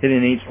coins hidden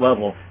in each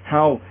level.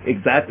 How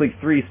exactly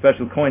 3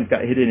 special coins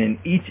got hidden in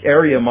each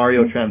area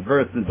Mario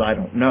traverses, I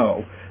don't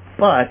know.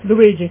 But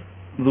Luigi,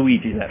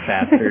 that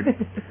bastard.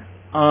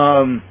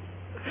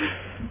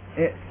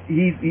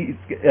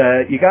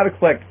 You got to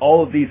collect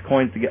all of these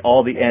coins to get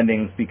all the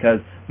endings, because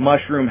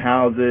mushroom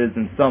houses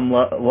and some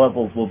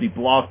levels will be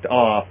blocked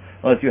off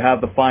unless you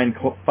have the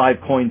 5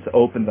 coins to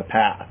open the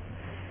path.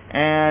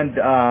 And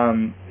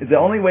the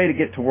only way to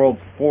get to Worlds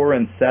 4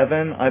 and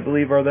 7, I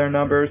believe are their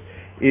numbers,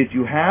 is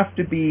you have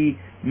to be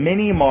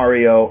Mini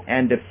Mario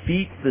and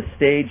defeat the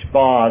stage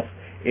boss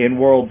in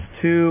Worlds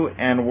 2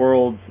 and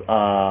Worlds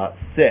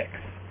 6,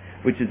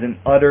 which is an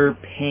utter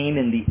pain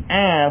in the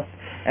ass,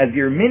 as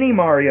you're Mini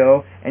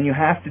Mario and you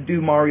have to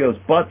do Mario's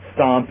butt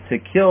stomp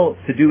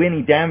to do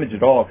any damage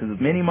at all, because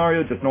Mini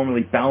Mario just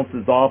normally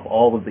bounces off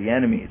all of the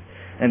enemies.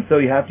 And so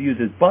you have to use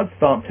his butt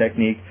stomp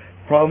technique.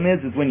 The problem is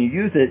when you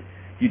use it,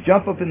 you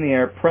jump up in the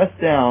air, press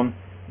down,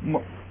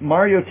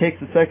 Mario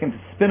takes a second to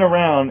spin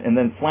around and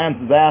then slams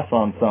his ass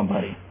on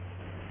somebody.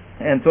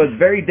 And so it's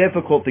very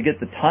difficult to get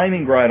the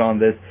timing right on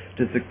this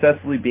to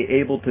successfully be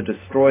able to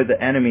destroy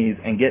the enemies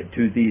and get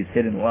to these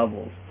hidden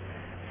levels.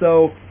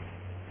 So,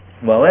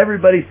 while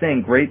everybody's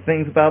saying great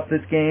things about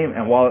this game,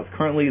 and while it's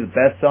currently the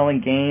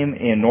best-selling game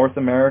in North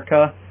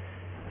America,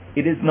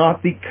 it is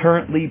not the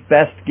currently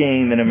best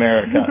game in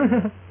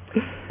America.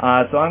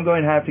 So I'm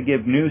going to have to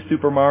give New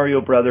Super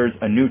Mario Brothers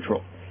a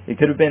neutral. It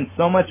could have been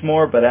so much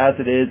more, but as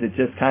it is, it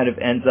just kind of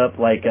ends up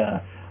like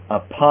a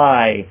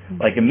pie,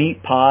 like a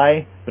meat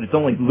pie, but it's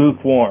only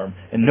lukewarm,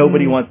 and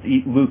nobody wants to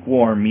eat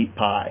lukewarm meat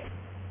pie.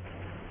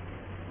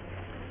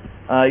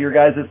 Your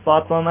guys'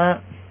 thoughts on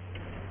that?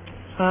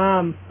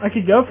 I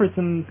could go for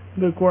some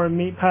lukewarm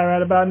meat pie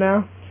right about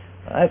now.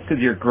 That's because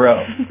you're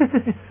gross.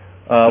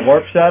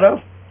 Warp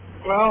Shadow?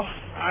 Well,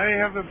 I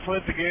haven't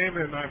played the game,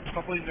 and I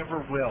probably never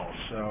will,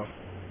 so...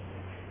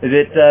 Is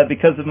it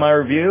because of my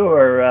review,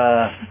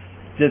 or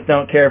just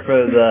don't care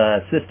for the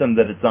system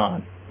that it's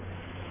on?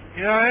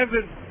 Yeah, I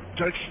haven't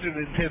touched a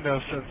Nintendo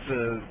since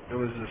it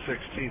was a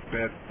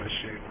 16-bit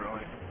machine,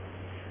 really.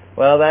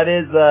 Well, that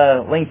is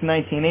Link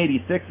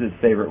 1986's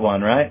favorite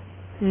one, right?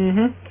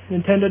 Mm-hmm.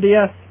 Nintendo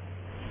DS.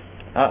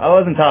 I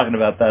wasn't talking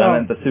about that. I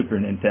meant the Super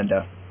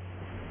Nintendo.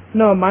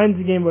 No, mine's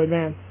the Game Boy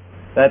Advance.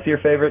 That's your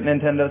favorite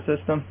Nintendo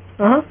system?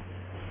 Uh-huh.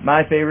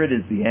 My favorite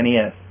is the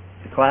NES.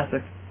 The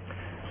classic.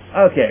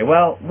 Okay,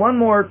 well, one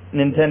more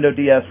Nintendo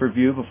DS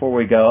review before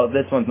we go.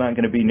 This one's not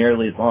going to be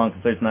nearly as long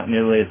because there's not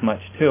nearly as much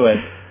to it,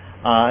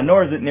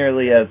 nor is it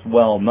nearly as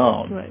well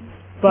known. Right.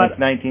 But like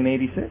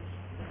 1986?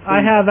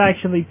 I have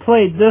actually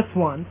played this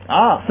one,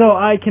 so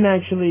I can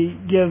actually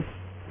give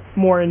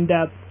more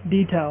in-depth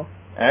detail.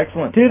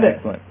 Excellent. To this.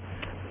 Excellent.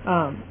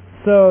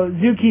 So,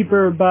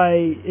 Zookeeper by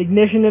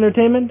Ignition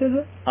Entertainment, is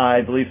it?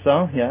 I believe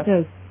so, yes.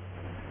 Yes.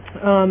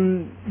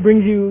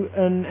 Brings you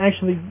an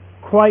actually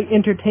quite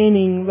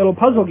entertaining little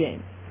puzzle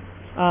game.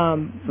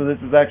 So this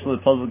is actually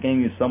a puzzle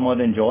game you somewhat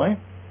enjoy?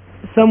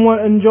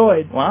 Somewhat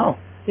enjoyed. Wow.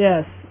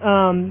 Yes,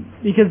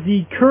 because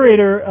the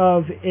curator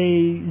of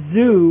a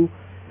zoo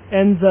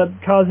ends up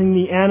causing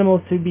the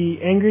animals to be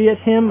angry at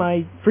him.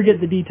 I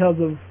forget the details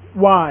of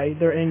why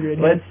they're angry at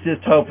him. Let's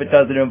just hope it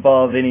doesn't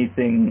involve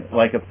anything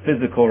like a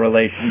physical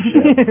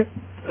relationship.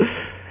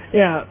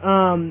 Yeah,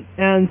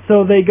 and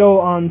so they go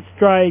on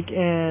strike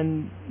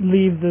and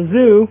leave the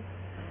zoo,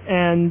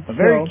 and a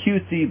very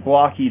cutesy,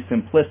 blocky,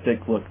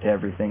 simplistic look to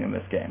everything in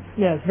this game.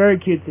 Yes, very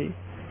cutesy.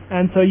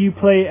 And so you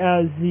play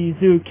as the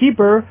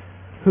zookeeper,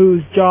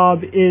 whose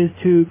job is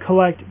to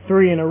collect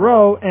 3 in a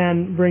row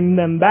and bring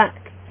them back.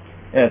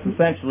 Yes,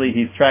 essentially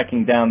he's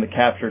tracking down the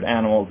captured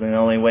animals, and the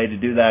only way to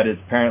do that is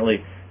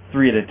apparently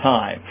 3 at a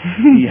time.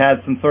 He has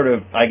some sort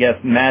of, I guess,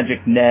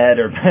 magic net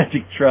or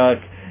magic truck,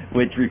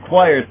 which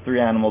requires 3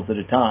 animals at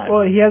a time.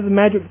 Well, he has a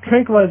magic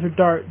tranquilizer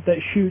dart that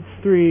shoots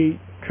 3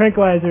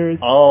 tranquilizers.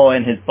 Oh,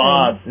 and his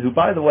boss, who,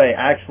 by the way,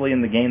 actually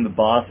in the game, the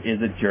boss is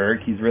a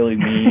jerk. He's really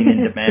mean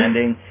and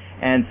demanding.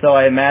 And so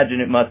I imagine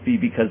it must be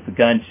because the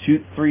gun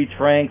shoots 3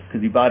 tranks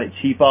because he bought it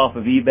cheap off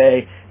of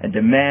eBay and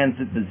demands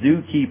that the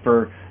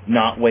zookeeper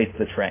not waste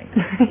the tranks.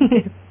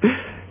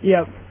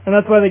 Yep. And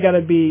that's why they got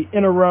to be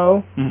in a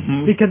row,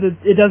 because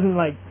it doesn't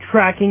like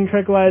tracking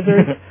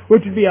tranquilizers,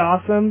 which would be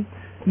awesome.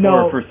 No.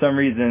 Or for some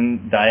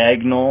reason,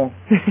 diagonal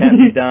can't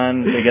be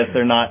done. I guess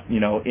they're not,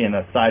 in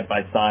a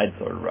side-by-side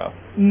sort of row.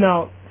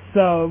 No.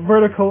 So,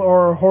 vertical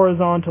or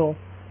horizontal.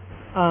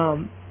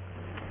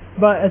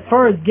 But as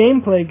far as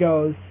gameplay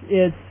goes,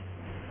 it's,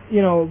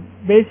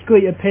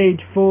 basically a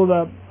page full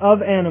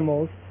of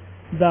animals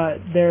that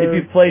they're...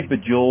 If you've played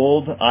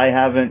Bejeweled, I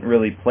haven't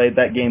really played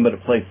that game, but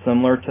it plays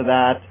similar to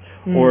that.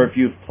 Or if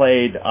you've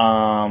played,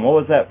 what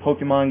was that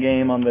Pokemon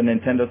game on the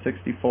Nintendo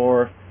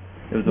 64?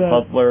 It was a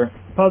puzzler.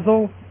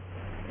 Puzzle?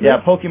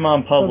 Yeah,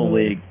 Pokemon Puzzle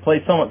League.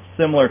 Plays somewhat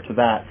similar to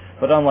that,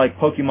 but unlike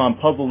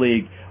Pokemon Puzzle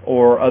League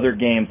or other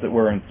games that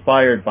were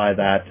inspired by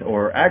that,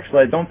 or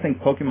actually I don't think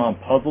Pokemon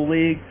Puzzle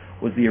League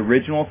was the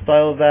original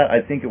style of that.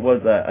 I think it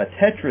was a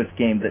Tetris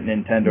game that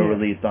Nintendo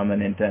released on the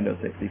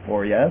Nintendo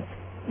 64, yes?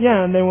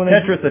 Yeah, and then when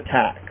Tetris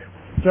Attack.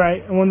 That's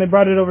right, and when they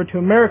brought it over to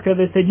America,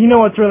 they said, you know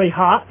what's really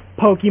hot?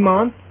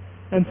 Pokemon.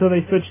 And so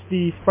they switched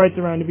the sprites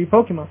around to be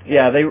Pokemon.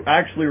 Yeah, they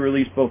actually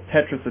released both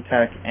Tetris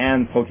Attack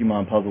and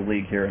Pokemon Puzzle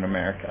League here in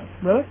America.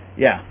 Really?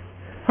 Yeah.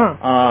 Huh.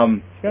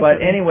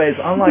 But anyways,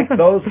 unlike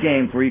those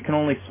games where you can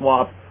only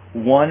swap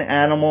one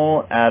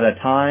animal at a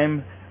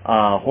time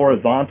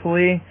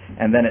horizontally,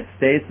 and then it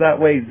stays that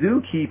way,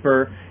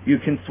 Zookeeper, you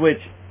can switch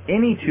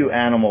any 2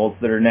 animals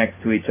that are next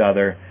to each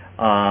other,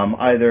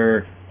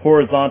 either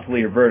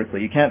horizontally or vertically.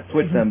 You can't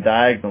switch them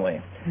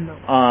diagonally.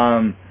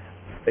 No.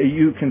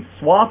 You can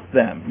swap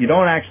them. You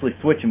don't actually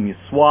switch them, you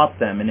swap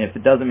them, and if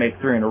it doesn't make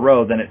 3 in a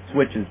row, then it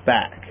switches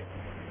back.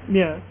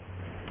 Yeah.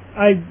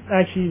 I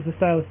actually use the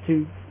stylus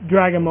to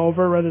drag them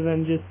over rather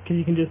than just, because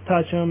you can just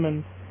touch them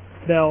and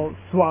they'll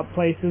swap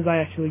places. I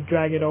actually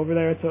drag it over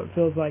there so it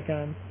feels like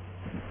I'm...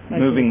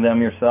 Moving them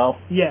yourself?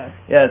 Yes.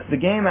 Yes, the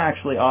game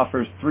actually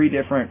offers 3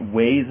 different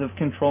ways of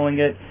controlling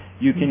it.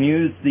 You can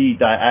use the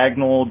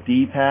diagonal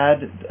D-pad.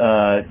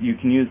 You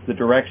can use the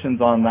directions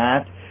on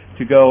that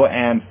to go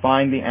and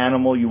find the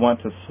animal you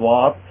want to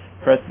swap,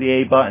 press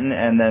the A button,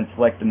 and then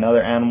select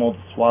another animal to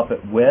swap it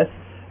with.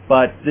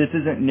 But this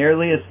isn't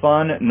nearly as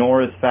fun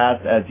nor as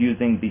fast as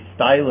using the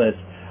stylus,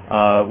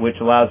 which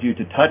allows you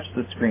to touch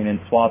the screen and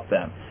swap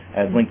them.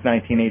 As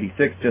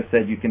Link1986 just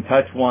said, you can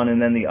touch one and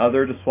then the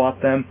other to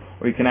swap them,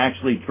 or you can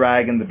actually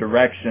drag in the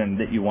direction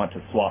that you want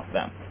to swap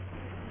them.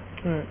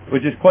 Right.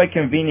 Which is quite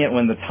convenient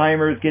when the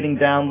timer is getting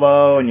down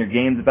low and your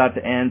game's about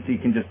to end, so you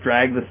can just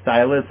drag the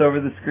stylus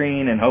over the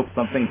screen and hope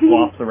something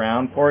swaps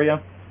around for you.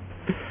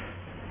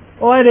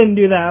 Well, I didn't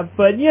do that,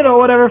 but,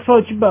 whatever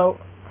floats your boat.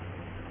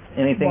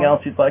 Anything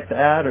else you'd like to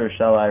add, or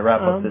shall I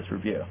wrap up this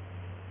review?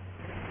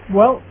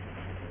 Well,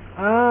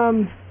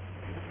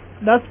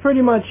 that's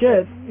pretty much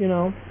it,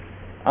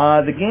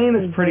 The game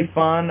is pretty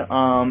fun.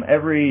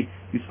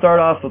 You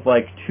start off with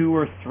like 2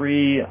 or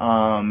 3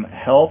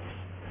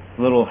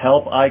 little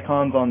help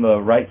icons on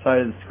the right side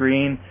of the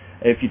screen.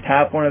 If you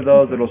tap one of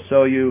those, it'll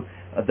show you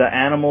the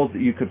animals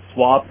that you could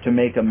swap to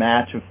make a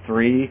match of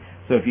 3.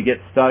 So if you get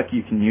stuck,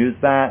 you can use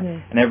that.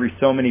 And every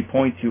so many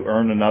points, you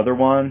earn another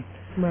one.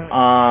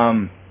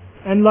 Right.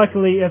 And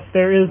luckily, if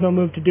there is no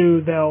move to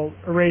do, they'll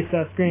erase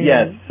that screen.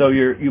 Yes, so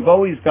you've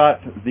always got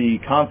the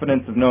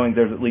confidence of knowing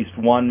there's at least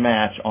one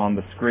match on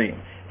the screen.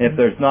 And if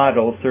there's not,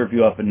 it'll serve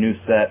you up a new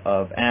set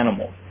of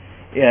animals.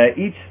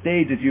 Each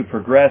stage as you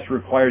progress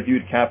requires you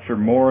to capture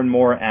more and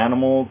more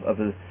animals of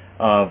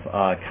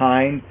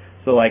kind.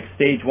 So like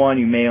stage 1,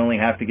 you may only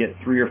have to get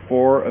 3 or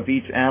 4 of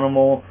each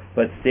animal,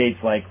 but stage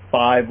like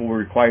 5 will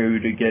require you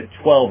to get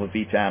 12 of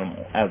each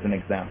animal, as an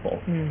example.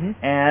 Mm-hmm.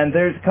 And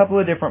there's a couple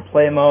of different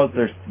play modes.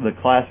 There's the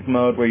classic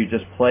mode where you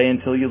just play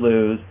until you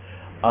lose.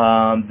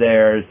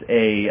 There's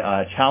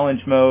a challenge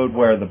mode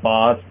where the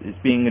boss is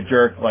being a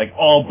jerk, like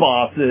all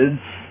bosses.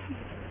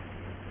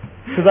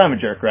 Because I'm a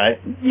jerk, right?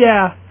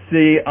 Yeah.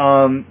 See,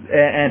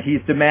 and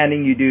he's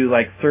demanding you do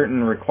like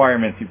certain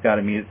requirements you've got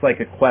to meet. It's like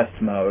a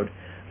quest mode.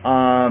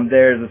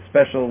 There's a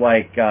special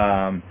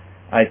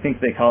I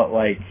think they call it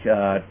like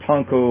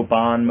Tonko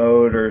Ban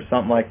mode or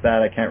something like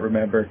that. I can't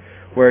remember.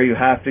 Where you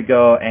have to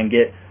go and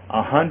get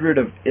 100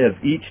 of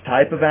each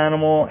type of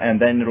animal, and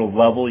then it'll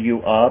level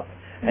you up.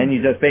 And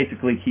you just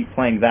basically keep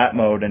playing that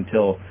mode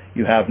until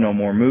you have no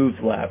more moves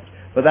left.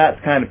 But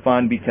that's kind of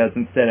fun because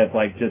instead of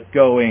like just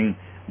going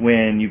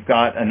when you've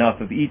got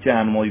enough of each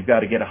animal, you've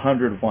got to get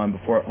 100 of one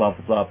before it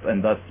levels up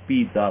and thus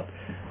speeds up.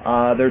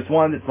 There's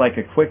one that's like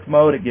a quick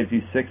mode. It gives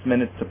you 6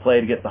 minutes to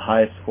play to get the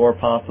highest score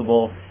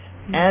possible.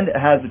 And it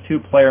has a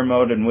 2-player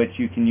mode in which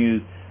you can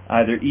use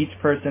either each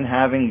person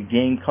having a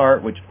game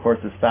cart, which of course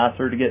is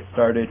faster to get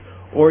started,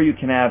 or you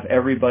can have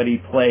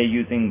everybody play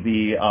using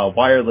the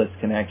wireless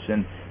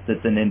connection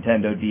that the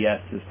Nintendo DS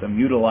system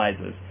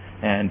utilizes.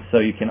 And so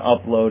you can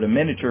upload a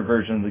miniature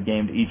version of the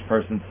game to each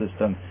person's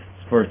system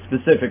for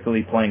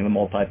specifically playing the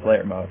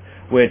multiplayer mode,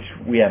 which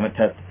we haven't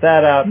tested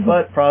that out,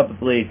 but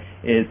probably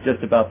is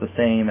just about the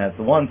same as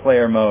the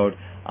one-player mode,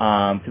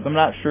 because I'm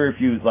not sure if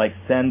you like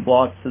send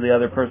blocks to the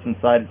other person's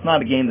side. It's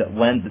not a game that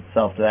lends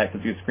itself to that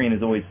because your screen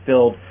is always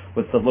filled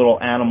with the little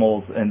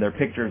animals and their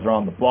pictures are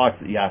on the blocks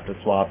that you have to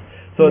swap.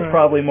 So it's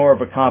probably more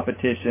of a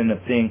competition of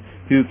seeing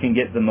who can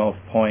get the most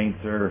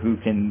points or who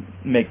can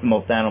make the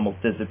most animals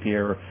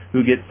disappear or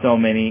who gets so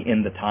many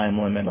in the time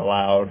limit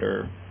allowed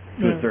or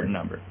to a certain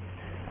number.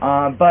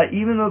 But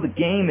even though the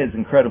game is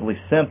incredibly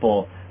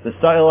simple, the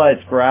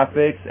stylized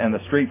graphics and the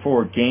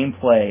straightforward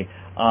gameplay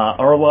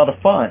are a lot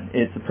of fun.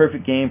 It's a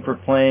perfect game for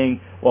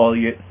playing while,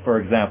 for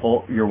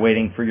example, you're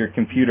waiting for your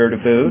computer to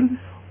boot,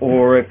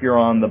 or if you're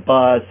on the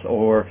bus,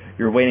 or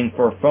you're waiting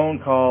for a phone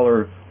call,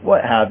 or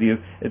what have you.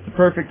 It's a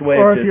perfect way.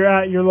 Or if you're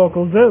at your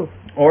local zoo.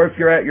 Or if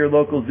you're at your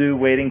local zoo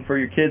waiting for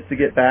your kids to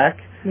get back,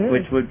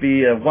 which would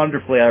be a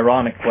wonderfully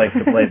ironic place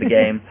to play the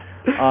game.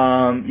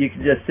 You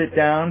can just sit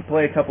down,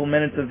 play a couple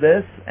minutes of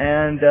this,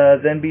 and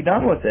then be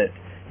done with it.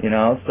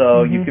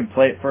 So you can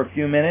play it for a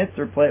few minutes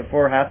or play it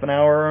for half an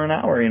hour or an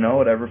hour,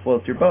 whatever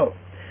floats your boat.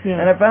 Yeah.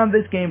 And I found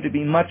this game to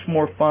be much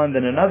more fun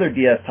than another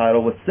DS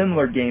title with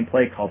similar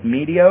gameplay called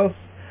Meteos,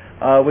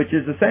 which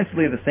is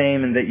essentially the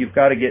same in that you've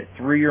got to get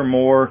 3 or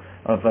more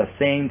of the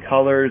same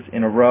colors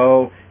in a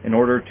row in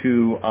order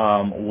to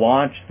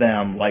launch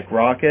them like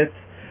rockets.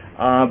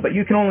 But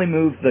you can only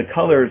move the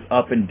colors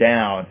up and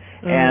down,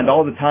 and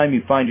all the time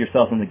you find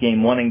yourself in the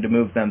game wanting to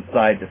move them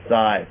side to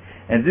side.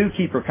 And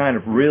Zookeeper kind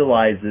of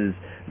realizes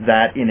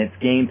that in its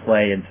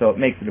gameplay, and so it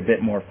makes it a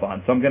bit more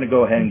fun. So I'm going to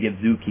go ahead and give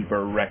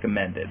Zookeeper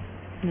recommended.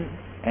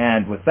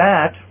 And with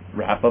that,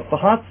 wrap up the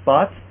hot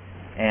spots,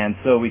 and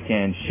so we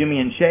can shimmy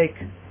and shake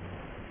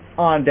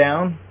on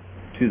down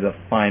to the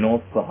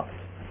final thought.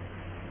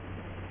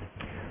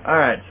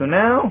 Alright, so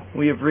now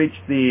we have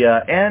reached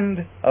the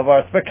end of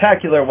our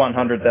spectacular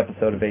 100th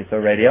episode of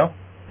ASO Radio.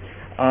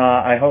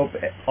 I hope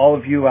all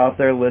of you out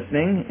there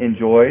listening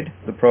enjoyed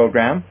the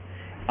program.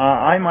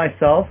 I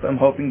myself am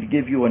hoping to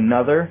give you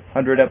another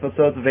 100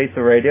 episodes of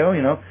ASO Radio.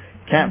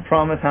 Can't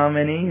promise how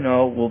many,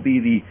 will be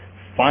the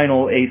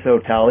final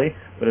ASO tally,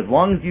 but as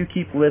long as you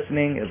keep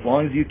listening, as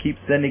long as you keep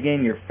sending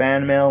in your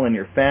fan mail and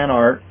your fan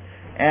art,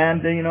 and,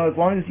 as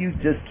long as you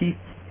just keep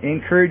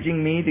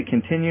encouraging me to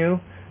continue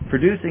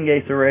producing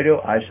ASO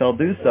Radio, I shall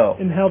do so.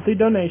 And healthy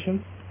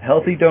donations.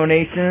 Healthy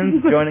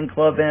donations, joining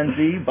Club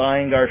NZ,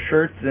 buying our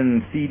shirts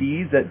and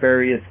CDs at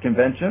various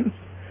conventions.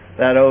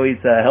 That always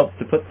helps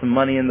to put some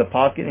money in the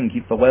pocket and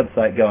keep the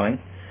website going.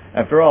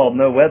 After all,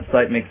 no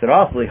website makes it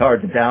awfully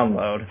hard to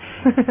download.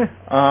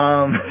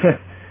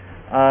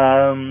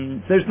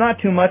 There's not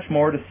too much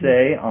more to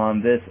say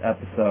on this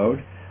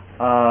episode.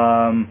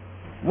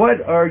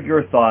 What are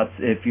your thoughts,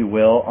 if you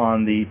will,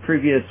 on the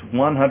previous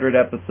 100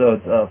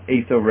 episodes of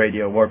ASO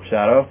Radio Warp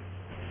Shadow?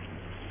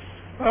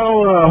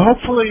 Well,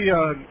 hopefully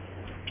you're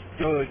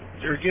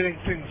getting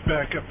things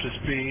back up to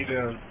speed.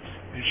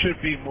 You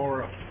should be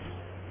more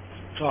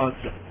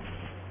constant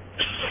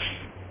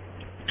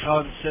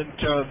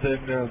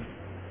than,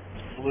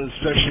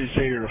 especially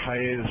say your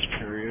hiatus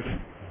period.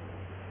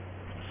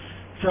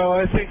 So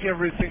I think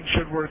everything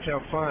should work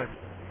out fine.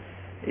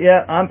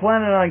 Yeah, I'm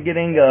planning on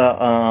getting,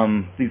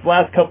 these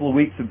last couple of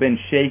weeks have been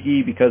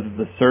shaky because of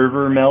the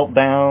server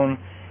meltdown,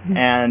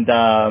 and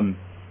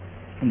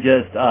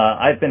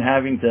I've been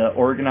having to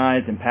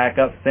organize and pack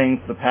up things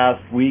the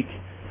past week,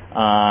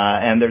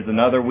 and there's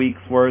another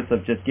week's worth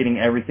of just getting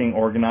everything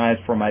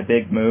organized for my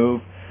big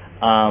move.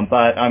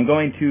 But I'm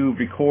going to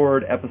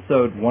record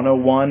episode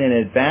 101 in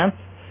advance,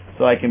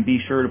 so I can be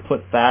sure to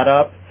put that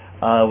up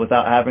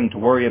without having to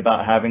worry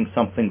about having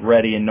something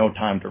ready and no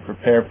time to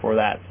prepare for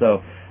that.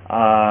 So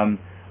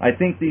I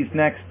think these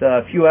next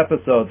few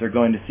episodes are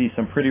going to see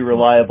some pretty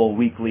reliable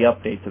weekly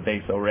updates of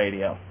ASO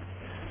Radio.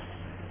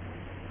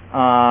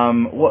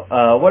 What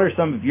are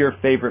some of your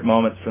favorite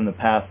moments from the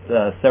past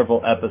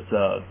several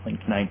episodes, like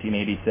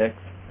 1986?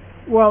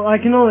 Well, I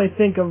can only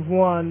think of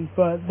one,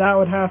 but that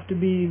would have to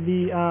be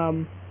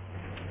the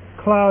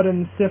Cloud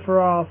and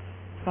Sephiroth.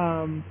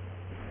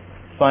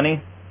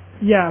 Funny?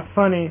 Yeah,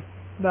 funny.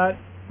 That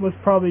was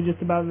probably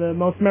just about the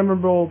most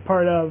memorable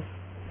part of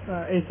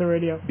ASO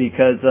Radio.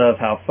 Because of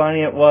how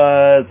funny it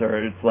was,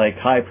 or it's like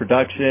high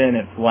production,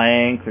 its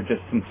length, or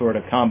just some sort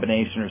of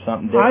combination or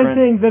something different? I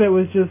think that it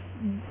was just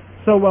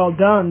so well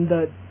done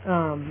that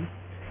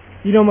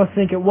you'd almost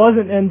think it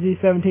wasn't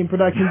NZ17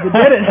 Productions that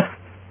did it.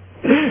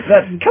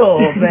 That's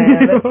cold,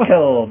 man. That's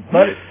cold.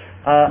 But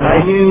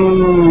I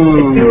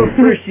do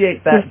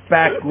appreciate that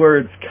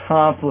backwards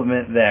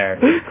compliment there.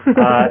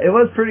 It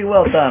was pretty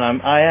well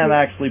done. I am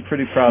actually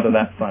pretty proud of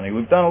that funny.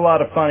 We've done a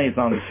lot of funnies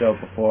on the show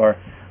before,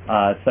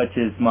 such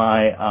as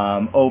my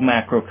Oh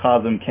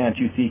Macrocosm Can't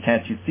You See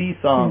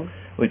song,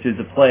 which is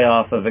a play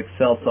off of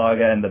Excel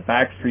Saga and the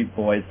Backstreet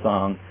Boys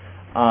song,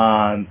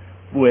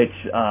 which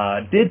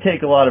did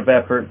take a lot of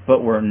effort,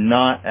 but were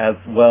not as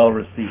well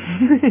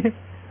received.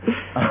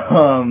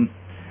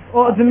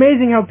 Well, it's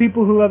amazing how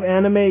people who love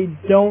anime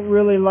don't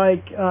really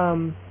like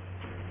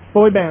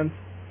boy bands.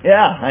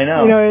 Yeah, I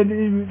know.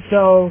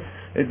 So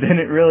it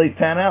didn't really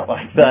pan out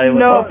like I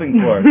was hoping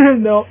for.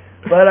 No.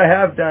 But I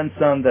have done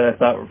some that I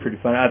thought were pretty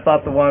funny. I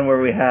thought the one where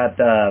we've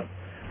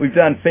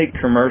done fake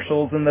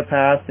commercials in the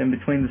past in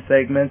between the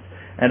segments,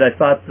 and I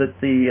thought that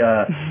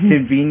the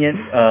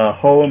convenient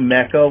home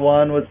mecha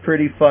one was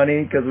pretty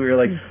funny because we were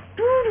like,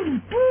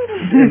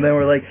 and then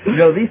we're like,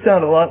 these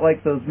sound a lot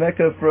like those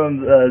mecha from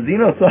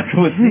Xenosaga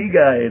with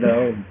Z-Guy,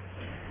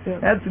 Yeah.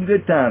 Had some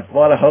good times. A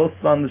lot of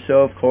hosts on the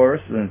show, of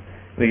course, and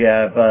we've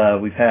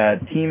had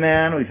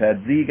T-Man, we've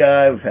had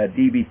Z-Guy, we've had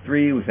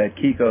DB3, we've had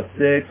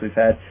Kiko6, we've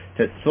had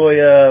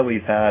Tetsuya,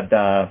 we've had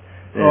yeah.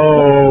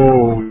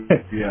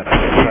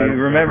 You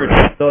remember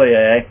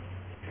Tetsuya, eh?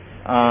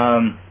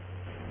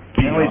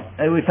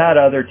 And we've had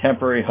other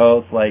temporary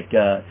hosts like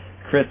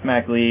Chris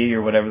McLee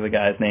or whatever the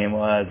guy's name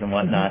was and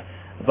whatnot.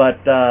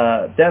 But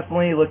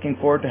definitely looking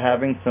forward to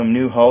having some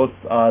new hosts.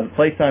 The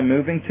place I'm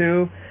moving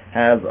to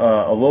has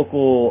a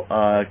local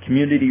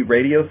community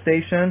radio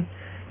station,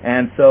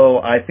 and so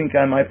I think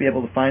I might be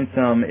able to find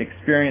some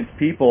experienced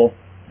people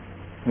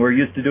who are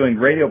used to doing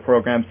radio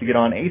programs to get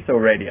on ASO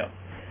Radio.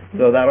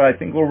 So that I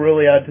think will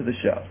really add to the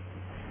show.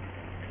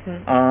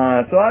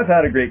 So I've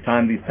had a great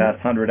time these past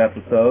 100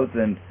 episodes,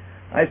 and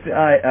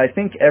I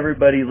think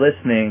everybody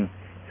listening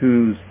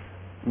who's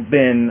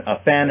been a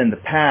fan in the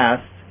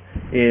past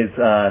is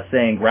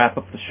saying wrap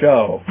up the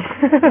show.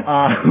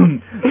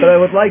 But I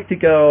would like to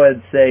go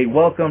and say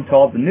welcome to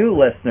all the new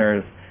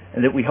listeners,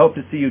 and that we hope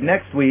to see you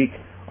next week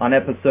on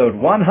episode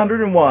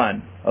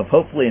 101 of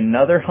hopefully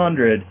another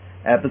 100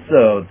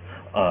 episodes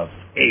of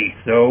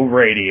ASO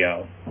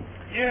Radio.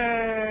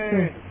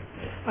 Yay!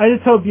 I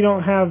just hope you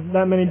don't have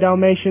that many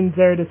Dalmatians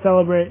there to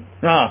celebrate.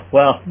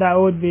 Well. That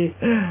would be.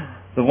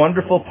 The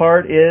wonderful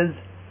part is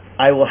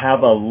I will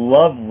have a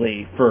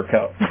lovely fur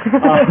coat.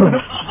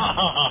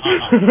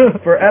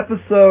 For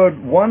episode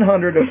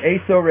 100 of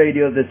ASO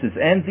Radio, this is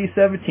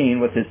NZ17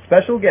 with his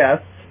special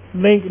guests,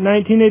 Link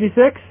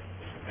 1986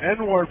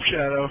 and Warp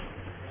Shadow,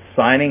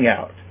 signing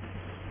out.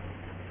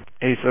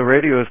 ASO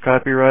Radio is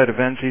copyright of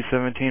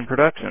NC17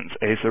 Productions.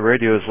 ASO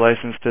Radio is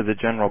licensed to the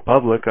general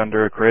public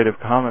under a Creative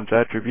Commons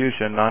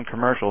Attribution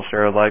Non-Commercial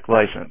Share-alike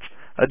license.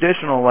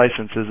 Additional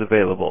licenses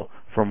available.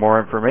 For more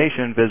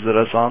information, visit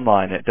us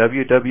online at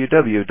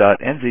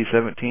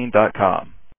www.nz17.com.